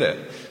 and I did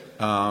it,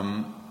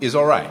 is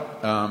all right.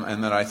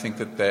 And that I think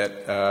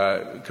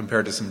that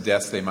compared to some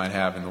deaths they might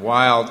have in the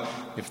wild,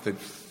 if the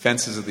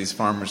fences of these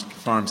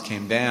farms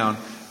came down,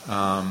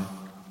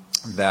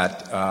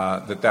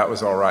 that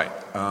was all right.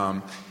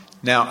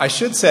 Now, I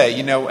should say,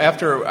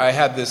 after I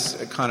had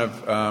this kind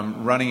of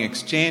running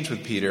exchange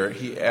with Peter,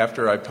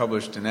 after I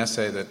published an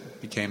essay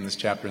that became this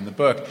chapter in the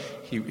book,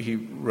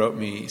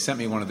 he sent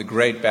me one of the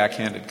great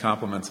backhanded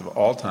compliments of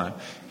all time.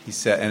 He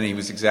said, and he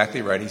was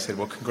exactly right, he said,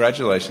 well,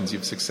 congratulations,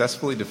 you've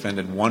successfully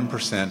defended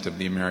 1% of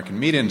the American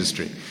meat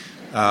industry.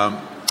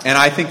 And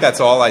I think that's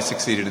all I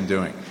succeeded in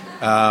doing.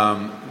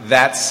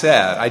 That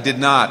said, I did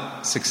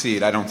not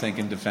succeed, I don't think,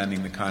 in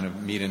defending the kind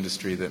of meat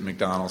industry that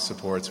McDonald's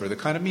supports or the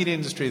kind of meat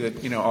industry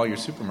that, all your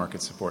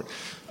supermarkets support.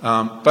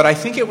 But I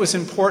think it was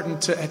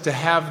important to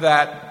have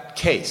that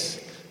case,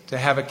 to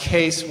have a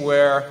case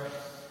where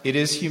it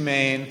is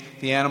humane,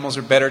 the animals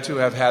are better to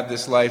have had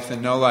this life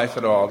than no life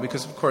at all,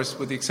 because, of course,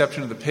 with the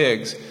exception of the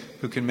pigs,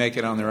 who can make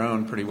it on their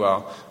own pretty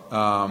well,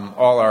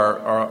 all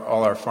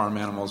our farm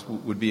animals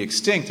would be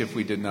extinct if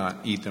we did not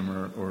eat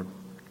them or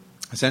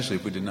essentially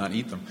if we did not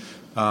eat them,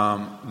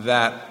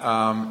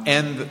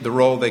 and the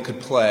role they could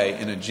play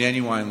in a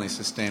genuinely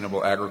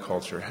sustainable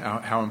agriculture,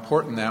 how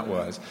important that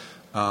was.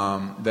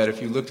 That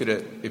if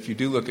you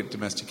do look at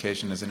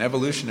domestication as an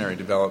evolutionary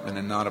development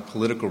and not a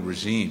political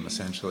regime,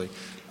 essentially,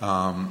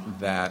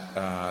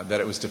 that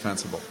it was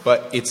defensible.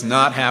 But it's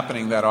not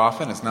happening that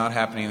often. It's not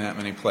happening in that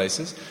many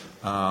places,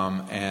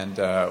 and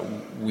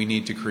we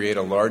need to create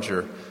a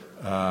larger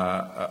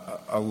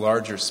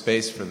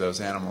space for those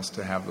animals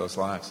to have those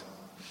lives.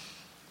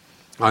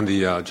 On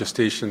the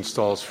gestation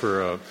stalls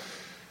for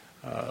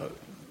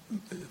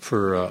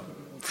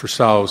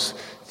sows,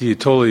 you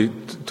totally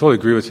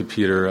agree with you,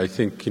 Peter. I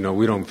think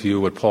we don't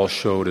view what Paul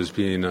showed as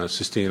being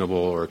sustainable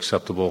or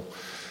acceptable.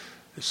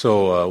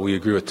 So we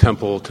agree with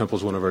Temple.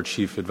 Temple's one of our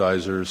chief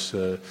advisors.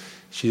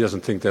 She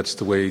doesn't think that's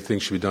the way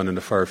things should be done in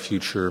the far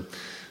future.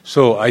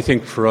 So I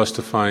think for us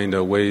to find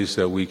ways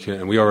that we can,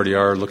 and we already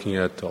are looking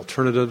at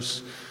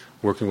alternatives,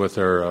 working with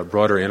our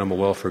broader Animal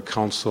Welfare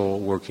Council,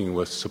 working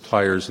with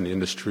suppliers in the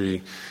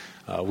industry.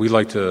 We'd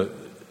like to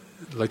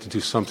do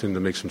something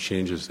to make some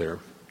changes there.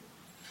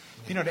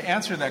 To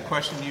answer that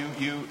question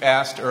you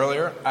asked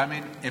earlier, I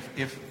mean,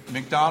 if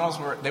McDonald's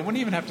they wouldn't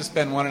even have to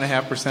spend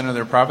 1.5% of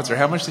their profits, or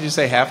how much did you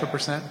say,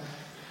 0.5%?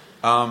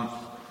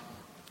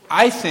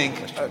 I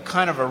think a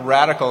kind of a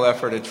radical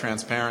effort at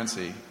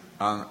transparency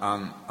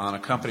on a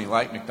company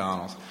like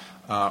McDonald's,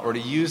 or to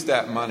use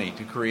that money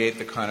to create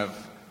the kind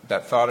of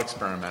that thought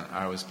experiment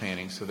I was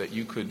painting, so that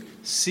you could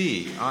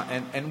see,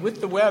 and with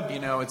the web,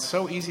 it's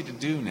so easy to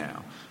do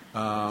now.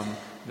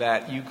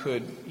 That you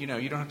could, you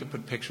don't have to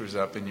put pictures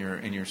up in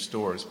your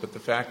stores, but the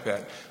fact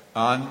that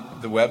on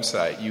the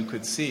website you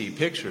could see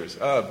pictures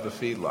of the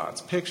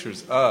feedlots,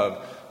 pictures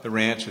of the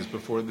ranches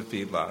before the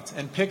feedlots,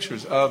 and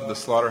pictures of the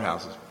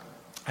slaughterhouses,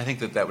 I think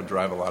that would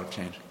drive a lot of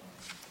change.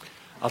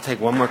 I'll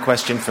take one more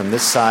question from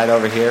this side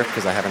over here,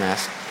 because I haven't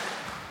asked.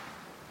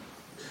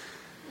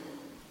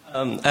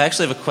 I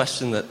actually have a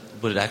question that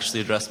would actually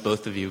address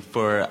both of you.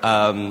 For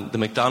the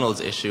McDonald's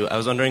issue, I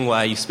was wondering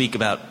why you speak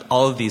about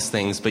all of these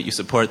things, but you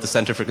support the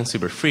Center for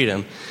Consumer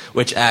Freedom,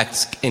 which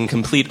acts in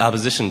complete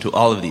opposition to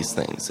all of these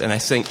things. And I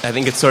think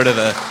it's sort of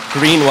a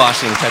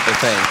greenwashing type of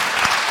thing.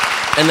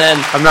 And then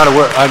I'm not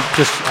aware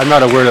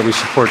that we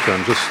support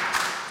them.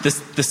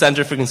 The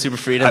Center for Consumer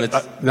Freedom.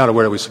 I'm not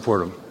aware that we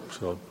support them.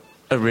 So.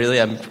 Really?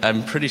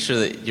 I'm pretty sure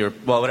that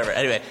whatever.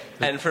 Anyway,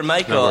 and for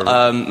Michael,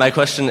 my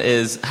question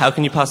is, how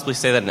can you possibly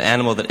say that an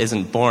animal that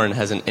isn't born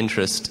has an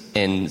interest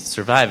in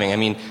surviving? I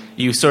mean,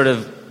 you sort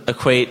of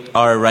equate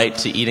our right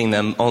to eating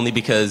them only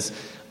because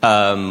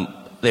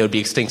they would be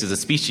extinct as a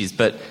species.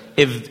 But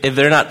if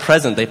they're not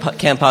present, they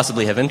can't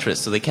possibly have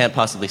interest, so they can't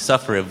possibly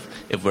suffer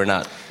if we're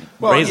not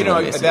raising them.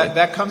 Well,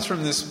 that comes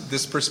from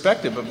this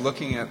perspective of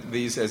looking at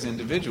these as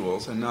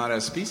individuals and not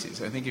as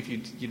species. I think if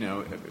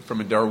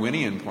from a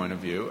Darwinian point of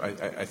view,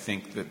 I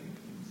think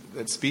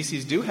that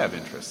species do have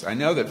interests. I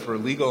know that for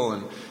legal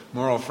and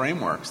moral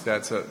frameworks,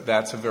 that's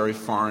a very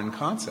foreign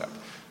concept.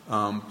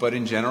 But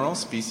in general,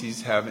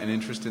 species have an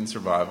interest in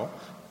survival.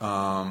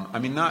 I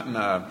mean, not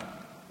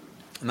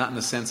in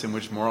the sense in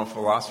which moral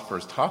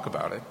philosophers talk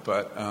about it,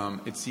 but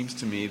it seems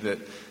to me that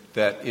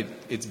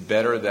it's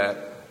better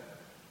that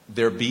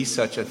there be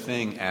such a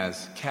thing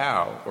as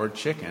cow or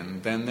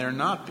chicken than there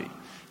not be.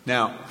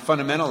 Now,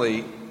 fundamentally,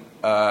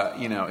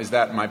 is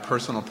that my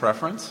personal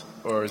preference,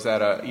 or is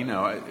that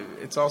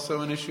it's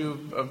also an issue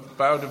of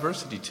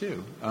biodiversity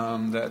too.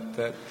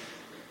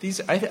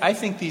 I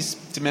think these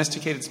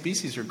domesticated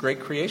species are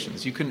great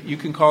creations. You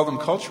can call them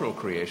cultural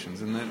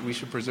creations, and that we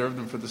should preserve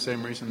them for the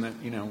same reason that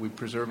we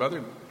preserve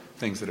other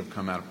things that have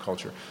come out of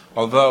culture.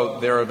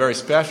 Although they're a very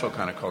special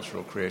kind of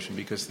cultural creation,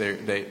 because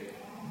they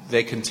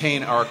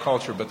contain our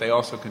culture, but they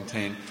also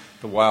contain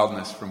the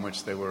wildness from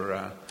which they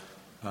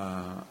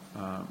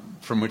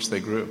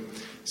grew.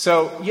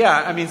 So,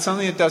 yeah, I mean,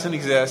 something that doesn't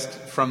exist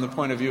from the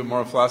point of view of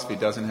moral philosophy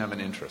doesn't have an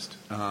interest.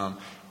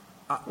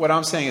 What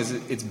I'm saying is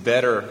it's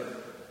better.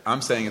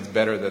 I'm saying it's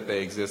better that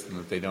they exist than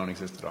that they don't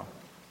exist at all.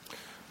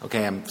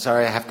 Okay, I'm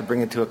sorry I have to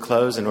bring it to a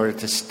close in order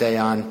to stay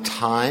on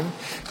time.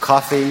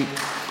 Coffee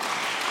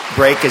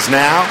break is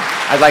now.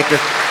 I'd like to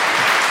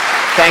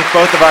thank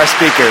both of our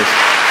speakers.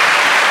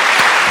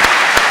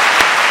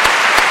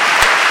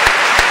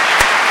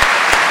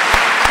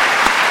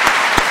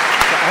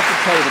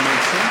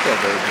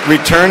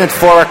 Return at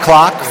 4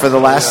 o'clock for the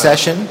last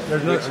session.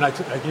 And I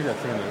gave that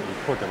thing in the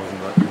report that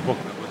wasn't in the book.